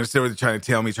hilarious. You know, so they're trying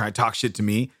to talk shit to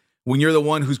me when you're the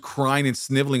one who's crying and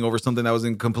sniveling over something that was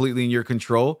completely in your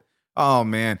control. Oh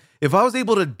man, if I was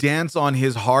able to dance on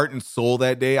his heart and soul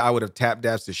that day, I would have tap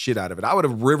danced the shit out of it. I would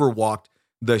have river walked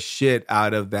the shit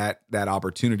out of that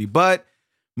opportunity. But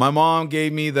my mom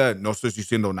gave me the no estoy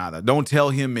diciendo nada. Don't tell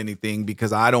him anything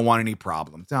because I don't want any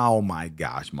problems. Oh my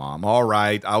gosh, Mom. All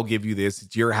right, I'll give you this.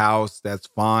 It's your house. That's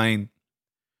fine.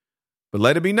 But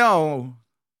let it be known,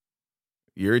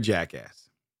 you're a jackass.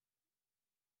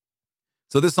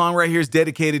 So this song right here is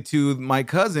dedicated to my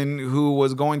cousin who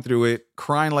was going through it,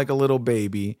 crying like a little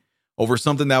baby over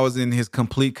something that was in his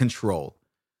complete control.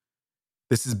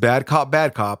 This is Bad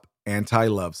Cop,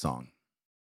 anti-love song.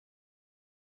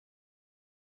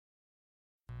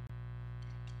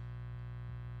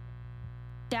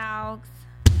 Dogs.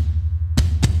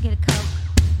 Get a Coke.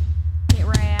 Get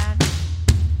rad.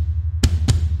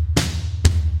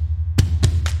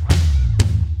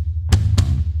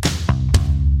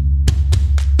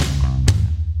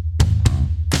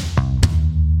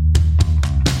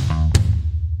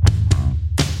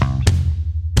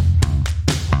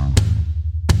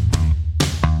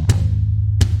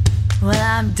 Well,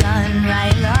 I'm done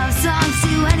writing love songs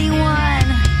to anyone.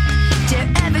 To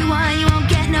everyone, you won't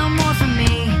get no more from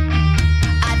me.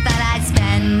 I thought I'd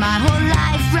spend my whole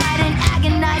life writing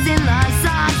agonizing love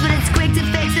songs, but it's quick to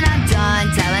fix and I'm done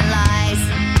telling lies.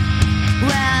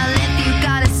 Well, if you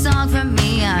got a song from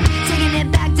me, I'm taking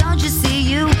it back, don't you see?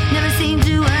 You never seem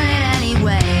to earn it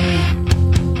anyway.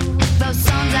 Those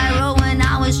songs I wrote when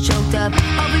I was choked up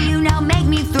over you now make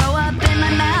me throw up in my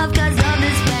mouth cause of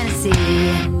this fantasy.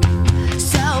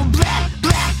 So blah,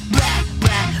 blah, blah,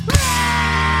 blah,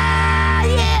 blah,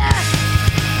 yeah.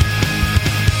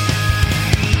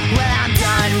 Well, I'm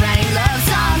done writing love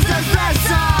songs, those love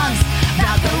songs,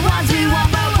 about the ones we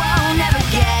want but won't never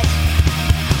get.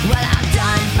 Well, I'm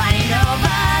done fighting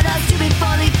over those stupid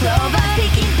four-leaf clover,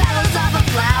 picking petals off of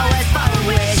flowers for a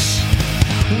wish.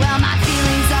 Well, my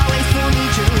feelings always pull me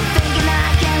true, thinking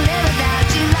I can't live without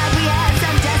you like we had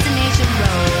some destination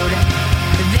road.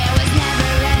 There was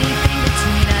never anything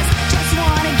between us, just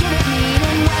wanna give it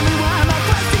meaning when we were more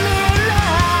close to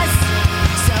meaningless.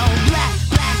 So blah,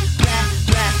 blah, blah,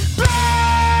 blah, blah.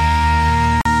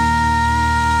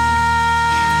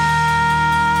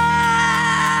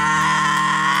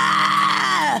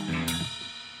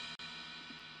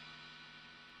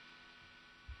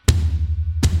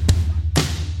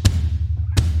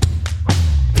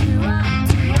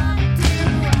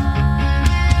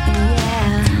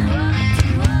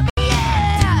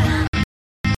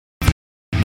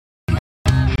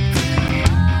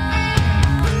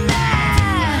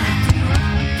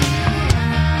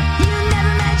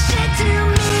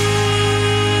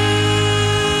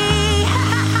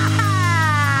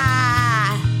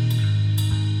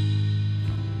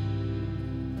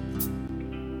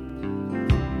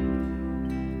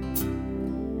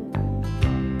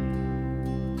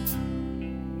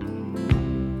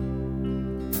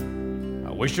 I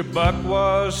wish a buck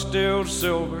was still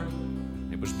silver.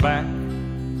 It was back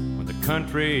when the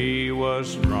country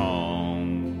was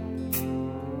strong.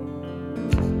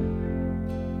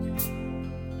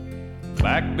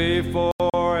 Back before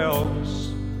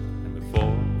Elvis and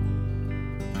before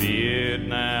the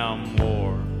Vietnam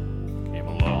War came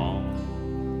along.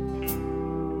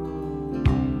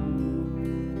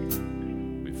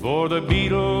 Before for the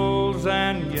Beatles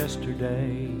and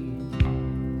yesterday.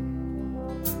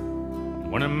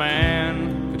 When a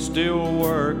man could still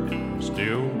work,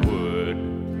 still would.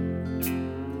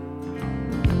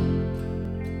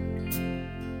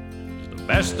 It's the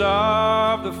best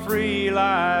of the free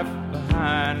life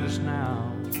behind us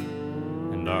now.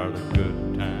 And are the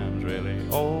good times really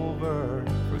over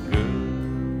for good?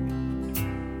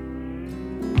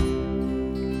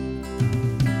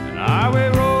 And are we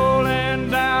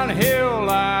rolling downhill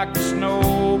like a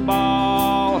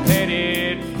snowball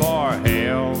headed for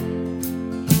hell?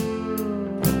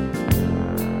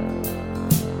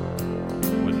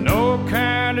 With no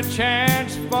kind of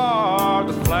chance for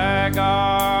the flag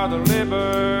or the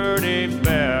Liberty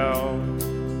Bell.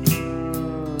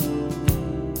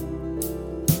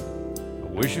 I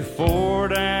wish a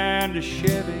Ford and a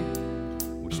Chevy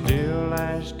would still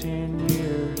last 10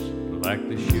 years like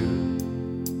they should.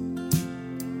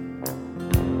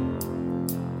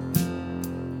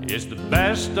 It's the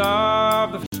best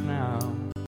of the now.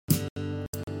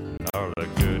 And are the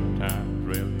good times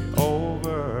really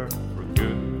over for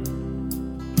good?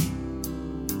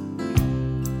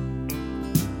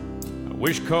 I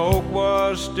wish Coke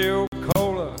was still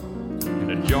cola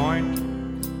and a joint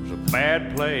was a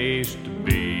bad place to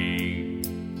be.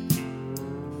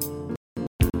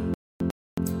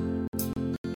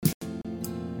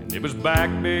 And it was back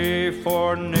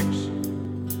before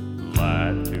Nixon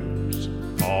lied to us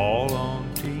all on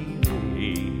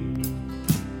TV.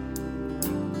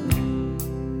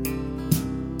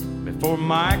 Before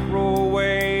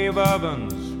microwave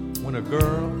ovens, when a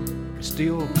girl could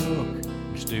still cook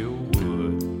and still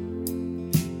would.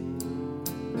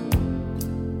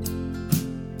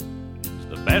 It's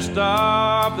the best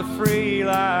of the free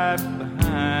life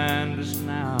behind us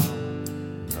now.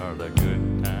 Are the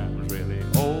good times really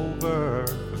over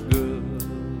for good?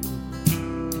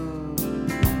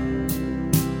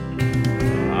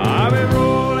 I'll be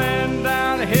rolling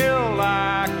down the hill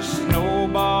like a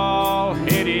snowball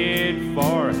headed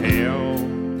for hell.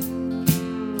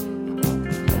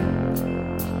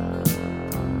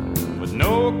 With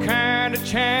no kind of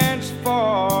chance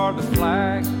for the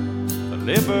flag, the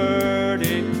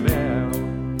Liberty Bell.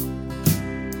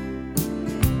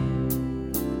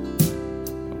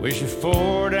 I wish a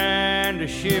Ford and a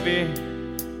Chevy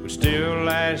would still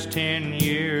last 10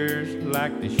 years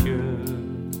like they should.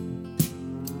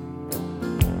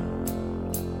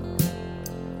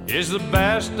 Is the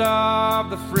best of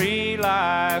the free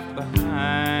life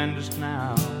behind us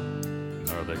now?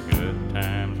 Are the good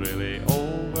times really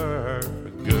over for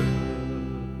good?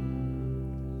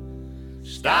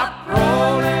 Stop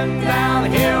rolling down the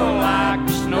hill like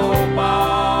a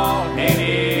snowball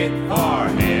headed for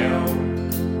hell.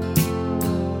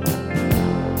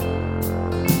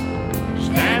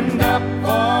 Stand up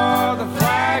for the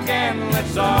flag and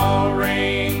let's all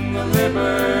ring the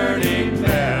Liberty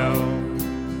Bell.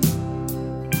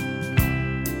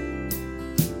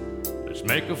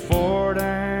 Make a Ford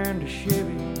and a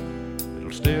Chevy,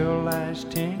 it'll still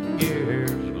last 10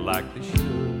 years like they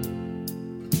should.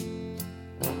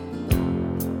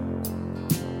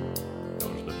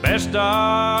 'Cause the best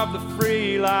of the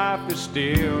free life is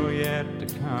still yet to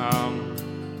come,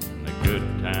 and the good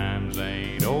times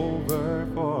ain't over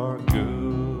for good.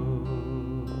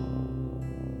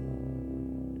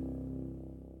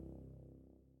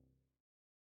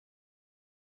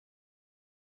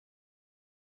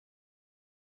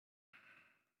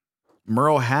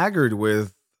 Merle Haggard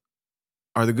with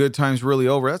 "Are the Good Times Really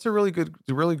Over?" That's a really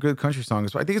good country song.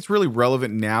 So I think it's really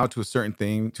relevant now to a certain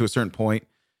thing, to a certain point.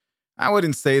 I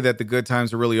wouldn't say that the good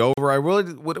times are really over. I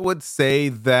really would say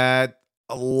that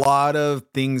a lot of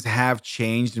things have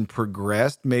changed and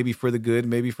progressed, maybe for the good,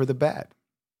 maybe for the bad.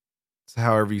 It's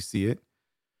however you see it.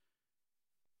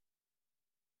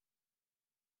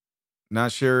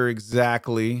 Not sure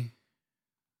exactly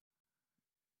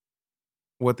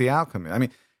what the outcome is. I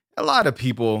mean, a lot of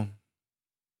people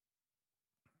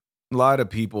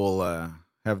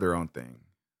have their own thing.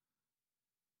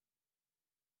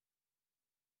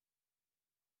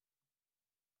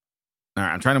 All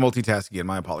right, I'm trying to multitask again.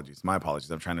 My apologies. I'm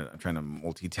trying to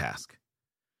multitask.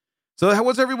 So,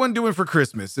 what's everyone doing for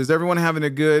Christmas? Is everyone having a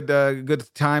good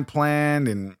time planned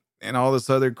and all this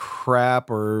other crap,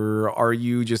 or are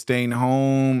you just staying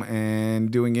home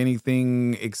and doing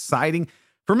anything exciting?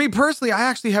 For me personally, I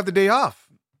actually have the day off.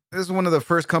 This is one of the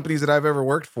first companies that I've ever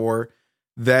worked for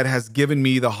that has given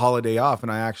me the holiday off, and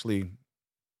I actually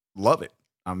love it.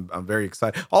 I'm very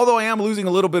excited. Although I am losing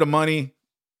a little bit of money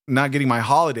not getting my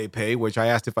holiday pay, which I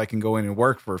asked if I can go in and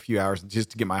work for a few hours just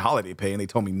to get my holiday pay, and they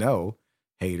told me no.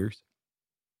 Haters.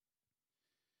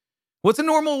 What's a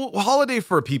normal holiday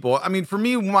for people? I mean, for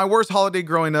me, my worst holiday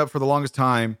growing up for the longest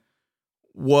time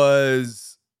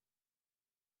was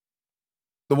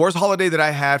the worst holiday that I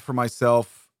had for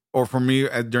myself or for me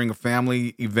during a family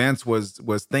events was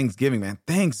Thanksgiving, man.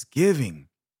 Thanksgiving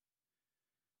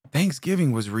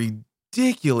was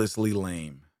ridiculously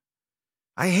lame.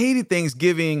 I hated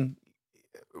Thanksgiving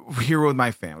here with my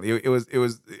family. It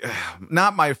was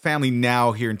not my family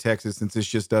now here in Texas since it's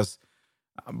just us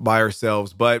by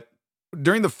ourselves. But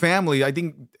during the family, I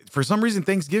think for some reason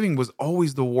Thanksgiving was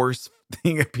always the worst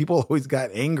thing. People always got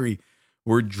angry,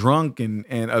 were drunk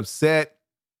and upset.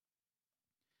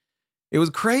 It was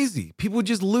crazy. People would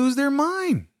just lose their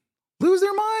mind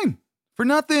for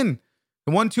nothing.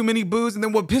 And one too many booze. And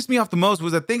then what pissed me off the most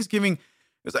was that Thanksgiving, it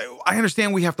was like, I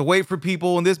understand we have to wait for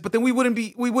people and this, but then we wouldn't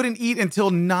eat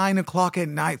until 9:00 at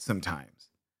night sometimes.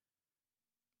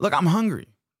 Look, I'm hungry.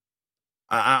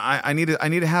 I need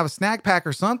to have a snack pack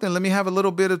or something. Let me have a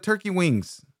little bit of turkey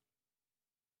wings.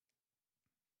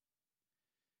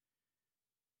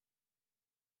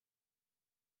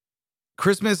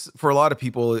 Christmas for a lot of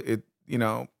people,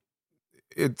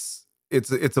 it's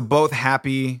a both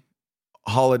happy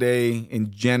holiday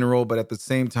in general, but at the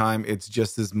same time, it's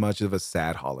just as much of a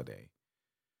sad holiday.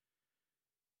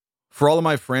 For all of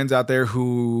my friends out there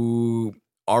who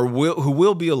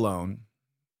will be alone,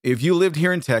 if you lived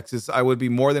here in Texas, I would be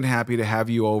more than happy to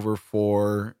have you over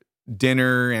for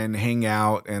dinner and hang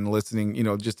out and listening,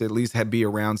 just at least be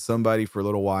around somebody for a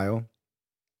little while.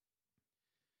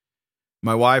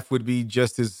 My wife would be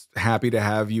just as happy to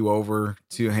have you over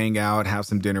to hang out, have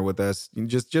some dinner with us.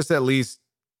 Just at least,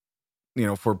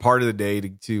 for part of the day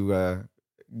to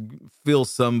fill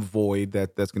some void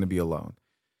that's going to be alone.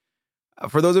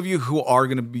 For those of you who are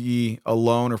going to be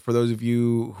alone, or for those of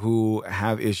you who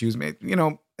have issues,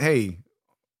 hey,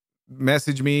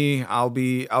 message me. I'll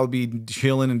be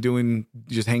chilling and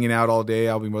just hanging out all day.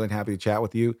 I'll be more than happy to chat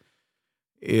with you.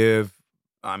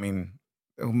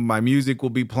 My music will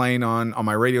be playing on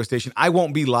my radio station. I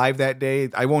won't be live that day.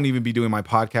 I won't even be doing my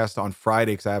podcast on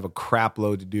Friday because I have a crap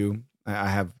load to do. I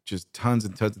have just tons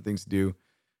and tons of things to do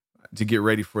to get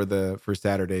ready for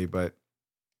Saturday. But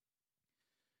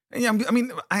yeah,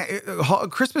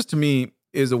 Christmas to me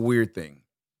is a weird thing.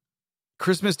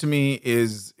 Christmas to me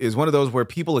is one of those where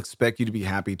people expect you to be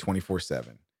happy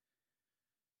 24/7.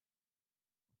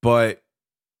 But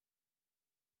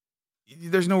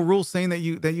there's no rule saying that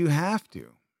you have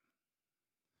to.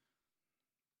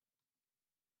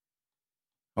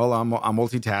 Hold on, I'm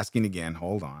multitasking again.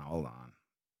 Hold on.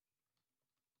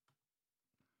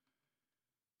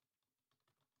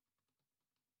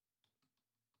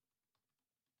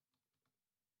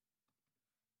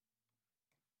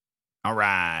 All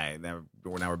right, now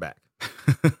we're back.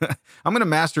 I'm gonna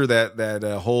master that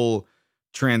whole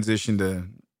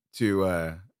transition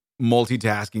to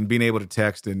multitasking, being able to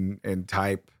text and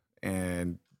type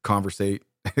and conversate,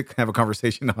 have a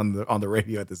conversation on the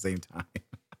radio at the same time.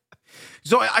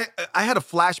 So I had a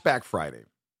flashback Friday.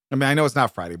 I mean, I know it's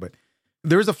not Friday, but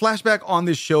there's a flashback on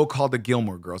this show called The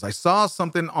Gilmore Girls. I saw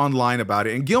something online about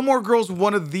it, and Gilmore Girls,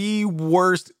 one of the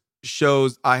worst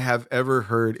shows I have ever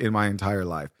heard in my entire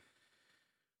life.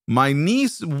 My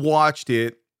niece watched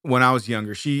it when I was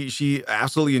younger. She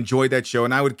absolutely enjoyed that show,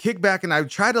 and I would kick back and I would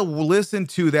try to listen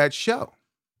to that show.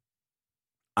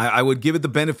 I would give it the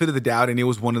benefit of the doubt, and it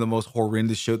was one of the most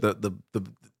horrendous shows.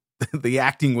 The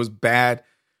acting was bad.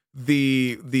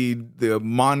 The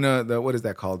what is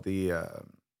that called?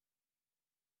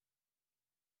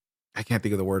 I can't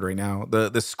think of the word right now.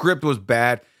 The script was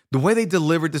bad. The way they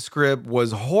delivered the script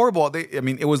was horrible.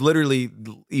 It was literally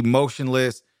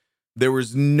emotionless. There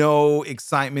was no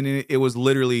excitement in it. It was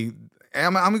literally,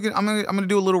 I'm gonna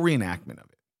do a little reenactment of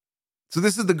it. So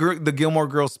this is the Gilmore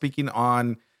Girls speaking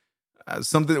on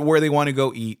something where they want to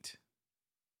go eat.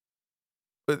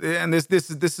 And this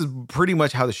is pretty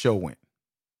much how the show went.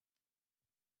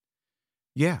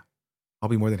 Yeah, I'll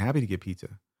be more than happy to get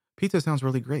pizza. Pizza sounds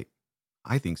really great.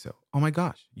 I think so. Oh my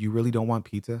gosh, you really don't want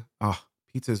pizza? Oh,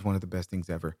 pizza is one of the best things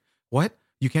ever. What?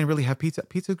 You can't really have pizza?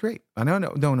 Pizza is great. No, you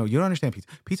don't understand pizza.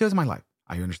 Pizza is my life.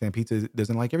 I understand pizza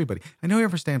doesn't like everybody. I know you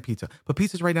understand pizza, but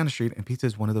pizza is right down the street, and pizza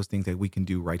is one of those things that we can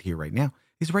do right here, right now.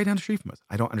 It's right down the street from us.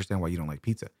 I don't understand why you don't like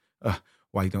pizza.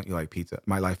 Why don't you like pizza?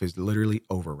 My life is literally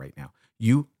over right now.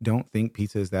 You don't think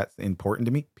pizza is that important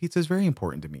to me? Pizza is very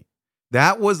important to me.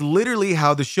 That was literally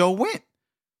how the show went.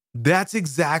 That's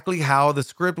exactly how the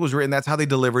script was written. That's how they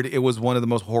delivered it. It was one of the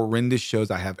most horrendous shows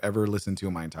I have ever listened to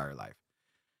in my entire life.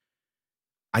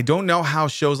 I don't know how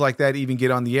shows like that even get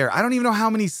on the air. I don't even know how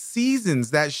many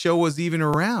seasons that show was even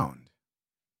around.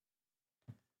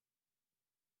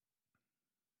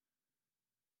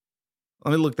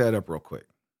 Let me look that up real quick.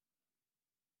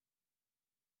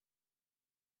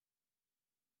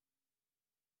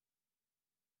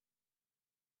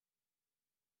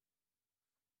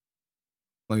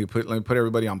 Let me put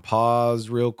everybody on pause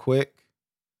real quick.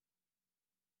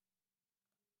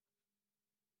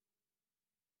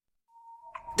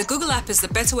 The Google app is the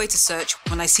better way to search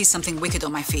when I see something wicked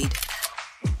on my feed.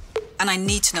 And I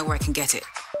need to know where I can get it.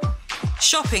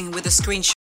 Shopping with a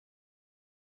screenshot.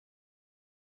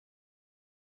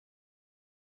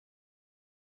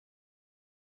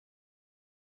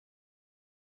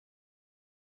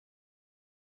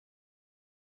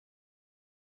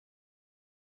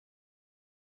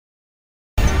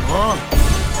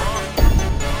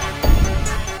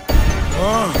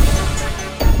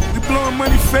 We blowing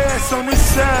money fast on this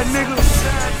side, nigga.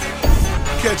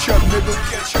 Catch up, nigga.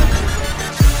 Catch up.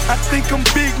 I think I'm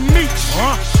Big Meech.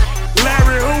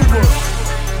 Larry Hoover.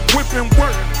 Whipping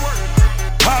work.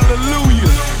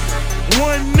 Hallelujah.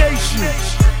 One nation.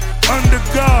 Under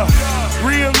God.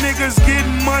 Real niggas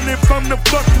getting money from the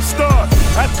fucking start.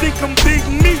 I think I'm Big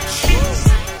Meech.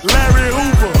 Larry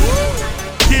Hoover.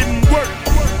 Getting work.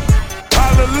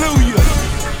 Hallelujah.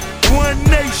 One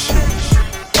nation.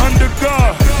 Under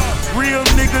God, real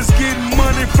niggas getting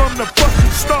money from the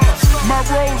fucking start. My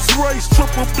Rolls Royce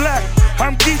triple black,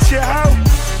 I'm Geechee out.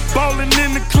 Ballin'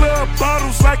 in the club,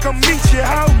 bottles like I'm Meechee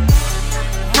out.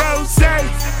 Rose,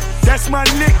 that's my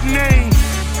nickname.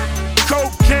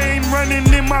 Cocaine running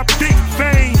in my big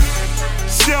vein.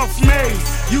 Self-made,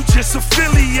 you just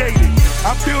affiliated.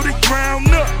 I built it ground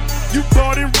up, you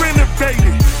bought and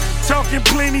renovated. Talking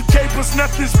plenty capers,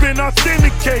 nothing's been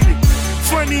authenticated.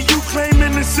 Funny you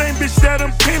claiming the same bitch that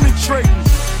I'm penetrating.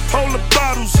 Hold the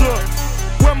bottles up,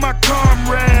 where my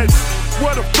comrades?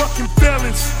 What the fucking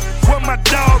felons? Where my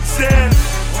dogs at?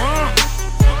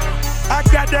 I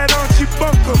got that Archie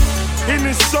Bunker, and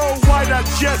it's so white I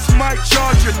just might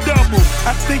charge a double.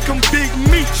 I think I'm Big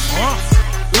Meech,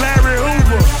 Larry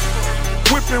Hoover,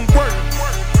 whipping work.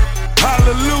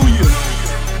 Hallelujah,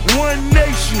 one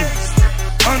nation.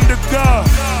 Under God,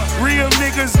 real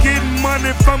niggas getting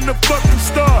money from the fucking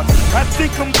start. I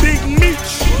think I'm Big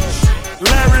Meech,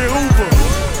 Larry Hoover,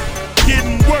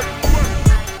 getting work.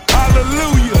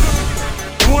 Hallelujah,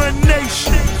 one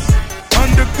nation.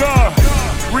 Under God,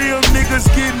 real niggas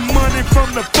getting money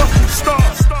from the fucking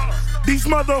start. These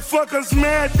motherfuckers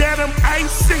mad that I'm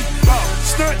icy.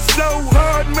 Stunt so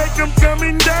hard, make them come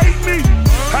and date me.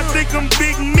 I think I'm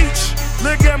Big Meech,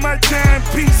 look at my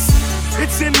timepiece.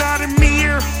 It's an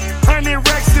Audemars, 100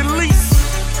 racks at least.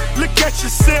 Look at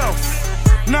yourself,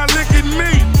 now look at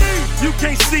me. You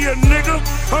can't see a nigga,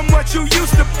 I'm what you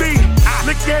used to be.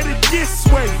 Look at it this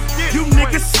way, you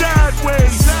niggas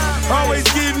sideways. Always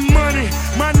getting money,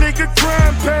 my nigga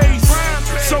crime pays.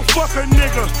 So fuck a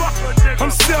nigga,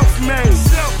 I'm self-made.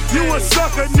 You a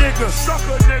sucker nigga,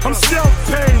 I'm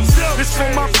self-paid. It's for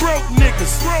my broke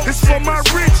niggas, it's for my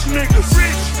rich niggas.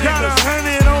 Got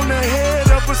 100 on the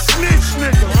head of a snitch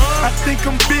nigga. I think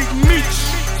I'm Big Meech,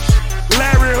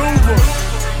 Larry Hoover,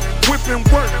 whipping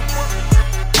work.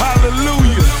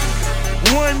 Hallelujah,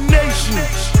 one nation.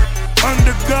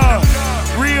 Under God,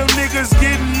 real niggas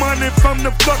getting money from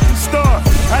the fucking start.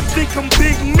 I think I'm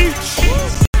Big Meech,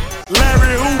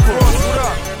 Larry Hoover,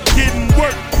 getting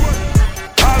work.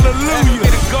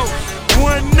 Hallelujah,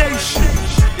 one nation.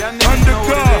 Under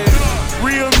God,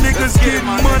 real niggas getting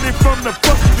money from the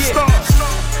fucking start.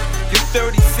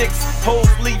 You're 36, hoes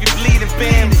leave you bleeding,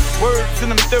 fam. Words in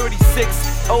them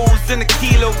 36, O's in a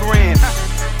kilogram.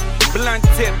 Blunt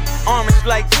tip, orange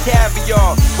like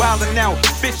caviar. Wildin' out,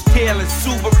 fishtail and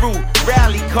Subaru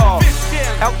rally car.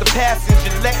 Out the passenger,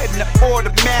 letting the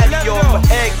automatic off.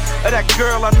 An egg of that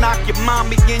girl, I knock your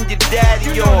mommy and your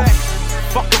daddy off.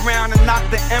 Fuck around and knock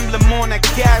the emblem on that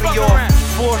carry off.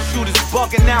 4 shooters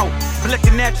bugging out,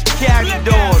 blicking at your carry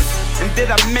doors. And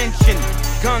did I mention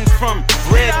guns from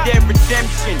Red Dead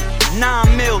Redemption?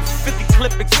 9 mils, 50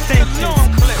 clip extensions.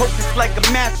 Coke is like a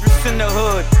mattress in the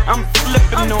hood, I'm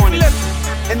flipping on it.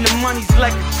 And the money's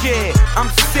like a chair, I'm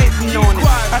sitting on it.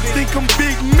 I think I'm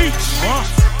Big Meech,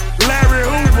 Larry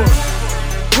Hoover,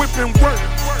 whipping work.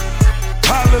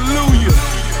 Hallelujah,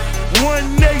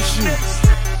 one nation.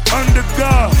 Under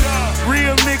God,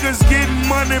 real niggas getting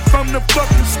money from the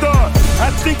fucking start. I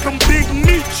think I'm Big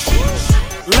Meech,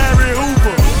 Larry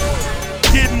Hoover,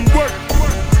 getting work.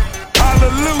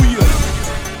 Hallelujah,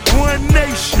 one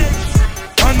nation.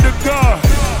 Under God,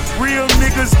 real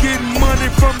niggas getting money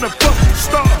from the fucking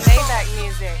start. Maybach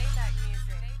music.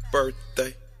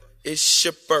 Birthday, it's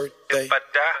your birthday. If I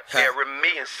die, bury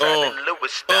me inside the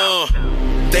Louis style.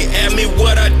 They ask me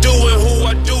what I do and who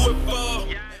I do it for.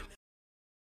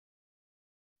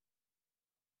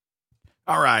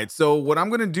 All right, so what I'm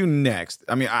going to do next,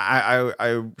 I mean,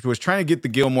 I was trying to get the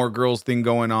Gilmore Girls thing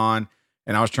going on,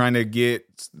 and I was trying to get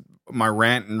my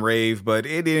rant and rave, but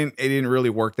it didn't really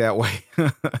work that way.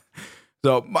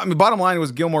 So, I mean, bottom line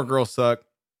was Gilmore Girls suck,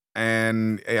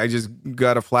 and I just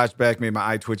got a flashback, made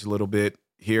my eye twitch a little bit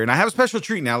here, and I have a special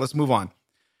treat now. Let's move on.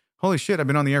 Holy shit, I've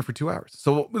been on the air for 2 hours.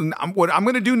 So what I'm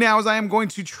going to do now is I am going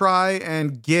to try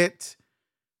and get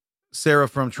Sarah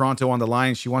from Toronto on the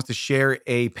line. She wants to share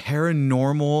a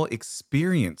paranormal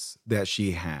experience that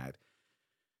she had.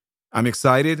 I'm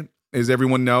excited. As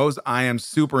everyone knows, I am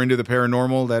super into the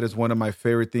paranormal. That is one of my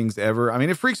favorite things ever. I mean,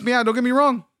 it freaks me out. Don't get me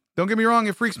wrong.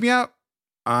 It freaks me out.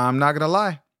 I'm not going to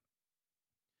lie.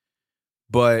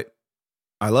 But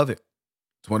I love it.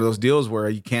 It's one of those deals where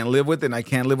you can't live with it and I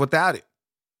can't live without it.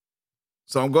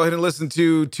 So I'm going to go ahead and listen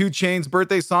to 2 Chainz's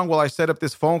birthday song while I set up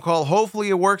this phone call. Hopefully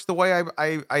it works the way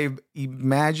I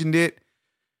imagined it.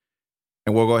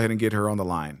 And we'll go ahead and get her on the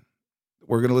line.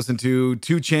 We're going to listen to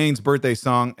 2 Chainz's birthday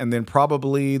song and then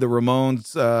probably the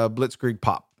Ramones Blitzkrieg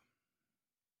Pop.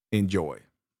 Enjoy.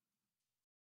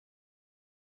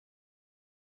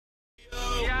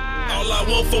 All I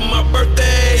want for my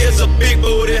birthday is a big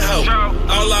booty hoe.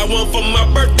 All I want for my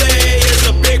birthday is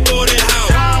a big booty hoe.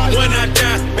 When I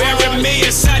die, bury me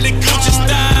inside the Gucci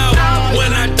style.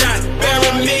 When I die,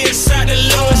 bury me inside the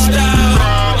Louis style.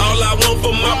 All I want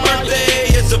for my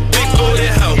birthday is a big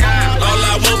booty hoe. All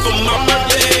I want for my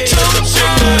birthday is a big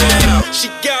booty hoe. She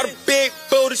got a big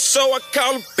booty, so I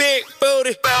call her big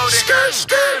booty. Skirt,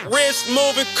 skirt, wrist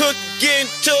moving, cooking,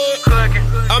 getting to it.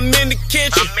 I'm in the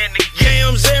kitchen,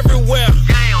 yams everywhere.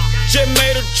 Just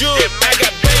made a jewel, I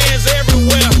got bands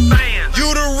everywhere. You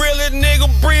the realest nigga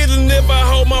breathing if I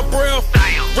hold my breath.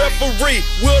 Referee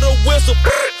with a whistle,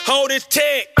 hold his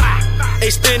tag.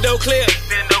 Extendo clip,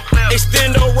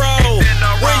 extendo roll.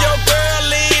 When your girl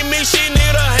leave me, she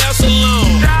need a hair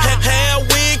salon. Hair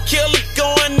wig killer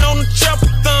going on the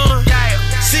chopper-thon.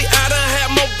 See, I done had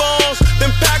more bombs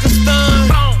than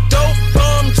Pakistan. Dope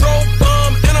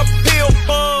bomb, and a pill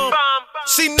bomb.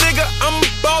 See, nigga, I'm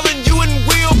ballin', you in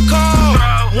wheel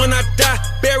car. When I die,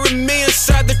 bury me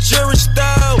inside the jury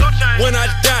style. When I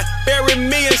die, bury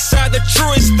me inside the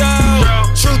truest style.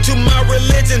 True to my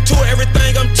religion, to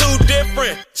everything, I'm too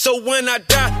different. So when I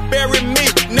die, bury me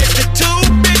next to 2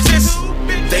 bitches.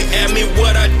 They ask me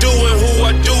what I do and who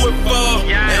I do it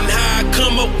for, and how I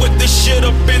come up with this shit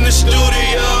up in the studio.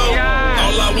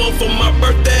 All I want for my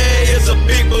birthday is a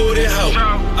big booty hoe.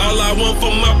 All I want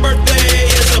for my birthday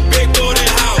is a big booty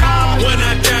hoe. When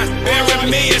I die, bury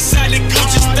me inside the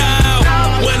Gucci style.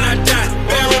 When I die,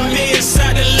 bury me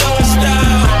inside the Louis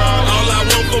style. All I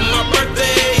want for my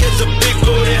birthday is a big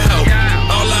booty hoe.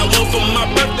 All I want for my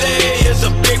birthday is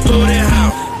a big booty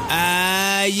hoe.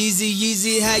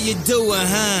 Yeezy, how you doing,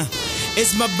 huh?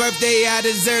 It's my birthday, I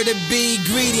deserve to be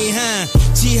greedy, huh?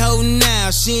 She holding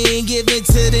out, she ain't giving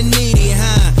to the needy,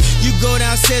 huh? You go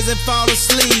downstairs and fall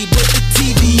asleep with the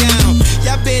TV on.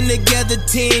 Y'all been together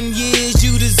 10 years,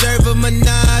 you deserve a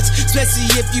menage. Especially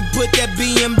if you put that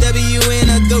BMW in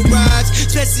a garage.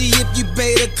 Especially if you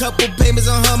paid a couple payments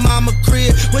on her mama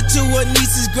crib. Went to her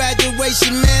niece's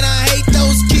graduation, man, I hate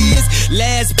those kids.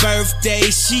 Last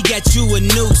birthday, she got you a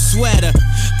new sweater.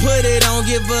 Put it on,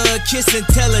 give her a kiss and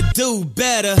tell her do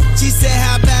better. She said,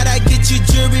 how about I get you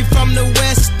jewelry from the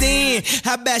West End?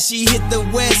 How about she hit the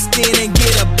West End and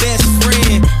get a best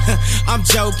friend? I'm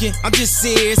joking, I'm just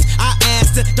serious. I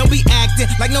asked her, don't be acting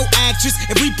like no actress.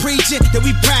 If we preaching, then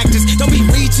we practice. Don't be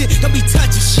reaching, don't be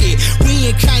touching shit. We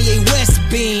in Kanye West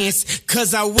Benz,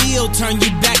 cause I will turn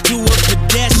you back to a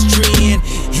pedestrian.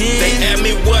 They ask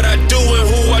me what I do and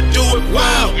who I do it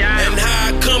for, and how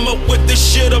I come up with this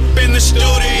shit up in the studio.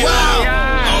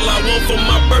 All I want for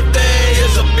my birthday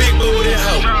is a big booty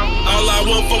hoe. All I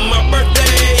want for my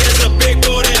birthday is a big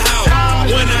booty hoe.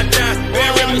 When I die,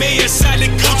 bury me inside the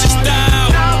Gucci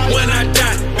style. When I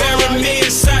die, bury me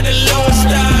inside the Louis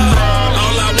style.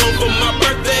 All I want for my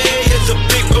birthday is a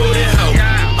big booty hoe.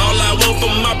 All I want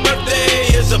for my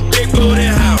birthday is a big booty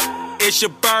hoe. It's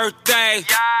your birthday,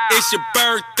 it's your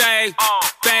birthday.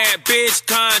 Bad bitch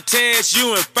contest,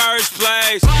 you in first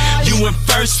place. You in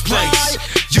first place,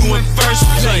 you in first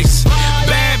place.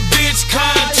 Bad bitch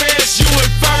contest, you in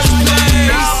first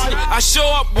place. I show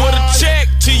up with a check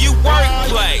to your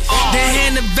workplace. Then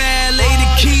hand the valet the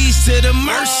keys to the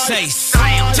Mercedes.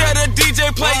 Tell the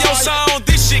DJ play your song,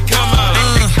 this shit come out.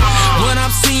 What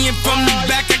I'm seeing from the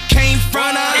back, I came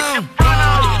front of.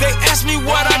 They ask me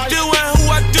what I do and who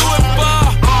I do it for.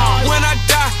 When I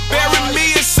die, bury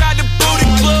me inside the booty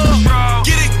club.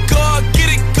 Get it good, get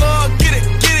it good, get it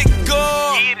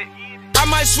good. I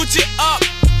might switch it up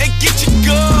and get you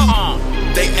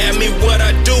good. They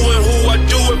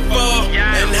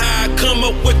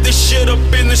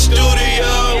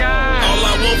studio. All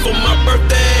I want for my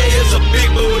birthday is a big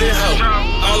booty hoe.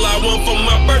 All I want for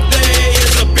my birthday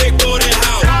is a big booty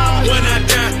hoe. When I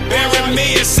die, bury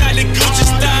me inside the Gucci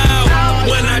style.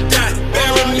 When I die,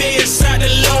 bury me inside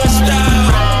the Louis style.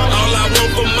 All I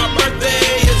want for my birthday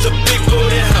is a big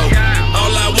booty hoe.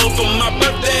 All I want for my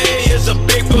birthday is a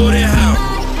big booty hoe.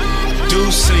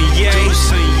 Deuce and Ye,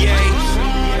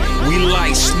 we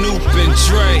like Snoop and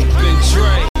Dre.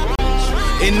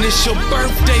 And it's your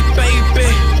birthday, baby.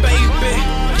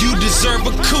 You deserve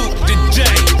a coupe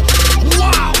today.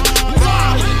 Wow.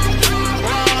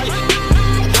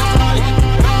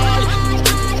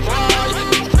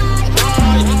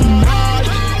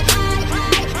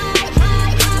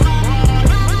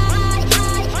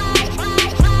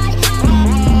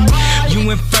 You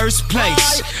in first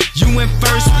place. You in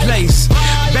first place.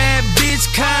 Bad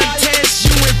bitch contest.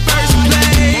 You in first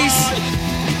place.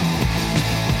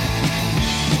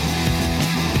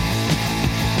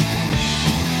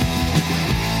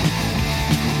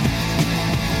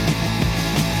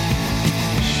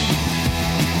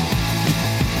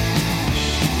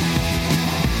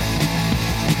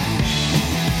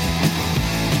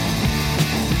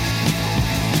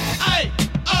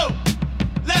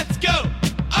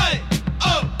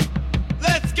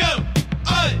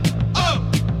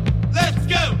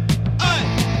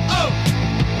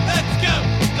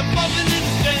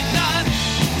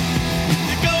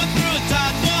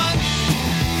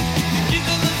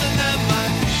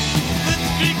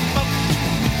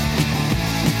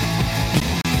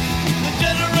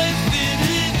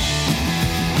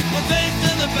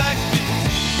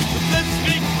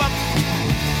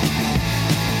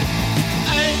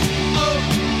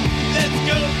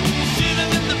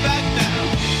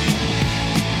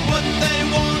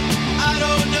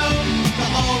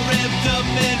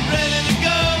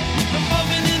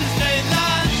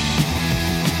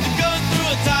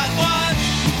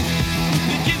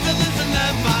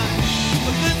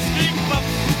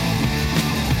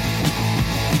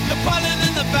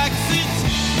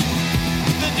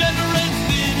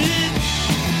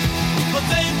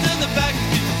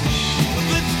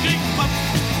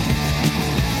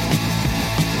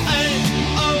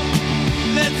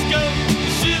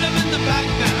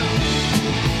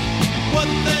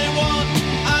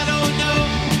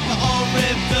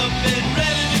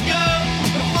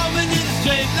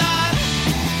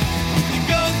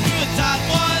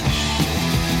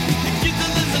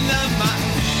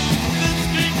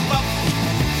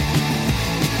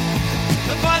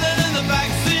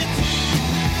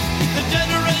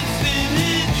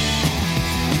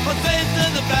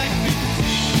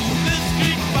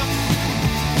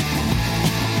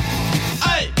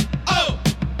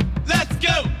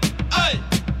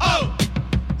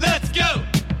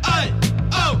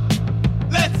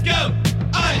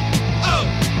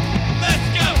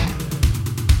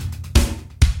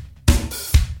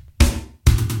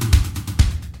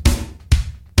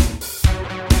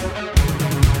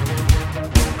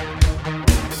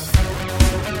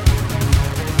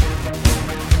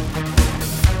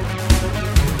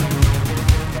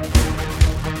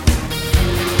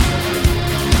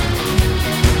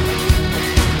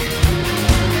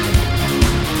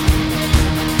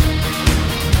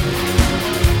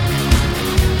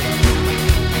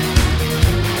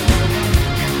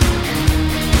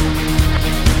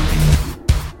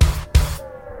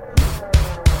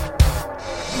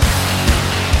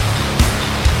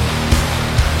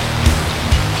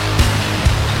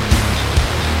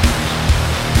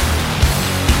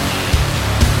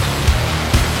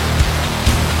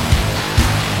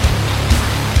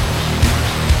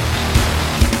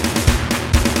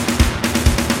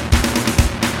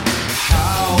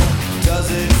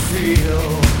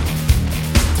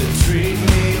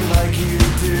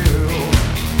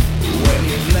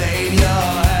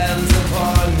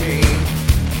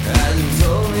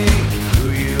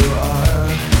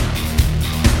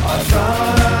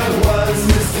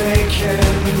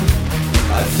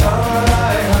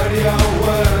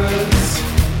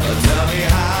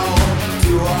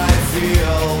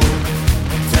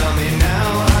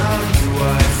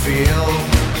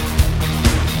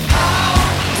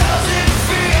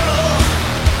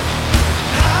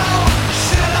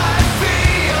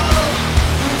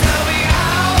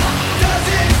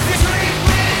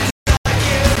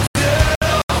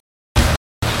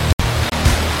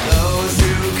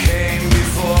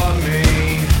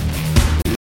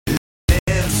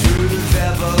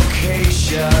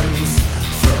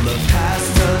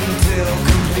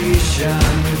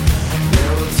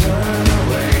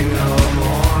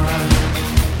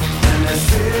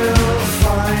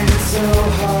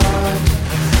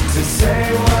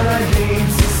 say what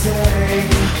say,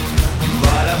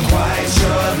 but I'm quite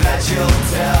sure that you'll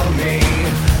tell me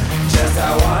just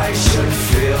how I should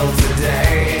feel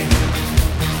today.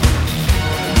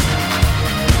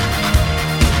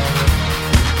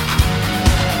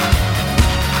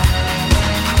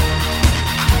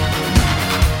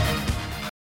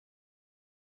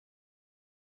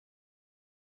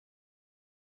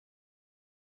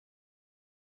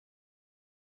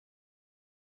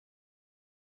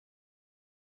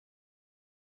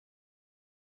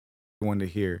 One to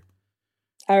hear.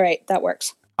 All right, that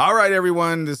works. All right,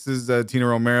 everyone. This is Tina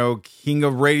Romero, King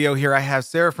of Radio here. I have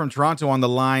Sarah from Toronto on the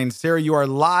line. Sarah, you are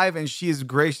live, and she is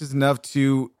gracious enough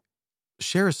to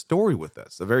share a story with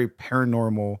us, a very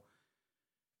paranormal.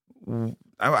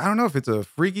 I don't know if it's a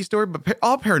freaky story, but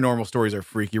all paranormal stories are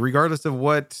freaky, regardless of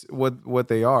what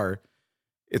they are.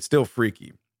 It's still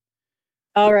freaky.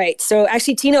 All right. So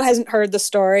actually, Tino hasn't heard the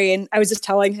story, and I was just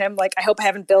telling him, like, I hope I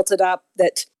haven't built it up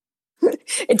that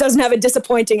it doesn't have a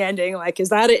disappointing ending. Like, is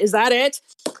that it? Is that it?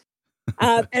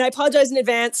 And I apologize in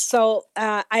advance. So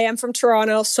I am from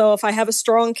Toronto. So if I have a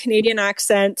strong Canadian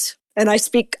accent and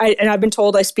and I've been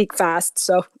told I speak fast,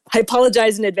 so I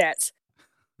apologize in advance.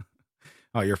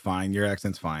 Oh, you're fine. Your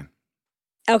accent's fine.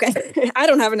 Okay. I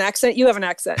don't have an accent. You have an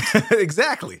accent.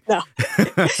 Exactly. No.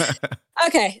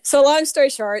 Okay. So long story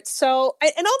short. So,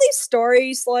 and all these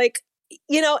stories, like,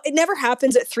 you know, it never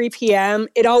happens at 3 p.m.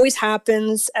 It always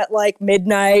happens at like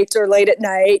midnight or late at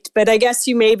night. But I guess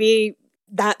you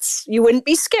wouldn't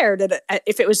be scared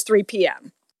if it was 3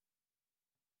 p.m.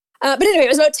 But anyway, it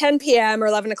was about 10 p.m. or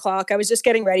 11 o'clock. I was just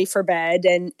getting ready for bed.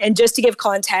 And just to give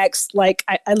context, like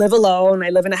I live alone.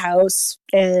 I live in a house.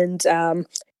 And I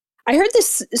heard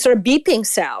this sort of beeping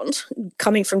sound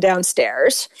coming from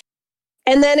downstairs.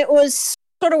 And then it was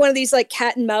sort of one of these like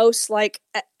cat and mouse, like,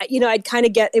 you know,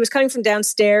 it was coming from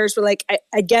downstairs where like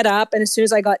I'd get up, and as soon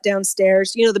as I got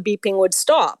downstairs, you know, the beeping would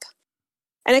stop.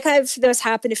 And it kind of, this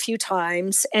happened a few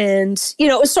times, and, you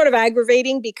know, it was sort of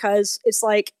aggravating because it's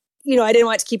like, you know, I didn't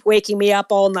want it to keep waking me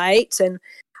up all night. And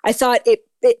I thought it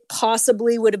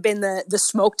possibly would have been the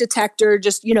smoke detector,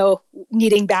 just, you know,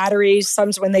 needing batteries.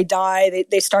 Sometimes when they die,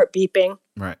 they start beeping.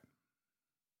 Right.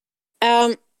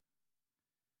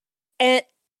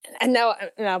 And now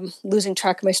I'm losing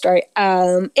track of my story.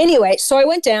 Anyway, so I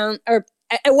went down, or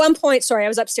at one point, I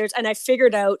was upstairs, and I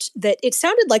figured out that it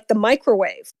sounded like the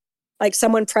microwave, like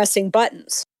someone pressing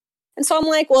buttons. And so I'm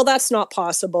like, well, that's not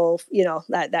possible. You know,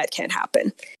 that can't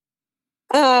happen.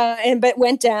 But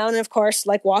went down, and of course,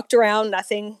 like walked around,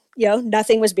 nothing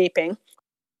was beeping.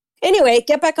 Anyway,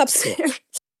 get back upstairs.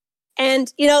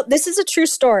 And, you know, this is a true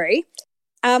story.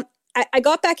 I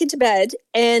got back into bed,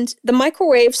 and the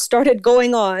microwave started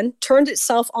going on, turned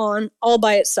itself on all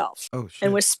by itself. Oh, shit.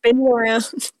 And was spinning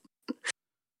around.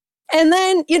 And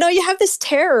then, you know, you have this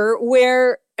terror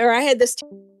I had this.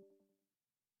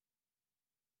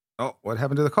 Oh, what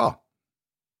happened to the call?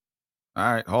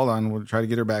 All right, hold on. We'll try to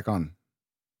get her back on.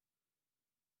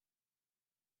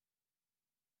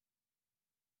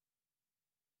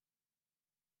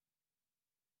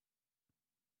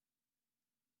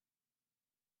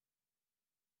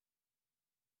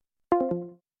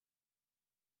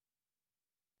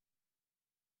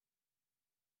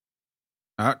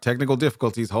 Technical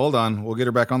difficulties. Hold on. We'll get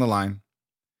her back on the line.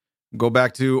 Go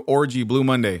back to Orgy Blue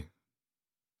Monday.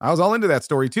 I was all into that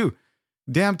story too.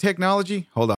 Damn technology.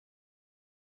 Hold on.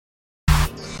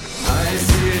 I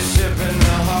see a ship in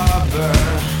the harbor.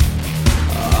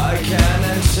 I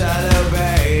can Shadow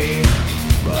Bay.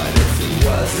 But if it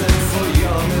wasn't for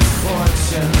your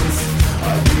misfortunes,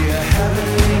 I'd be a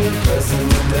heavenly person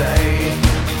today.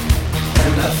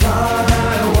 And I thought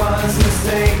I was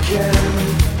mistaken.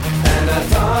 And I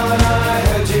thought I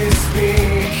heard you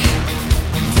speak.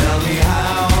 Tell me,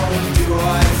 how do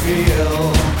I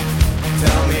feel?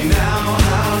 Tell me now,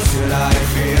 how should I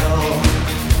feel?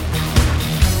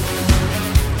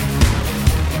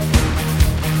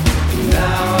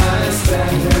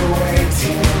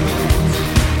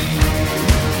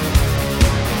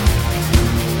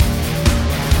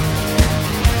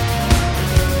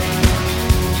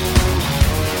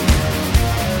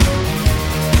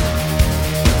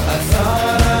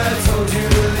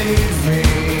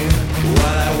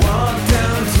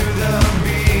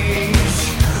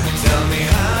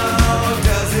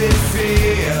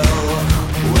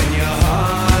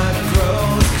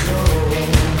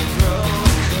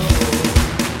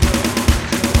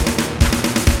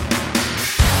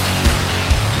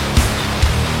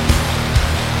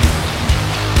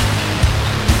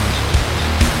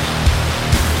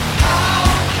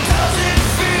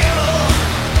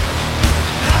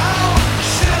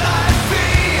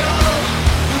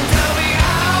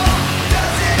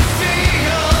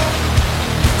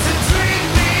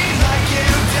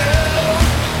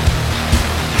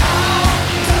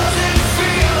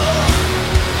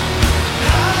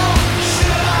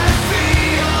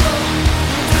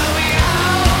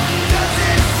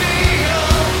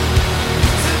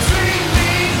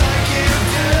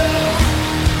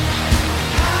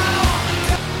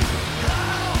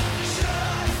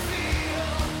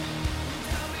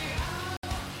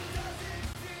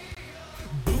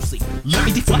 Let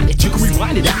me define it. You can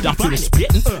rewind it after I'm finished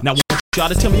spitting. Now, y'all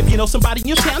to tell me if you know somebody in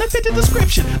your town and fit the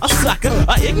description. A sucker,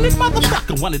 a ignorant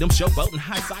motherfucker. One of them showboating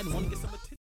high side and want to get some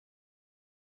attention.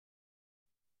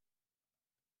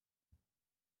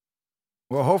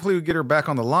 Well, hopefully we get her back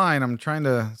on the line. I'm trying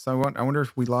to. So I wonder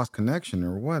if we lost connection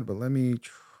or what. But let me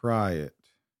try it.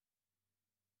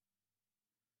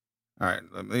 All right,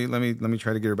 let me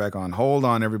try to get her back on. Hold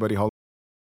on, everybody. Hold.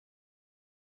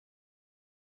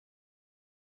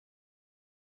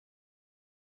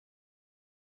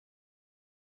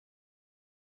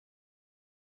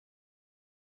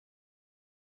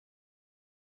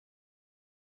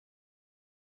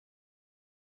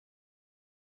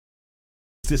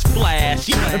 This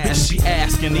flashy, bitch, she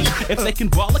asking me if they can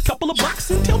ball a couple of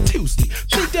bucks until Tuesday.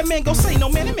 Think that man gon' say no,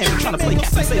 man, that man be trying to play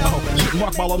Captain Save a hoe. Getting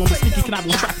Mark Ball all on the sneaky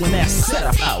conniving trifling ass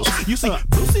setup house. You see,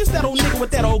 Bruce is that old nigga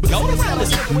with that old gold around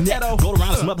his neck, gold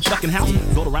around his motherfucking house,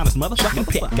 gold around his motherfucking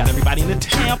pet. Got everybody in the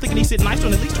town thinking he sitting nice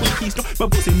on at least 20 keys. But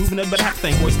Bruce ain't moving nothing but a half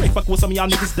thing, boy. Straight fucking with some of y'all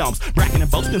niggas dumps. Bracking and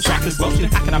boasting, strapping,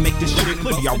 boasting. How can I make this shit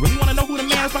clear? Y'all really wanna know who the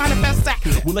man's behind the best sack?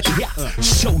 Well, look at here.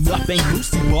 Show up ain't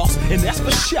Brucey boss, and that's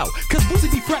for show. Cause Brucey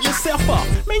be frontin' himself up.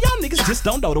 Man, y'all niggas just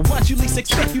don't know the ones you least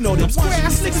expect. You know them square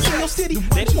ass niggas in your city.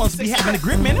 They the ones be having a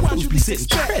grip, man. The ones you be sitting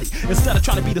ready. Instead of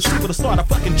trying to be the super to start a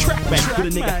fucking track back. What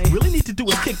a nigga really need to do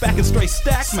is kick back and straight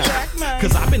stack, man.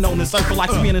 Cause I've been on this earth for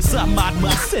like 3 and something odd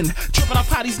months. And tripping up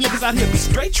how these niggas out here be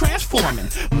straight transforming.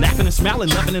 Laughing and smiling,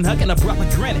 loving and hugging, a brother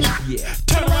grinning. Yeah.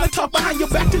 Turn around and talk behind your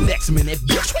back the next minute.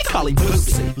 Bitch, we call him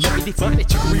Boosie. Let me define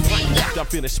it. You can rewind it after I'm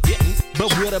finished spitting.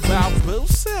 But what about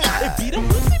Boosie? It be them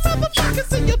Boosie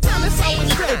motherfuckers in your town that's always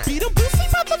done. It be them Boosie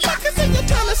motherfuckers in your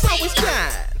town that's always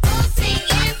done. Boosie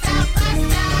is the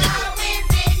buster.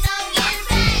 Wins it, no get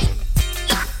back.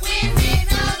 Wins it,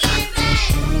 no get back.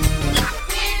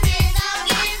 Wins it, no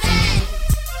get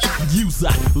back. Use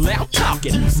loud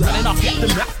talking, running off at the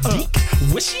mouth deep.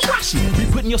 Wishy-washy, be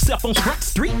putting yourself on front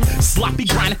street. Sloppy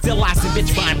grinding, feel eyes and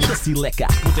bitch buying pussy liquor.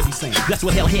 What they be saying? That's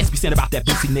what hell heads be saying about that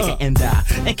Boosie nigga. And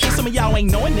in case some of y'all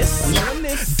ain't knowing this,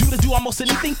 do almost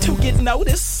anything to get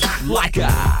noticed. Like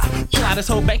pull out his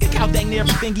whole bank account, dang near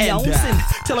everything he owns, and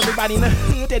tell everybody in the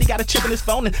hood that he got a chip in his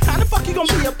phone. And how the fuck you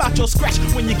gonna be about your scratch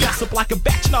when you gossip like a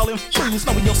batch and all them fools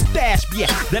knowing your stash? Yeah,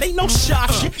 that ain't no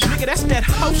sharp shit, nigga. That's that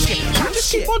hoe shit. You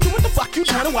just keep on doing what the fuck you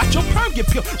doing and watch your perm get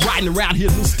peeled. Riding around here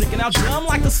loose, sticking out dumb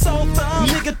like a soul thumb.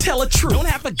 Nigga, tell the truth. Don't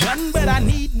have a gun, but I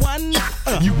need one.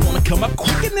 You wanna come up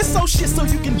quick in this old shit so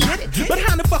you can get it. But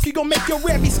how the fuck you gonna make your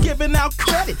rabbies giving out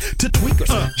credit to tweakers,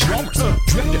 drummers,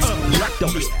 drifters,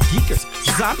 leftovers, geekers,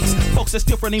 zombies, folks that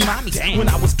steal from their mommies. When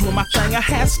I was doing my thing, I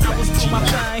had strategy.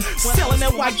 Selling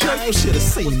that white girl, you should've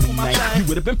seen me, man. You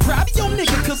would've been proud of your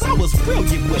nigga, cause I was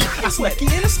brilliant with it. I snuck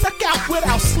in and snuck out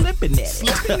without slipping at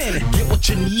it. Get what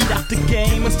you need out the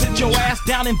game and sit your ass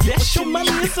down and invest your money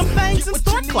in some things and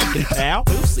start clocking. Pal,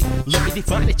 Boosie, let me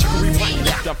define it. You can rewind it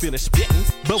after I'm finished spitting.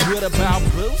 But what about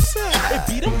Boosie? It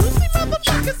be them Boosie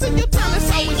motherfuckers in your town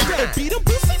that's always done. It be them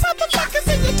Boosie motherfuckers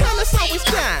in your town that's always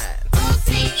done.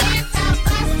 Boosie is the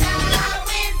buster.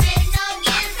 Wins it, no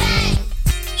get back.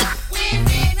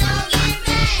 Wins it, no get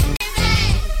back.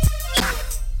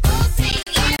 Boosie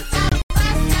is the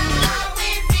buster.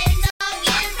 Wins it, no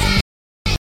get back.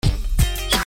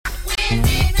 Wins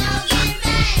it, no get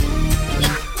back.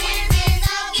 Wins it,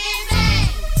 no get back.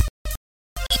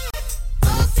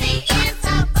 Boosie is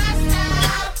the buster.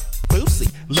 Boosie,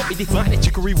 let me define it.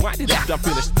 You can rewind it after I'm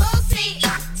finished. Boosie.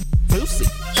 Boosie.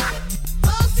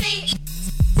 Boosie.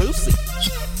 Boosie.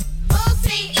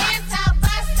 Boosie is the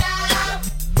buster.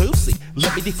 Boosie,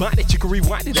 let me define it. You can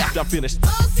rewind it after I'm finished.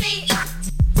 Boosie.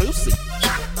 Boosie.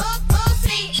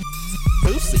 Boosie.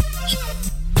 Boosie.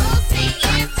 Boosie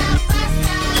is the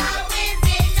buster. Wins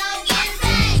it, no get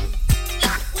back.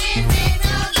 Wins it,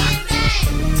 no get back.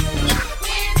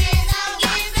 Wins it, no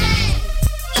get back.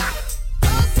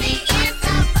 Boosie is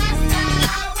the buster.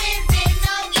 Wins it,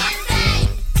 no get back.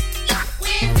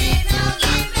 Wins it, no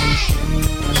get back.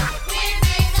 Wins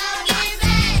it, no get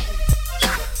back.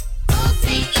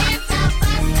 Boosie is the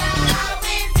buster.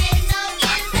 Wins it, no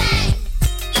get back.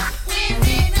 Wins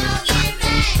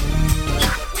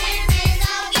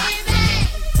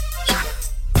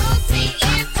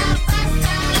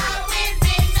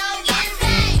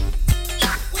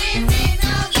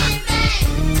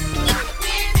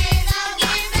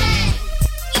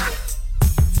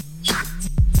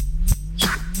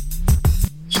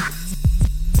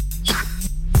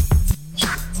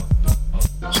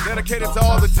dedicated to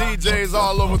all the DJs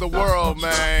all over the world,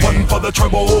 man. One for the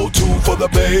treble, two for the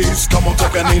bass. Come on,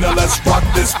 Takanina, let's rock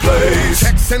this place.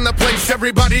 Checks in the place,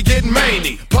 everybody get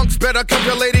manny. Punks better come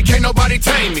your lady, can't nobody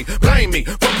tame me. Blame me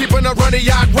for keeping a runny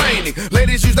yacht rainy.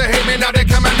 Ladies used to hate me, now they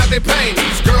come out, now they pay me.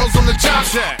 Girls on the job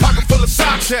shack, pocket full of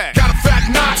socks, got a fat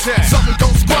notch, something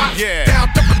don't squat, down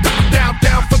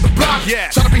for the block,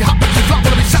 try to be hot, but you flop,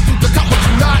 wanna be shot through the top, but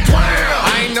you not.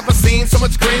 I ain't never seen so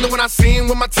much green than when I seen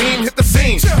when my team hit the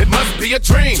scene. It must be a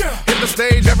dream. Hit the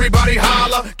stage, everybody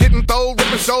holler, getting throw,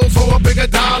 ripping shows for a bigger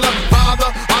dollar.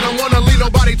 Father, I don't wanna leave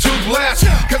nobody toothless,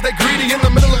 cause they greedy in the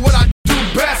middle of what I do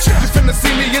best. You finna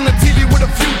see me in the TV with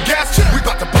a few guests. We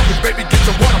bout to bubble, baby, get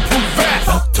your waterproof vest.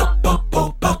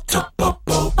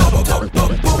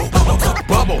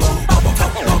 Bubble.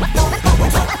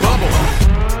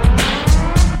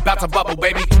 Bout to bubble,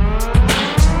 baby.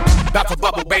 Bout to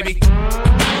bubble, baby.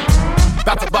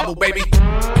 Bout to bubble, baby.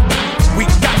 We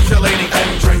got you, lady.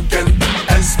 And drinking,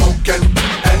 and smoking,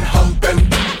 and humping,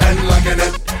 and liking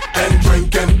it. And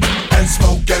drinking, and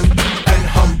smoking, and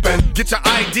humping. Get your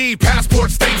ID,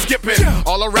 passport, state skipping.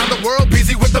 All around the world,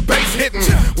 busy with the bass hitting.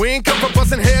 We ain't come for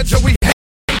busting heads, yo, we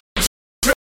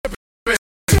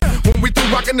when we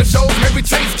through rocking the shows, man, we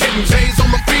chase kittens. J's on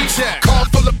my feet, car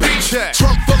full of beach,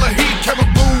 trunk full of heat,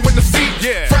 caribou in the seat.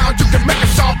 Frown, you can make a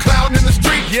shawl cloud in the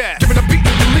street. Giving a beat,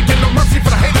 you leaking no mercy for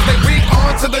the haters, they read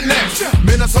on to the next.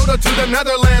 Minnesota to the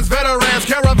Netherlands, veterans,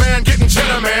 caravan, getting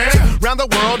cheddar, man. Round the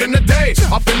world in the day,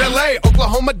 off in LA,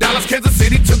 Oklahoma, Dallas, Kansas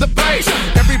City to the Bay.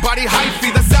 Everybody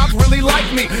hyphy, the South really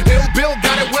like me. Ill Bill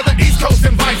got it where the East Coast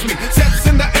invites me. Sets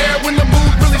in the air when the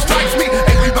mood really strikes me.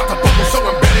 And we bout to bubble so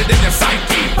embedded in your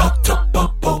psyche. Bout to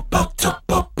bubble, bout to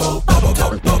bubble, bubble,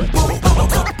 bubble, bubble,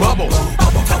 bubble.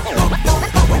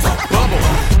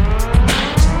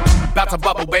 Bout to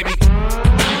bubble, baby.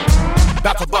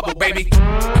 Bout to bubble, baby.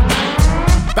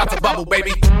 Bout to bubble,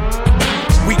 baby.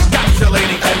 We got you,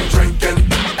 lady. And drinking,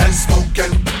 and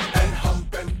smoking, and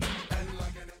humping, and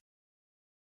liking it.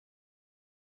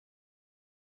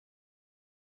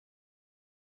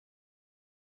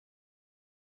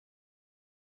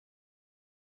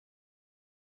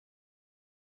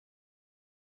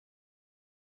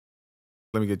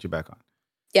 Let me get you back on.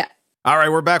 Yeah. All right,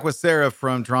 we're back with Sarah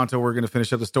from Toronto. We're going to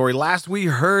finish up the story. Last we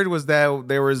heard was that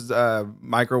there was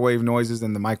microwave noises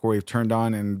and the microwave turned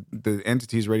on and the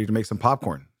entity's ready to make some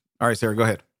popcorn. All right, Sarah, go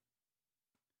ahead.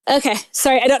 Okay,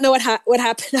 sorry, I don't know what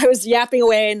happened. I was yapping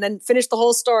away and then finished the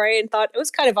whole story and thought it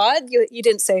was kind of odd. You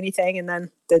didn't say anything, and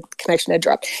then the connection had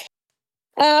dropped.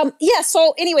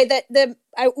 So anyway,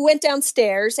 I went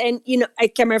downstairs, and I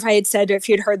can't remember if I had said or if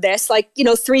you'd heard this.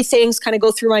 Three things kind of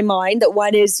go through my mind. That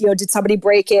one is, did somebody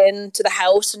break into the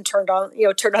house and turned on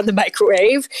the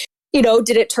microwave?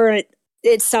 Did it turn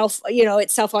itself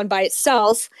on by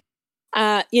itself?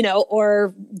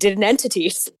 Or did an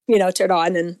entity, turn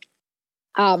on? And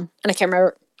I can't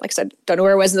remember. Like I said, don't know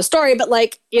where I was in the story, but I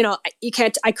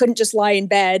couldn't just lie in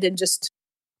bed and just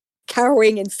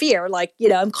cowering in fear.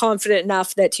 I'm confident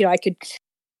enough that, I could,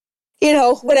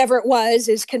 whatever it was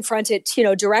is confront it,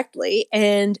 directly.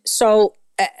 And so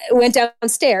I went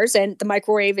downstairs and the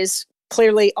microwave is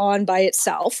clearly on by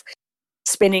itself,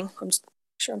 spinning. I'm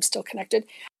sure I'm still connected.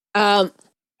 And,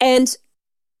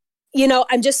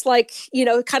 I'm just kind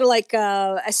of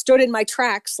I stood in my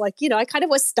tracks, I kind of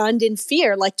was stunned in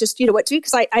fear, what to do?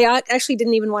 Because I actually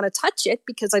didn't even want to touch it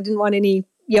because I didn't want any,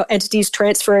 entities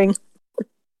transferring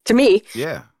to me.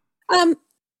 Yeah.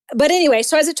 But anyway,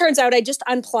 so as it turns out, I just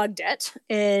unplugged it,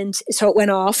 and so it went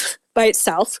off by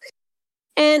itself.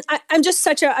 And I'm just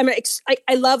I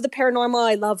love the paranormal.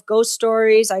 I love ghost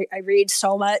stories. I read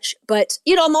so much, but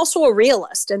I'm also a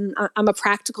realist, and I'm a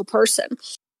practical person.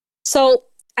 So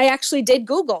I actually did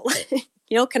Google,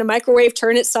 can a microwave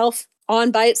turn itself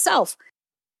on by itself?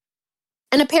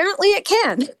 And apparently it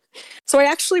can. So I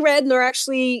actually read, and there are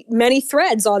actually many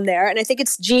threads on there, and I think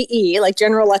it's GE, like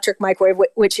General Electric Microwave,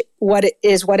 what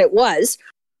it was.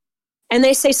 And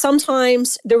they say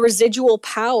sometimes the residual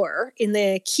power in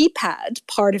the keypad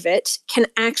part of it can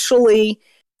actually,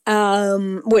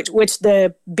 which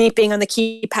the beeping on the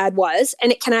keypad was,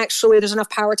 and it can actually, there's enough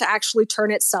power to actually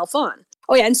turn itself on.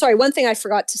 Oh yeah, and sorry, one thing I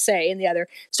forgot to say in the other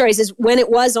stories is when it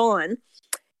was on,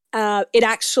 it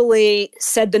actually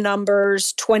said the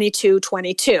numbers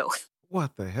 2222.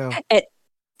 What the hell?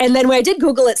 And then when I did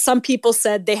Google it, some people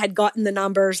said they had gotten the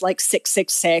numbers like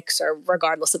 666 or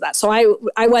regardless of that. So I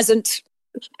wasn't,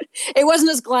 it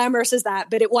wasn't as glamorous as that,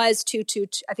 but it was 22.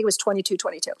 I think it was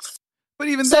 2222. But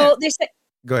even so then, they said,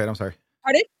 go ahead. I'm sorry.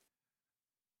 Pardon?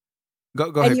 Go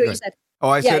ahead. I knew what you said. Oh,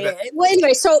 I said yeah. Well,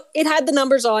 anyway, so it had the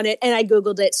numbers on it, and I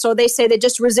Googled it. So they say that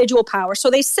just residual power.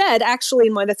 So they said, actually,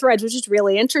 in one of the threads, which is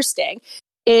really interesting,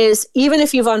 is even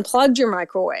if you've unplugged your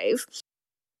microwave,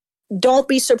 don't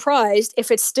be surprised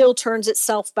if it still turns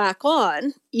itself back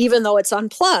on, even though it's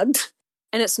unplugged,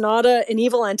 and it's not an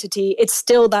evil entity. It's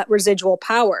still that residual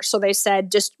power. So they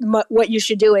said, just what you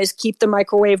should do is keep the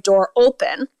microwave door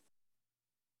open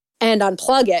and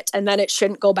unplug it, and then it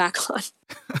shouldn't go back on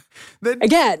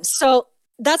again. So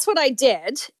that's what I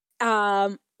did.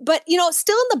 But, you know,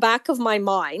 still in the back of my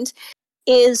mind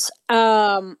is,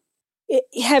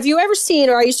 have you ever seen,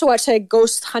 or I used to watch like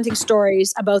ghost hunting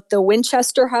stories about the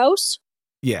Winchester house?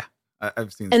 Yeah,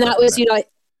 I've seen. And that was, you know,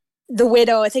 the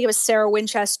widow, I think it was Sarah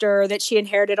Winchester, that she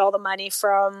inherited all the money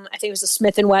from, I think it was the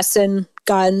Smith & Wesson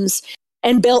guns,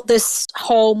 and built this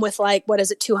home with like,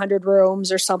 200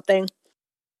 rooms or something.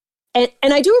 And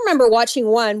I do remember watching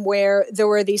one where there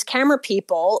were these camera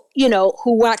people, you know,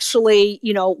 who actually,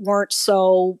 you know, weren't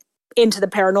so into the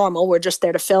paranormal, were just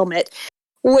there to film it,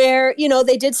 where, you know,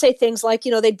 they did say things like,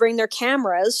 you know, they'd bring their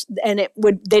cameras and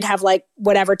they'd have like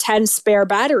 10 spare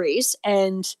batteries.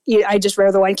 And I just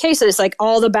read the one case, and it's like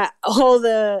all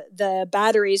the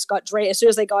batteries got drained. As soon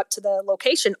as they got to the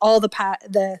location, all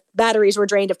the batteries were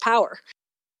drained of power.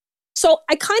 So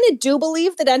I kind of do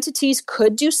believe that entities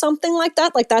could do something like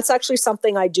that. Like that's actually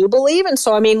something I do believe. And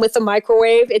so, I mean, with the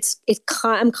microwave,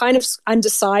 I'm kind of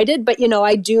undecided, but, you know,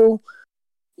 I do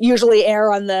usually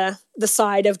err on the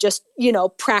side of just, you know,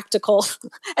 practical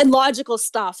and logical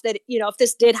stuff that, you know, if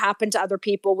this did happen to other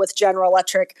people with General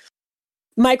Electric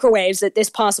microwaves, that it's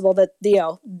possible that, you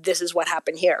know, this is what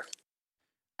happened here.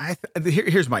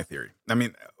 Here's my theory. I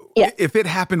mean, if it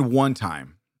happened one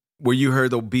time where you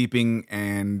heard the beeping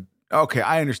and, okay,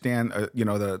 I understand, you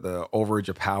know, the overage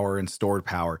of power and stored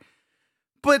power,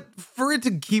 but for it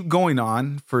to keep going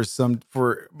on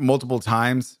for multiple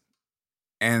times,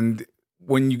 and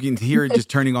when you can hear it just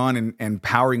turning on and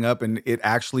powering up, and it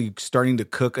actually starting to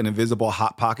cook an invisible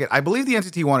hot pocket, I believe the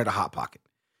entity wanted a hot pocket.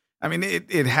 I mean,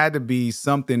 it had to be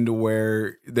something to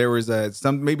where there was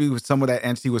maybe some of that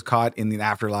entity was caught in the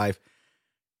afterlife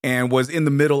and was in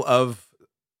the middle of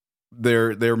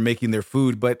they're making their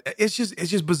food. But it's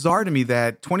just bizarre to me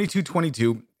that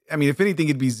 2222, I mean, if anything,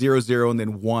 it'd be 00 and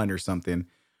then 1 or something,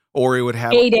 or it would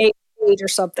have 888 or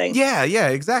something. Yeah,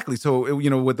 exactly. So, you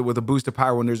know, with a boost of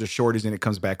power, when there's a shortage and it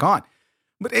comes back on,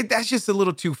 but that's just a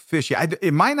little too fishy.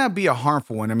 It might not be a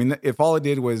harmful one. I mean, if all it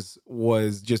did was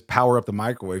just power up the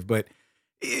microwave, but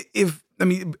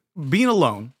being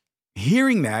alone,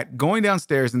 hearing that, going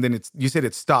downstairs, and then you said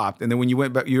it stopped, and then when you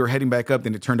went back, you were heading back up,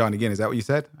 then it turned on again. Is that what you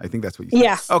said? I think that's what you said.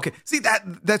 Yeah. Okay. See,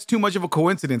 that's too much of a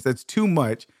coincidence. That's too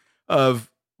much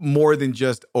of more than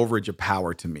just overage of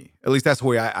power to me. At least that's the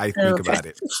way I think about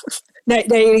it. Now you're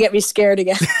going to get me scared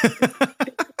again.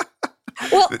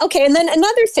 Well, okay. And then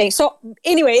another thing. So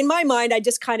anyway, in my mind, I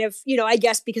just kind of, you know, I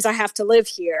guess because I have to live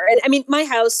here. And I mean, my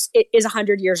house is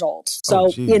 100 years old. So,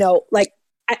 you know, like,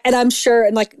 and I'm sure,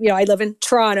 and like, you know, I live in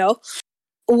Toronto,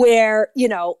 where, you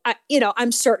know,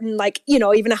 I'm certain, like, you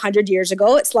know, even 100 years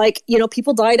ago, it's like, you know,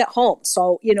 people died at home.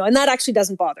 So, you know, and that actually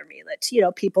doesn't bother me that, you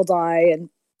know, people die and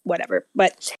whatever.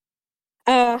 But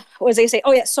what was I going to say?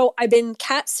 Oh yeah. So I've been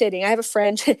cat sitting. I have a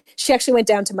friend, she actually went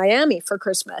down to Miami for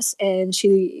Christmas, and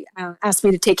she asked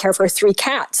me to take care of her 3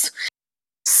 cats.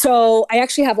 So I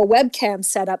actually have a webcam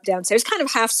set up downstairs, kind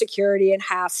of half security and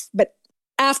half, but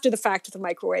after the fact with the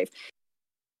microwave.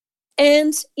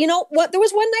 And you know what? There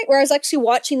was one night where I was actually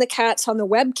watching the cats on the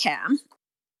webcam,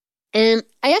 and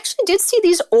I actually did see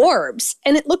these orbs,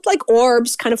 and it looked like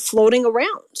orbs kind of floating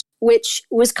around, which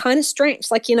was kind of strange.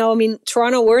 Like, you know, I mean,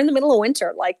 Toronto, we're in the middle of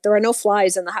winter. Like, there are no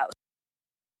flies in the house.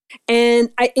 And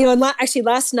I, you know, actually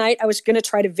last night I was going to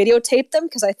try to videotape them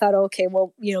because I thought, okay,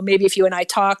 well, you know, maybe if you and I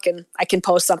talk and I can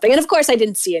post something. And of course I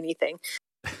didn't see anything.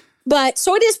 But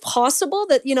so it is possible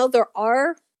that, you know, there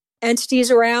are entities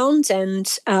around. And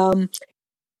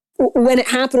when it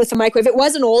happened with the microwave, it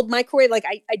was an old microwave. Like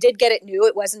I did get it new.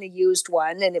 It wasn't a used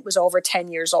one, and it was over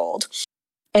 10 years old.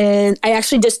 And I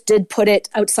actually just did put it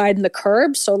outside in the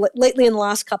curb. So lately, in the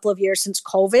last couple of years since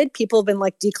COVID, people have been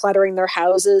like decluttering their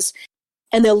houses,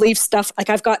 and they'll leave stuff. Like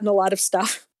I've gotten a lot of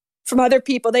stuff from other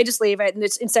people. They just leave it, and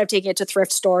it's, instead of taking it to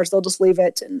thrift stores, they'll just leave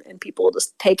it, and people will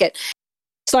just take it.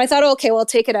 So I thought, okay, well, I'll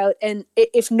take it out. And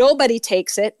if nobody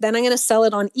takes it, then I'm going to sell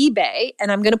it on eBay,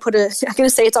 and I'm going to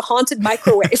say it's a haunted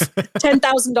microwave,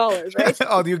 $10,000, right?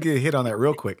 Oh, you get a hit on that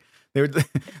real quick.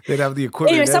 They'd have the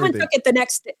equipment. Anyway, someone took it the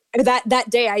next day. That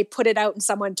day I put it out, and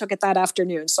someone took it that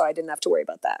afternoon, so I didn't have to worry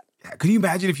about that. Yeah. Could you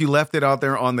imagine if you left it out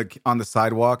there on the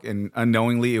sidewalk and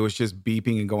unknowingly it was just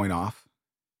beeping and going off?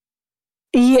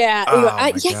 Yeah.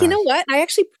 Oh, yeah. You know what? I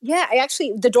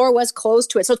actually, the door was closed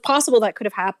to it. So it's possible that could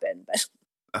have happened, but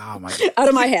Oh my God. out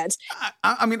of my hands.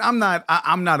 I mean, I'm not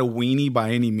a weenie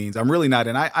by any means. I'm really not.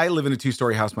 And I live in a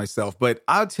 2-story house myself, but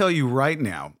I'll tell you right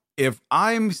now, if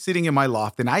I'm sitting in my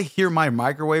loft and I hear my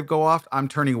microwave go off, I'm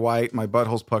turning white, my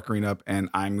butthole's puckering up, and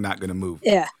I'm not going to move.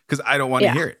 Yeah. Because I don't want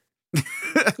to hear it.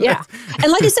 Yeah.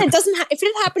 And like I said, it doesn't if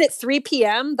it had happened at 3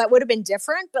 p.m., that would have been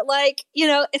different. But like,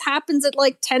 it happens at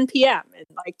like 10 p.m. and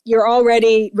like you're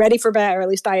already ready for bed, or at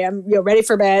least I am, ready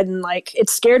for bed. And like, it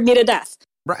scared me to death.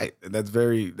 Right.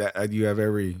 You have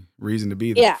every reason to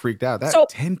be freaked out. That So-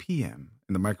 10 p.m.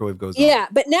 and the microwave goes off. Yeah.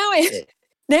 But now I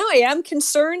am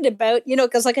concerned about,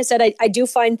 because like I said, I do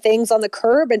find things on the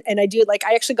curb and I do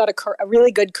I actually got a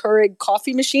really good Keurig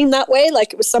coffee machine that way.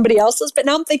 Like it was somebody else's, but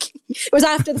now I'm thinking it was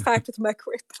after the fact with the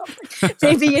microwave. But I'm like,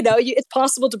 maybe, it's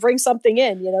possible to bring something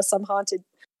in, some haunted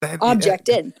object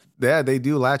in. Yeah, they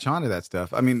do latch onto that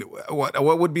stuff. I mean,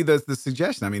 what would be the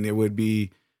suggestion? I mean, it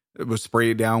would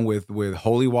spray it down with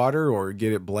holy water or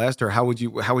get it blessed, or how would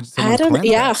someone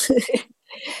cleanse that?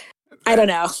 I don't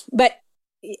know, but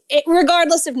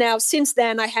regardless of now, since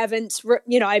then, I haven't,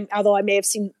 although I may have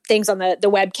seen things on the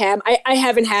webcam, I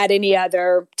haven't had any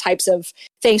other types of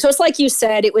things. So it's like you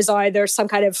said, it was either some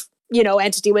kind of,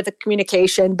 entity with a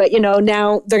communication, but,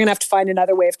 now they're going to have to find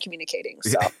another way of communicating.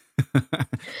 So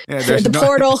there's the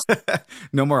portal,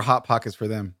 no more hot pockets for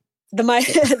them.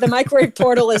 The microwave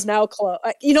portal is now closed.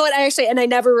 You know what? I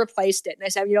never replaced it. And I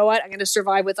said, you know what? I'm going to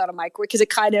survive without a microwave because it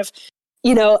kind of,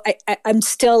 I'm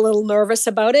still a little nervous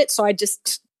about it. So I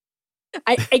just,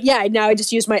 now I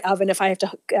just use my oven if I have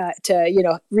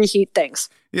to reheat things.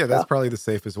 Yeah, that's probably the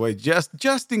safest way.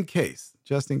 Just in case.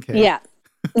 Yeah.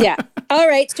 Yeah. All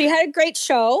right. So you had a great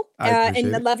show and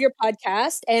I it. love your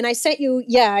podcast. And I sent you,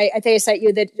 I think I sent you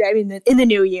in the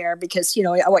new year, because,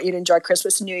 I want you to enjoy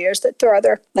Christmas and New Year's, that there are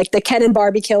other, like the Ken and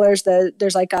Barbie Killers,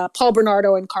 there's like Paul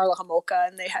Bernardo and Carla Homolka,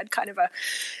 and they had kind of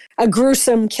a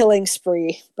gruesome killing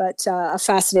spree, but a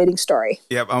fascinating story.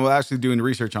 Yeah, I'm actually doing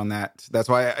research on that. That's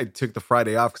why I took the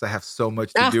Friday off, because I have so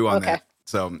much to do on that.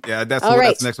 So yeah, that's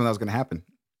the next one that was going to happen.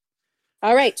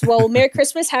 All right. Well, Merry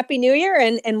Christmas, Happy New Year,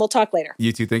 and we'll talk later.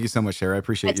 You too. Thank you so much, Sherry. I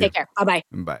appreciate you. Take care. Bye-bye.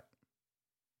 Bye.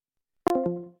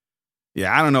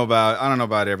 Yeah, I don't know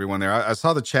about everyone there. I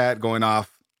saw the chat going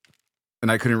off,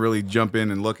 and I couldn't really jump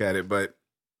in and look at it. But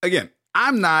again,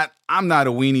 I'm not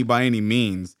a weenie by any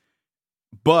means.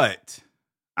 But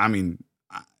I mean,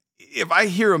 if I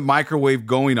hear a microwave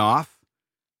going off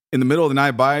in the middle of the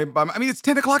night, it's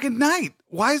 10 o'clock at night.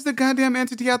 Why is the goddamn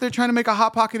entity out there trying to make a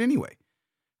hot pocket anyway?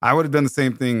 I would have done the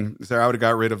same thing, Sarah. I would have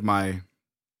got rid of my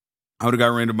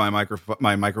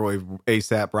microwave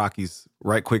ASAP Rockies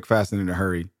right quick, fast, and in a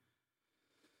hurry.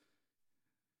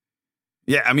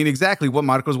 Yeah, I mean, exactly what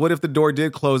Marcos. What if the door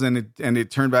did close and it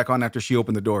turned back on after she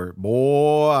opened the door?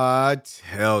 Boy, I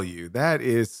tell you, that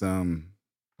is some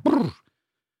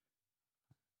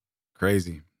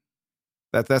crazy.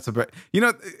 That's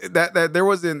that there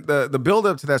wasn't the build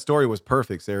up to that story was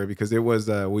perfect, Sarah, because it was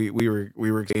we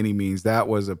were any means that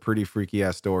was a pretty freaky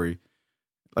ass story.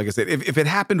 Like I said, if it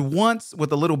happened once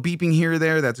with a little beeping here or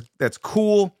there, that's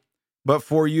cool. But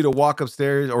for you to walk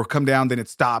upstairs or come down, then it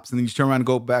stops, and then you turn around and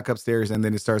go back upstairs, and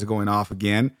then it starts going off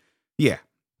again. Yeah,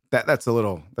 that's a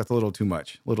little too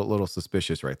much. Little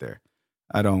suspicious right there.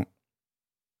 I'm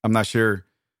not sure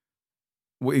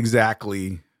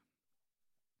exactly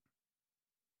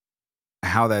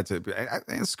how that's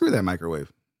screw that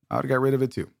microwave. I would have got rid of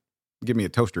it too. Give me a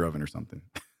toaster oven or something.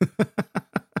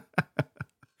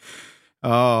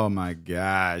 Oh my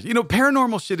gosh.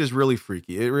 Paranormal shit is really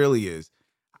freaky. It really is.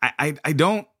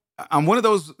 I'm one of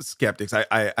those skeptics.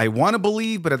 I want to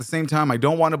believe, but at the same time, I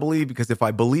don't want to believe, because if I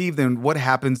believe, then what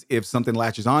happens if something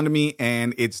latches onto me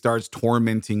and it starts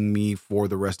tormenting me for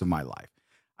the rest of my life?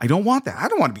 I don't want that. I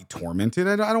don't want to be tormented.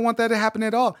 I don't want that to happen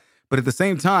at all. But at the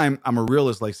same time, I'm a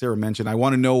realist, like Sarah mentioned. I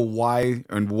want to know why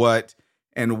and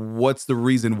what's the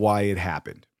reason why it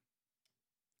happened.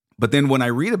 But then when I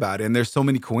read about it, and there's so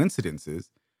many coincidences,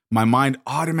 my mind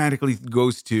automatically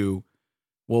goes to,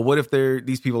 well, what if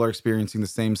these people are experiencing the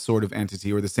same sort of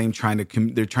entity, or the same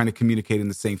they're trying to communicate in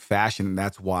the same fashion, and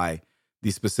that's why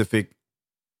these specific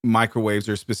microwaves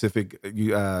or specific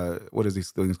what is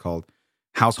these things called?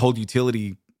 Household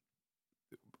utility.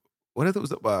 What are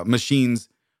those machines?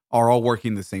 Are all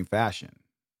working the same fashion.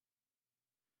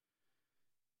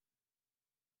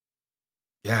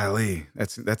 Golly,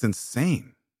 that's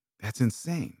insane. That's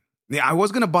insane. Yeah, I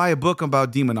was going to buy a book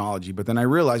about demonology, but then I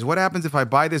realized, what happens if I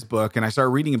buy this book and I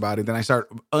start reading about it, then I start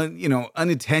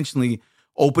unintentionally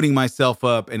opening myself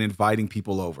up and inviting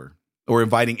people over, or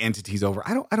inviting entities over.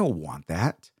 I don't want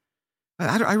that.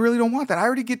 I really don't want that. I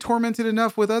already get tormented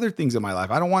enough with other things in my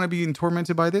life. I don't want to be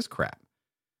tormented by this crap.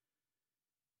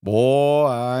 Boy,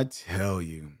 I tell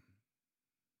you.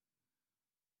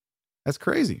 That's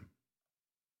crazy.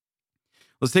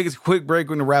 Let's take a quick break.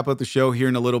 We're going to wrap up the show here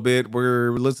in a little bit.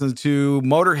 We're listening to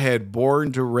Motorhead,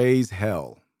 Born to Raise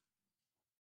Hell.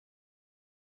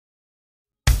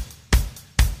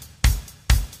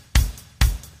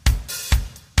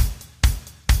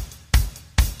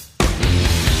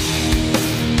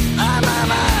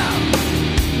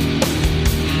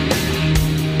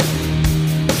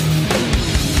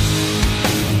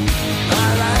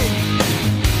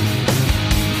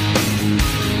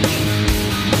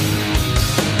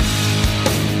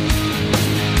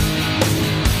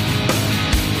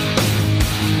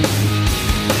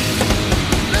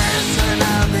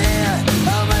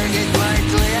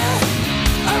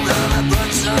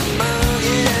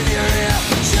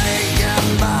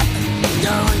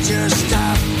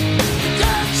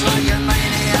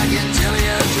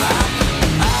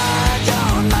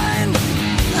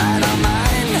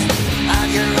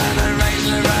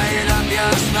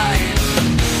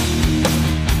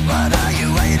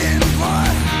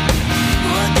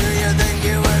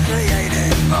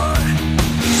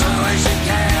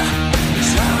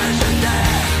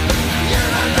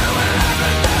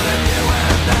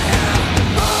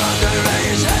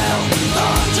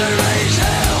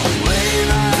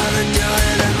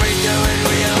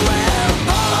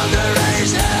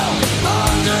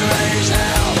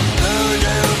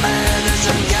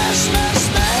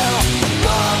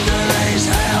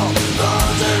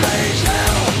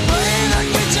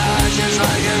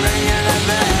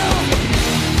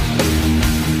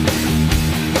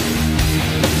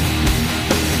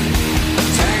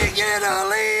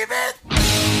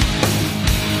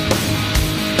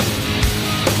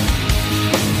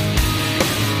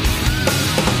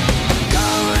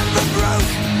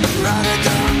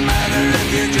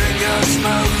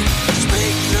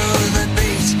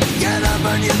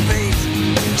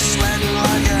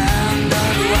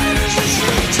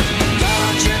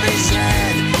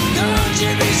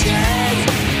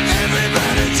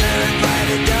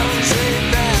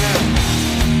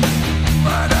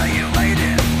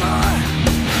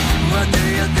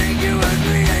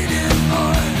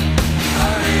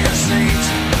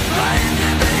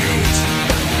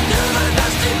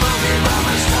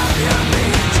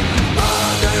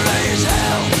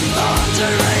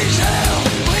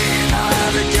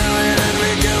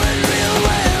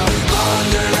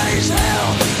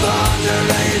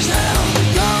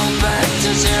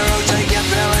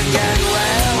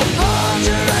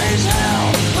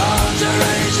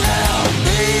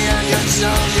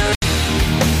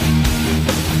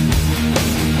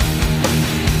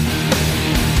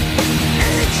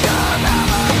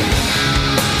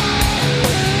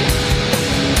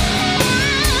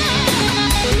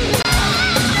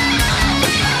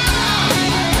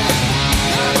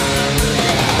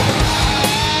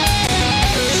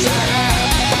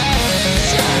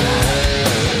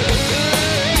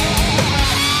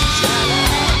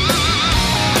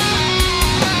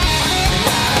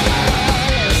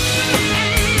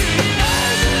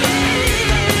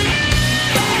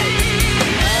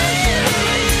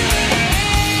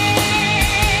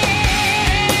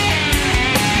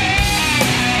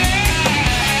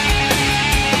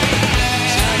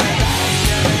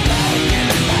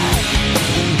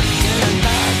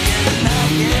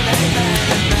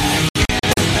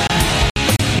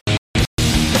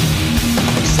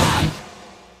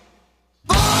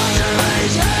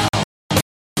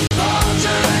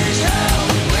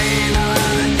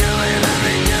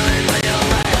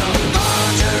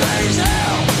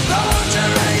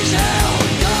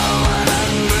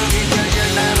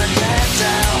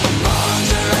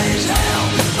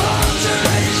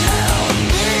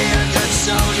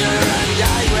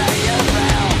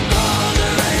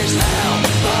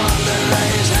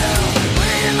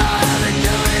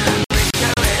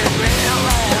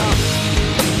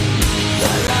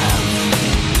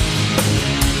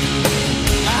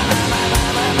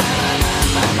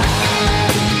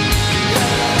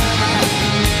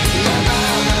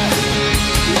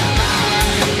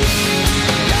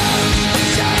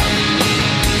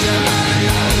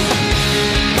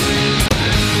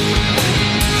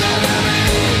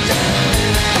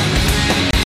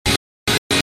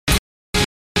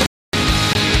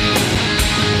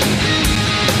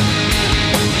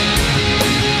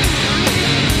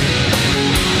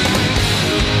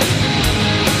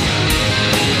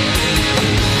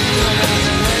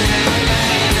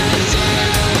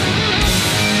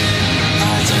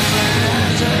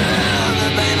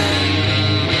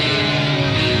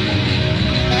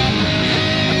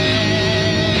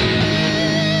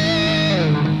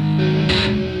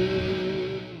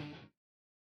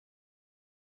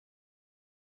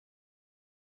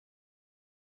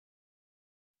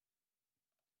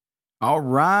 All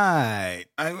right.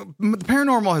 The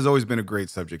paranormal has always been a great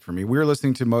subject for me. We were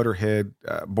listening to Motorhead,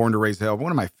 Born to Raise Hell,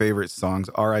 one of my favorite songs,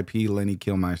 R.I.P. Lenny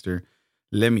Kilmister.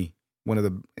 Lemmy,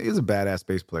 he was a badass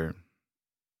bass player.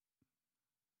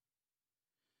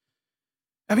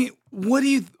 I mean,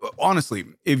 honestly,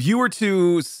 if you were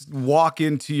to walk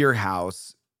into your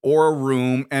house or a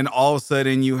room and all of a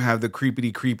sudden you have the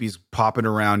creepity creepies popping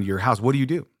around your house, what do you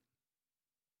do?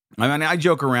 I mean, I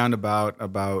joke around about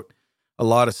a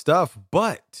lot of stuff,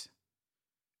 but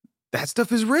that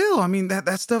stuff is real. I mean,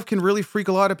 that stuff can really freak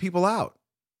a lot of people out.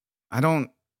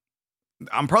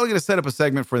 I'm probably going to set up a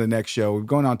segment for the next show. We're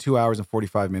going on 2 hours and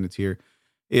 45 minutes here.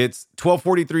 It's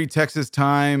 12:43 Texas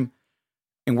time,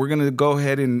 and we're going to go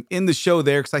ahead and end the show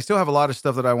there because I still have a lot of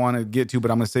stuff that I want to get to,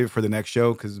 but I'm going to save it for the next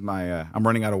show because I'm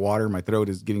running out of water. My throat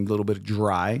is getting a little bit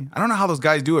dry. I don't know how those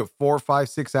guys do it. 4, 5,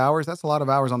 6 hours. That's a lot of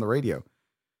hours on the radio.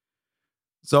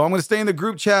 So I'm going to stay in the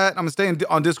group chat. I'm going to stay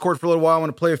on Discord for a little while. I want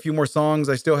to play a few more songs.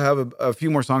 I still have a few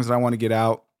more songs that I want to get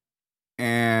out.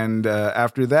 And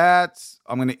after that,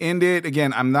 I'm going to end it.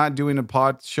 Again, I'm not doing a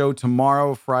pod show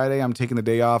tomorrow, Friday. I'm taking the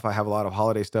day off. I have a lot of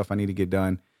holiday stuff I need to get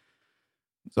done.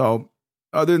 So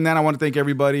other than that, I want to thank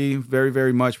everybody very,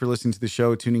 very much for listening to the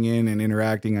show, tuning in and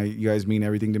interacting. You guys mean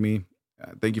everything to me.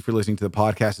 Thank you for listening to the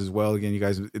podcast as well. Again, you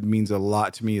guys, it means a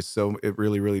lot to me. It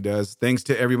really, really does. Thanks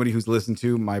to everybody who's listened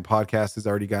to my podcast. Has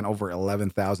already gotten over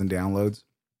 11,000 downloads.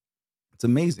 It's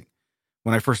amazing.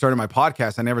 When I first started my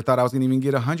podcast, I never thought I was going to even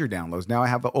get 100 downloads. Now I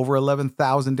have over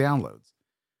 11,000 downloads.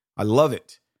 I love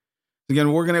it.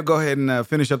 Again, we're going to go ahead and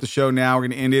finish up the show now. We're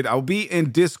going to end it. I'll be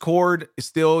in Discord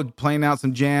still playing out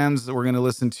some jams. We're going to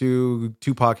listen to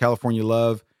Tupac, California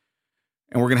Love.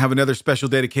 And we're going to have another special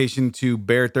dedication to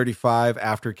Bear 35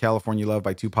 after California Love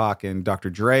by Tupac and Dr.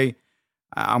 Dre.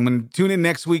 I'm going to tune in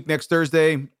next week, next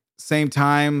Thursday, same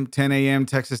time, 10 a.m.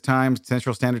 Texas time,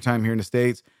 Central Standard Time here in the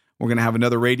States. We're going to have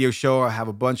another radio show. I have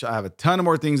a ton of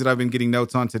more things that I've been getting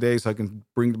notes on today so I can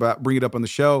bring it up on the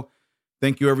show.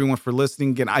 Thank you everyone for listening.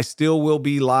 Again, I still will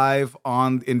be live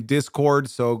in Discord,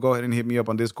 so go ahead and hit me up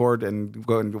on Discord and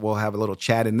we'll have a little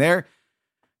chat in there.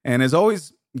 And as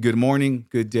always, good morning,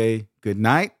 good day, good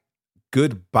night,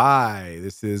 goodbye.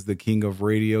 This is the King of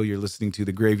Radio. You're listening to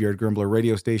the Graveyard Grumbler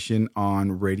radio station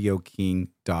on RadioKing.com.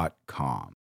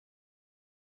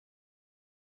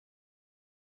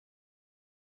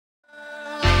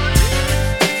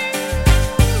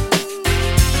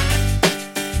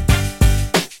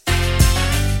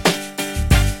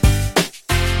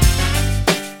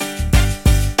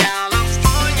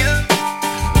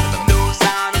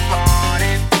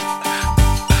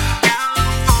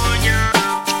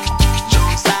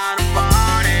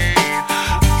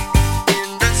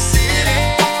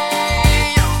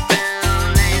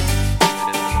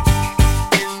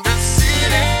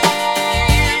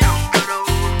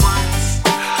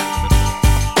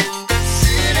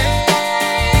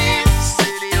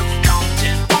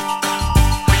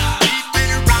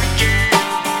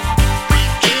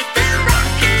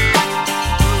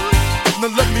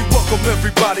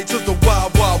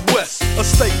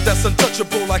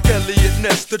 Untouchable like Elliot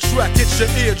Ness. The track hits your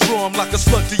eardrum like a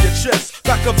slug to your chest.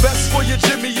 Like a vest for your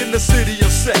Jimmy in the city of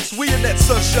sex. We in that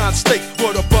sunshine state where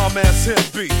the bomb ass him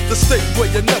be. The state where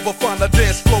you never find a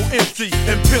dance floor empty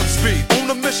and pimp speed.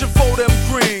 On a mission for them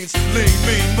greens. Lean,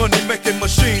 mean, money making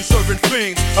machines serving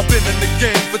fiends. I've been in the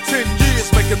game for 10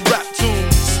 years making rap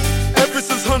tunes. Ever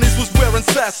since Honeys was wearing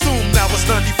Sassoon, now it's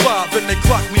 95 and they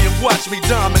clock me and watch me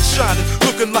diamond shining,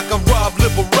 looking like I'm Rob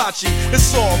Liberace.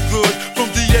 It's all good from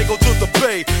Diego to the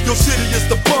Bay. Your city is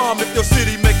the bomb if your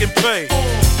city making pay.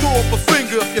 Throw up a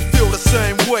finger if you feel the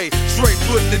same way. Straight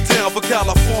putting it down for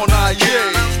California, yeah.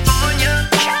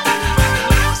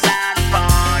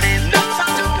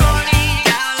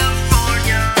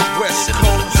 West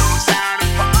Coast.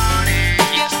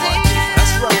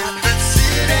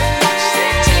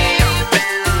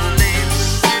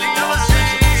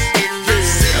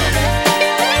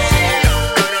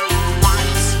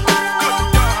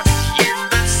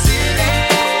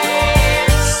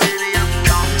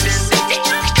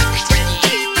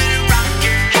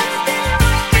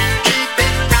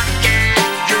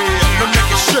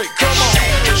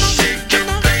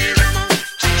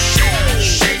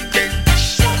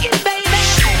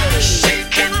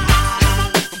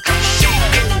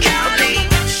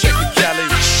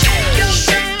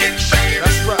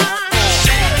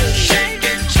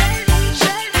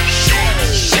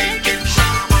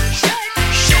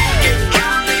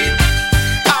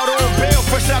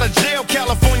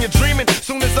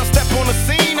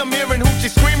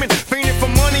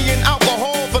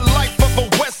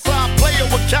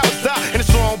 And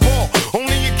it's wrong ball.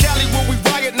 Only in Cali where we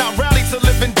riot, not rally to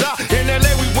live and die.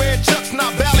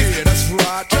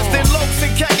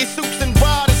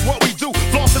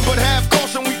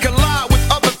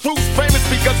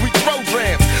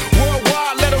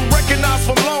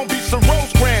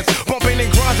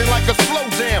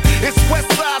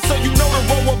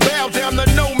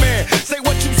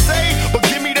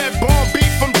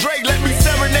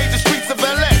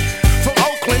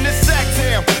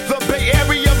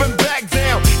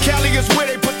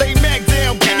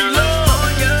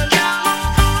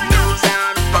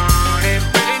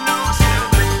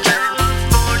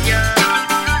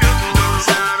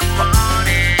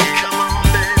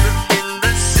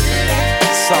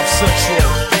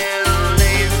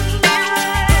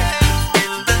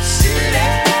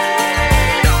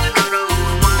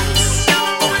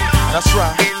 That's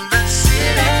right.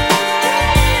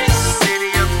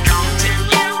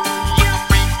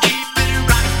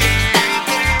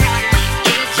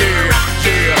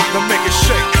 Now make it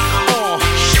shake.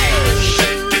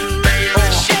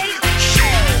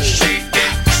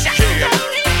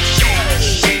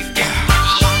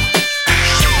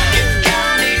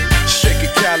 Shake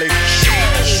it, Cali.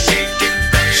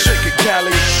 Shake it,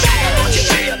 Cali.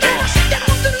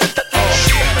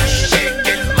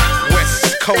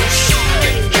 West Coast.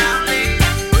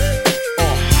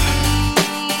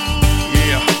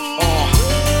 Yeah.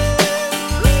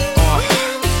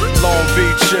 Long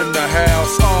Beach in the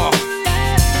house.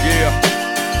 Yeah.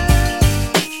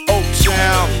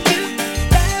 Oaktown.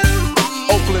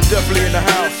 Oakland definitely in the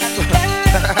house.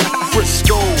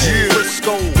 Frisco.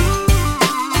 Frisco.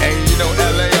 And you know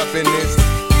LA up in this.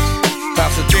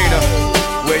 Pasadena,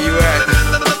 where you at?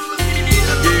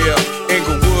 Yeah,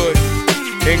 Inglewood.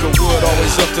 Inglewood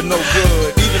always up to no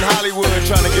good. Even Hollywood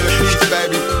trying to get a piece,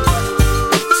 baby.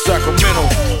 Sacramento.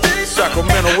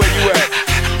 Sacramento, where you at?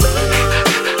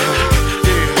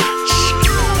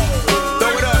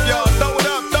 Throw it up, y'all. Throw it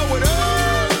up. Throw it up.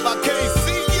 I can't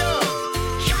see ya.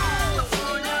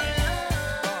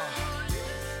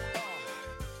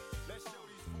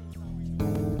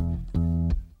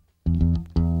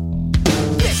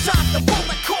 This time the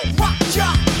bullet cold rock ya.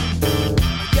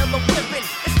 A yellow ribbon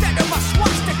instead of a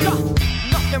swastika.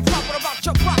 Nothing proper about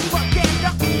your propaganda.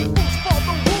 Who's for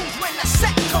the rules when the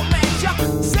set commands ya?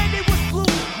 Said it was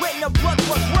blue when the blood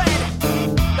was red.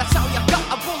 That's how you got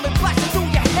a bullet blasted through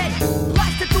your head.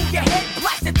 Blasted through your head,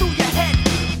 blasted through your head.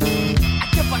 I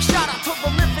give a shout out to the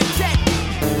living dead.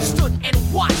 Stood and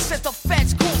watched as the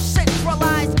feds cool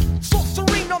centralized. So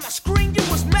serene on the screen, you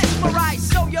was mesmerized.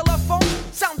 Cellular phone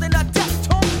sounding a death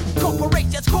tone.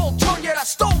 Corporations cold turn you to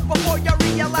stone before you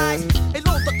realize. They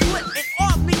load the clip in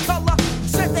army color.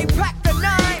 Said they packed the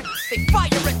 9. They fire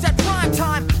it at prime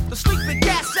time. The sleeping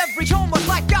gas every home was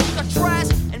like Alcatraz.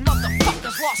 And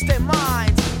motherfuckers lost their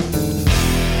minds.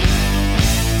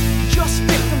 Just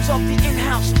victims of the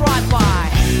in-house drive-by.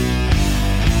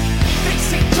 They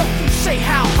say don't you say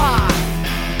how high.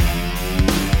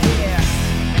 Yeah.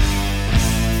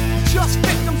 Just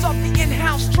victims of the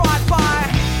in-house drive-by.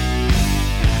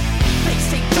 They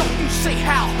say don't you say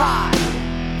how high.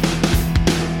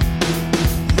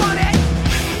 Run it.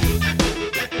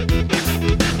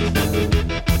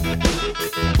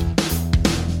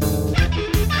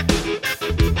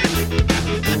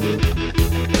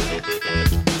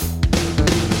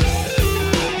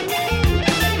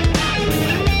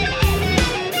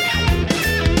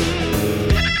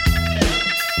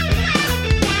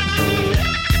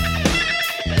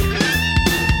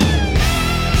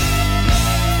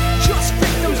 Just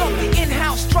victims of the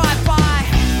in-house drive-by.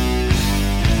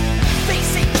 They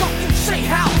say don't you say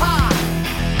how high.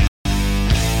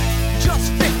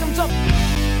 Just victims of.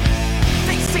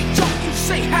 They say don't you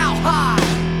say how high.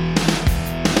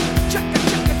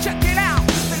 Check it out.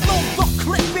 They load the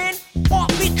clip in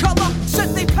army color. Said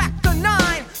they packed the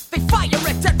 9. They fire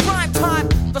it at prime time.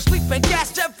 The sleeping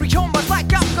gas every home was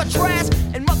like Alcatraz.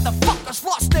 And motherfuckers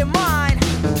lost their mind.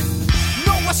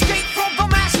 No escape from the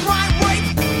mass crime rape.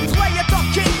 Play it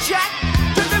again, Jack.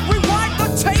 Then they rewind the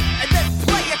tape and then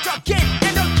play it again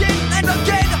and again and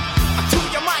again until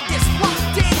your mind is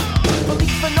locked in.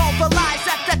 Believing all the lies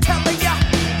that they're telling ya.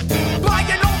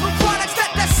 Buying all the products that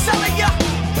they're selling ya.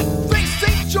 They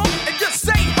say jump and just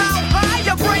say how high.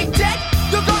 Your brain dead.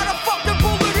 You got a fucking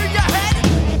bullet in your head.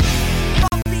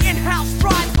 Of the in-house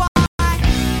drive-by.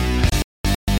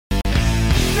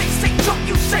 They say jump,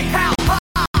 you say how high.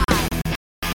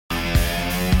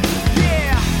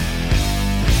 Yeah.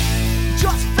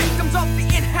 Just victims of the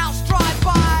in-house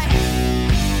drive-by.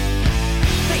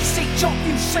 They say jump,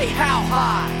 you say how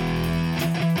high.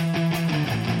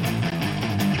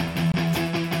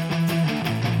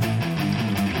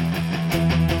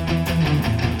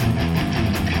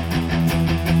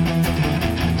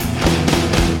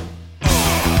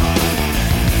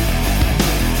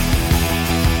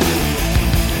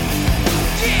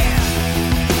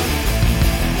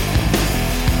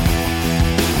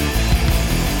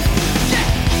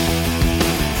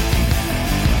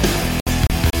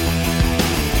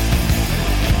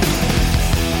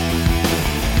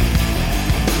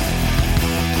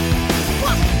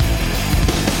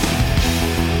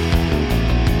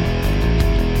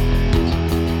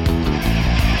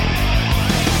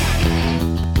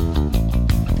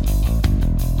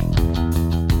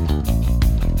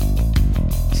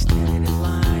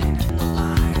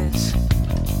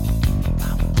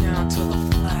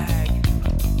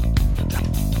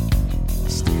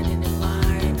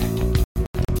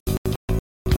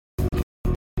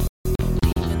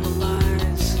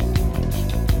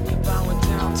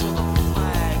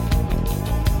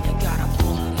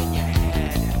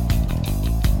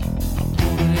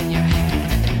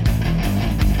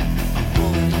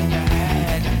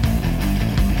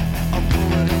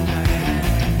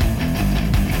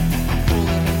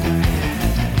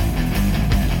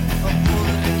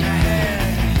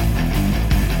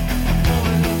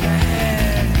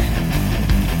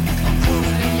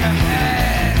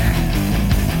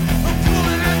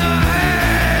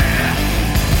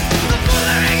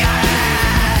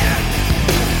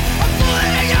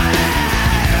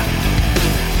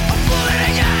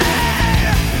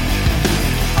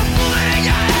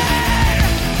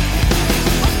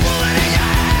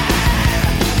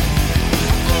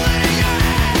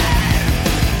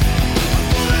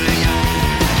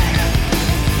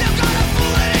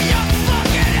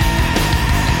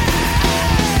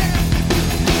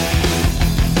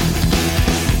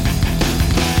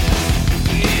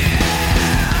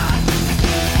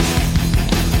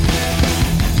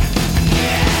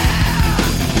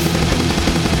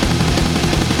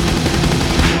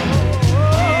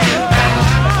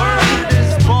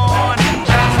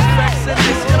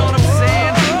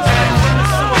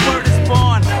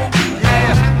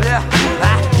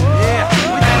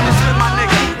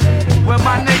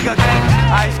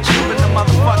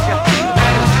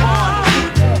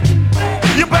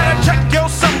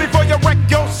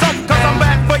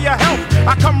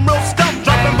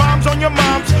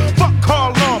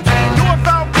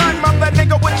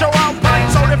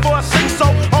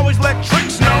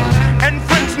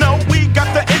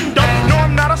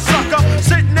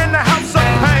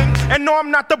 And no,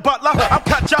 I'm not the butler. I'll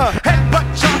cut ya, headbutt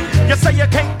ya. You say you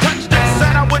can't touch this,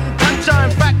 said I wouldn't touch ya.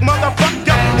 In fact,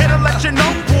 motherfucker, here to let you know,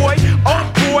 boy. Oh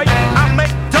boy, I make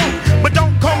dope, but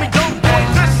don't call me dope boy.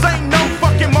 This ain't no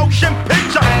fucking motion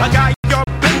picture. I got your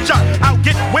picture, I'll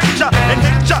get with ya and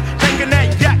hit ya, taking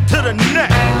that yak to the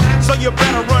neck. So you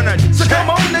better run a check. So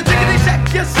come on and jiggity check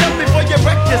yourself before you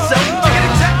wreck yourself.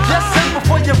 Jiggity check yourself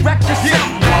before you wreck yourself.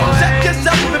 Check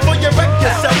yourself before you wreck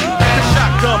yourself. The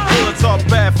shotgun bullets are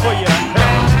bad for you.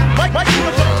 Mike, you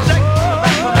the phone check.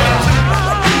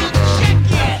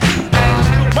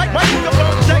 Mike, you the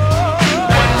phone check.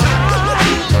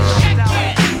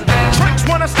 Tricks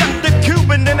wanna step the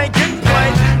Cuban, then they get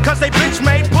played. Cause they bitch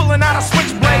made pulling out a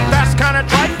switchblade. That's kinda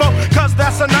trifle, cause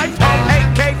that's a knife hole.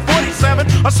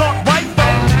 AK-47, assault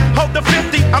rifle. Hold the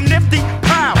 50, I'm nifty.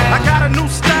 Pow, I got a new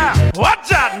style.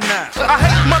 Watch out now. I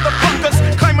hate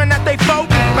motherfuckers claiming that they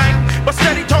folding bank, but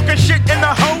steady talking shit in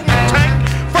the holding tank.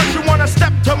 First you wanna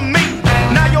step to me,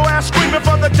 now your ass screaming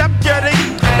for the deputy.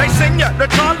 They send ya to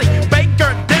Charlie,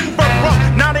 Baker, Denver, bro.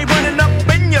 Now they running up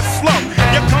in your slow.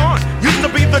 You're gone, used to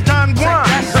be the Don Juan.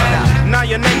 Now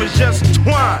your name is just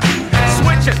Twine.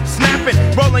 Switching, snapping,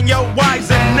 rolling your wise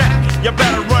and neck. You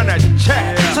better run a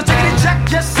check. So take it, check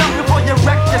yourself before you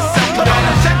wreck yourself. Come on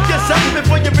and check yourself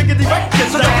before you biggity wreck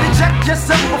yourself. So take it, check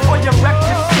yourself before you wreck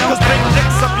yourself. Cause big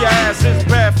dicks up your ass is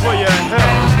bad for your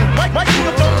health. Mike, you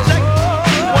the phone check.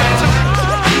 1, 2.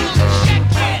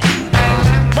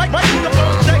 Mike, you the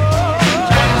phone check.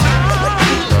 1,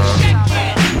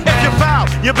 2. If you foul,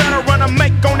 you better run a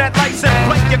make on that license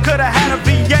plate. You could've had a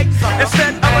V8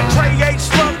 instead of a Trey H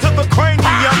slug to the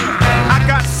cranium. I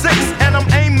got 6 and I'm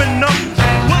aiming up.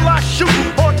 Will I shoot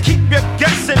or keep you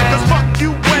guessing? Cause fuck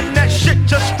you when that shit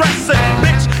just stressing.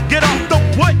 Bitch, get off the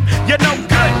wood, you're no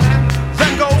good.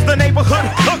 There goes the neighborhood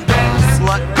hook.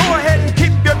 Slut. Go ahead and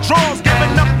keep your drawers,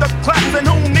 giving up the claps. And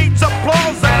who needs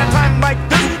applause at a time like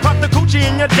this? Pop the coochie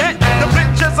in your debt. The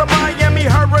bitch is a Miami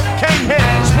hurricane head.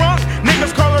 Sprung,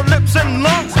 niggas call her lips and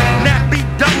lungs. Nappy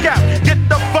duck out, get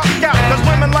the fuck out. Cause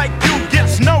women like you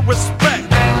gets no respect.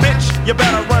 Bitch, you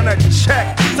better run a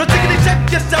check. So tickety check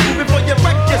yourself before you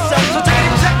wreck yourself. So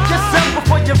tickety check yourself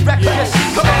before you wreck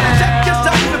yourself. Come on and check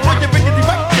yourself before you rickety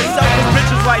wreck yourself. Cause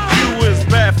bitches like you is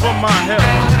bad for my health.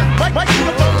 Mike, you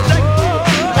the phone check. 1,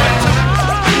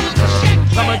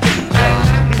 2. I'ma get a check.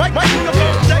 Mike, you the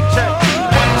phone check. 1,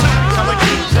 2. I'ma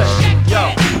get a check. Yo,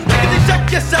 tickety check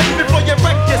yourself before you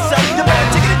wreck yourself. You better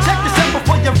tickety check yourself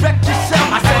before you wreck yourself.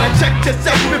 I said check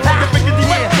yourself before you rickety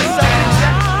wreck yourself.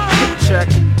 Check.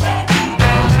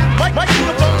 Mike, you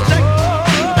the phone check.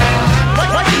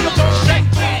 Mike, you the phone check.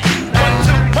 1,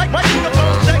 2. Mike, you the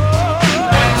phone check. 1,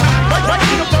 2. Mike,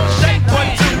 you the phone check. 1,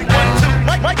 2. 1, 2.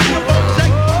 Mike, you the phone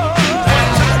check. 1,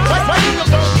 2. Mike, you the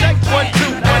phone check. 1,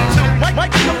 2. 1, 2.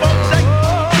 Mike, you the phone check.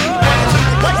 1, 2.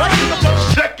 Mike, you the phone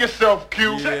check. Check yourself,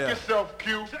 Q. Check yourself, Q.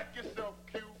 Check yourself,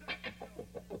 Q.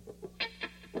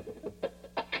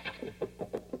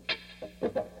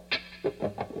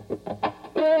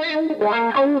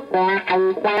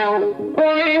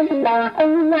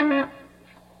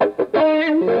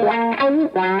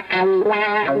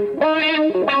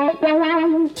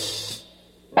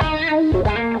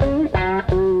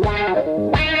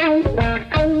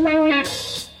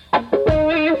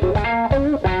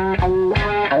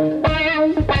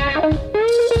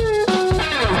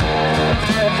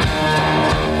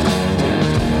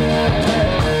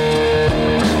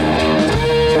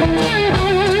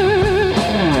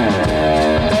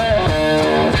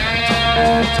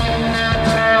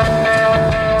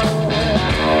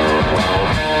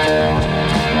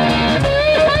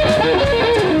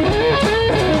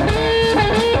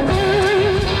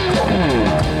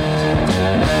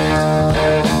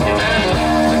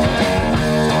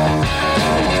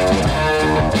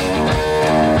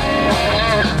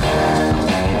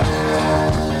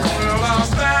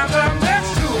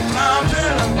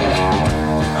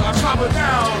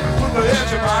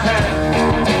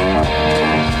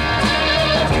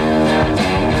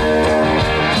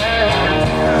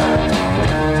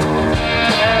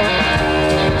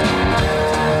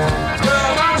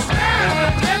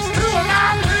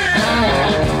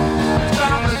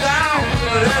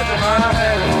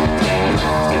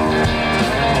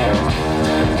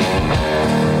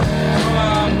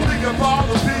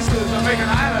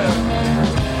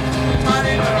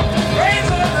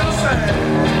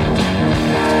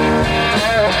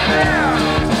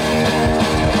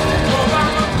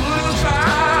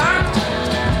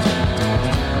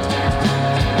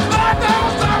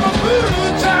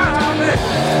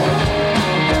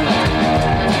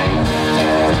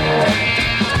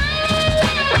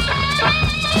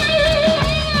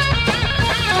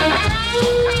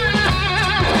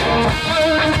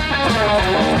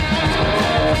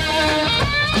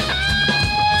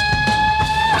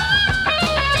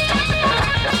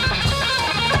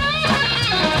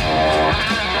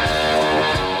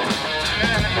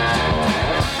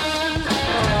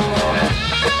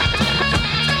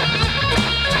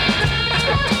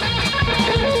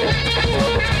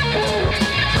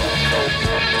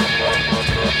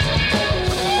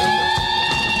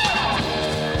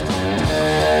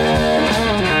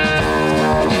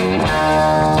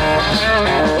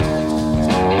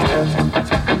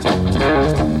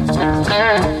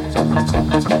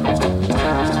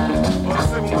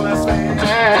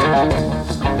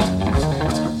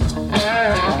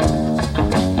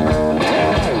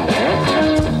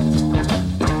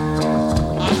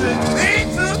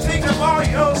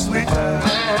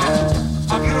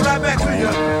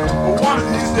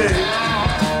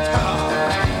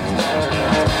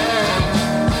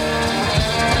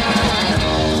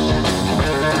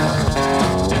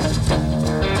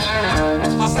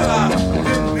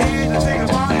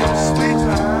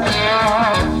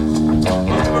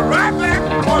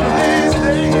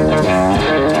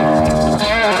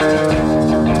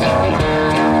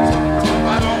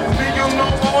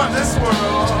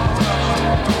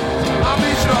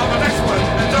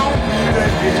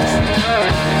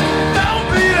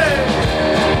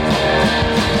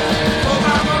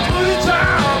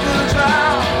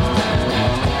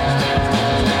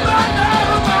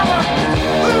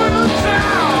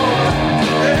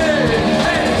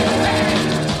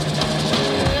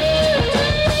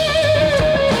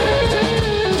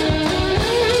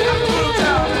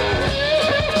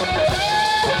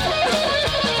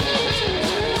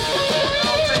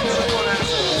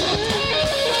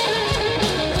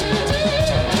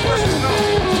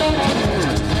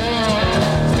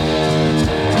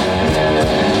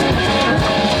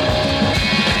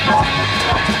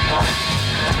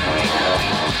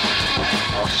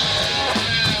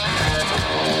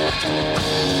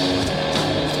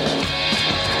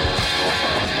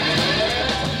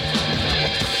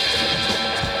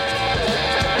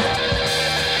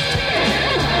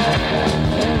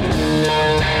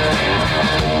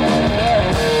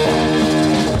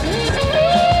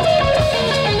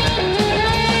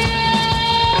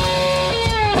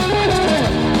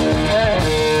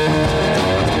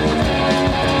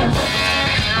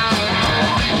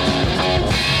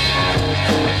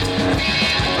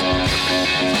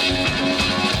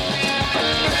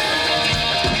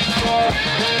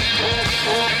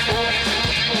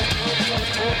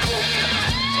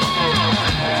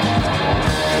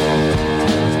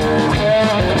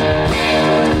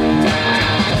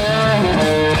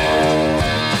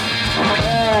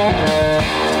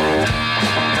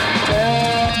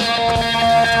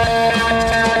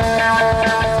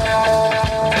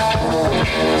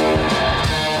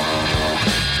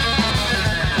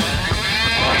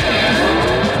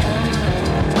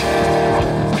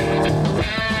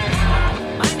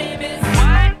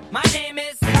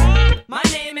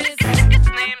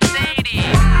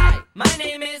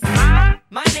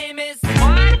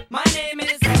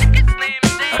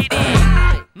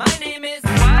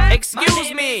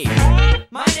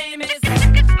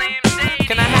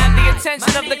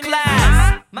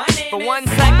 For 1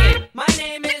 second. My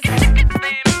name is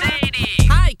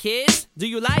Hi kids, do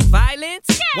you like violence?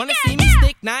 Wanna see me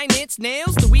stick 9-inch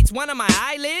nails to each one of my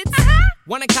eyelids?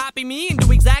 Wanna copy me and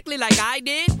do exactly like I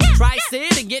did? Try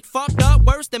sit and get fucked up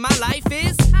worse than my life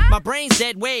is? My brain's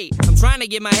dead weight, I'm trying to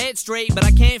get my head straight, but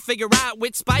I can't figure out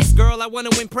which Spice Girl I wanna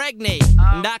impregnate.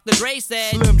 And Dr. Dre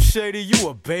said, Slim Shady, you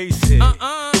a basic.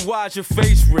 Then why's your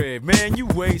face red? Man, you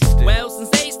wasted. Well,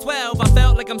 since age 12, I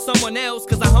felt like I'm someone else,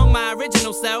 cause I hung my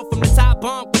original self from the top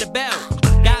bunk with a belt.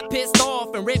 Got pissed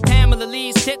off and ripped Pamela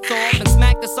Lee's tits off and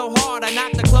smacked her so hard I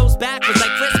knocked her clothes backwards like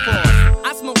Chris Paul.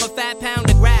 I smoke a fat pound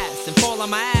of grass and fall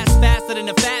on my ass faster than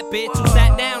a fat bitch who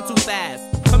sat down too fast.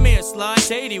 Come here, slut.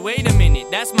 Shady, wait a minute,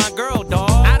 that's my girl,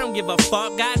 dawg. I don't give a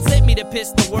fuck, God sent me to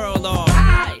piss the world off.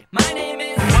 Hi, my name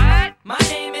is what? My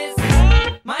name is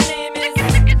my name is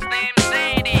Slim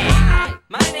Shady. Hi,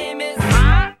 my name is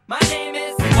my name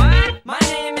is what? My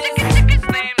name is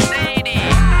Slim Shady.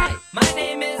 Hi, my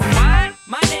name is what?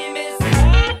 My name is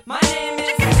my name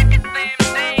is Slim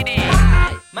Shady.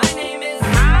 Hi, my name is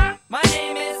my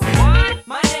name is what?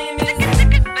 My name is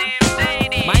Slim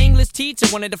Shady. My English teacher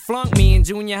wanted to flunk me in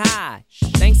junior high.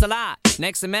 Thanks a lot.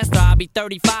 Next semester I'll be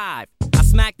 35. I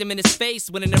smacked him in his face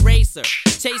with an eraser.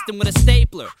 Chased him with a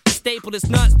stapler. Stapled his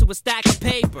nuts to a stack of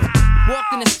paper.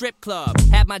 Walked in a strip club,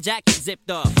 had my jacket zipped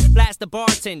up. Flashed the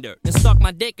bartender, then stuck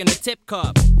my dick in a tip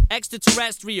cup.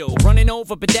 Extraterrestrial, running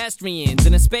over pedestrians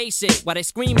in a spaceship while they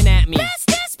screaming at me. Let's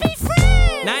just be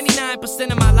friends!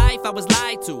 99% of my life I was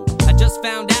lied to. I just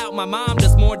found out my mom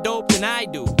does more dope than I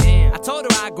do. Damn. I told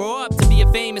her I'd grow up to be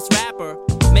a famous rapper.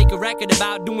 Make a record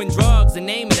about doing drugs and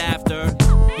name it after.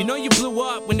 You know you blew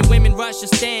up when the women rush your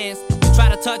stands and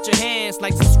try to touch your hands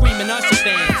like some screaming Usher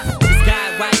fans. This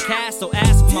guy at White Castle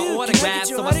asked for my autograph,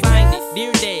 so I signed it.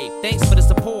 Dear Dave, thanks for the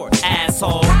support,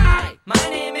 asshole. Hi, my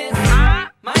name is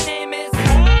my name is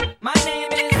my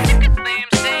name is Slim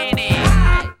Shady.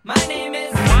 Hi, my name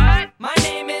is what? My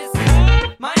name is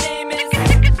my name is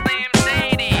Slim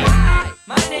Shady. Hi,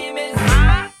 my name is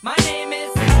my name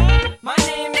is my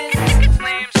name is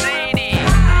Slim Shady.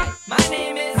 Hi, my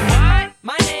name is what?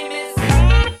 My name is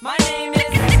my name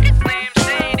is Slim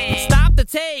Shady. Stop the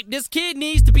tape, this kid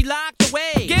needs to be locked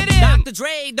away. Get him! Dr.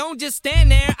 Dre, don't just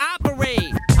stand there,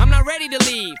 operate. I'm not ready to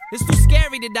leave, it's too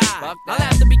scary to die. I'll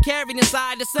have to be carried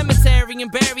inside the cemetery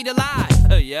and buried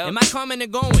alive. Am I coming or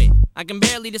going? I can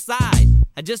barely decide.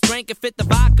 I just drank a fifth of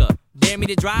vodka. Dare me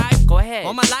to drive? Go ahead.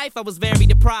 All my life I was very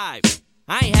deprived.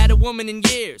 I ain't had a woman in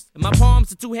years, and my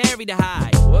palms are too hairy to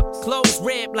hide. Whoops. Clothes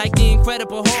ripped like the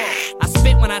Incredible Hulk. I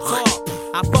spit when I talk.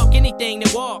 I fuck anything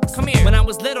that walks. Come here. When I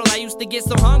was little, I used to get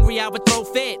so hungry I would throw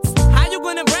fits. How you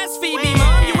gonna breastfeed me,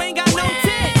 mom? You ain't got no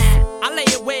tits. I lay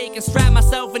awake and strap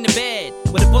myself in the bed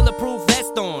with a bulletproof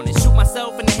vest on and shoot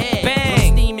myself in the head.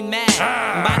 Bang! I'm steaming mad.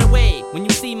 And by the way, when you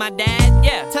see my dad,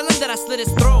 tell him that I slit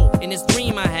his throat in this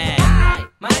dream I had. Hi,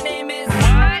 my name is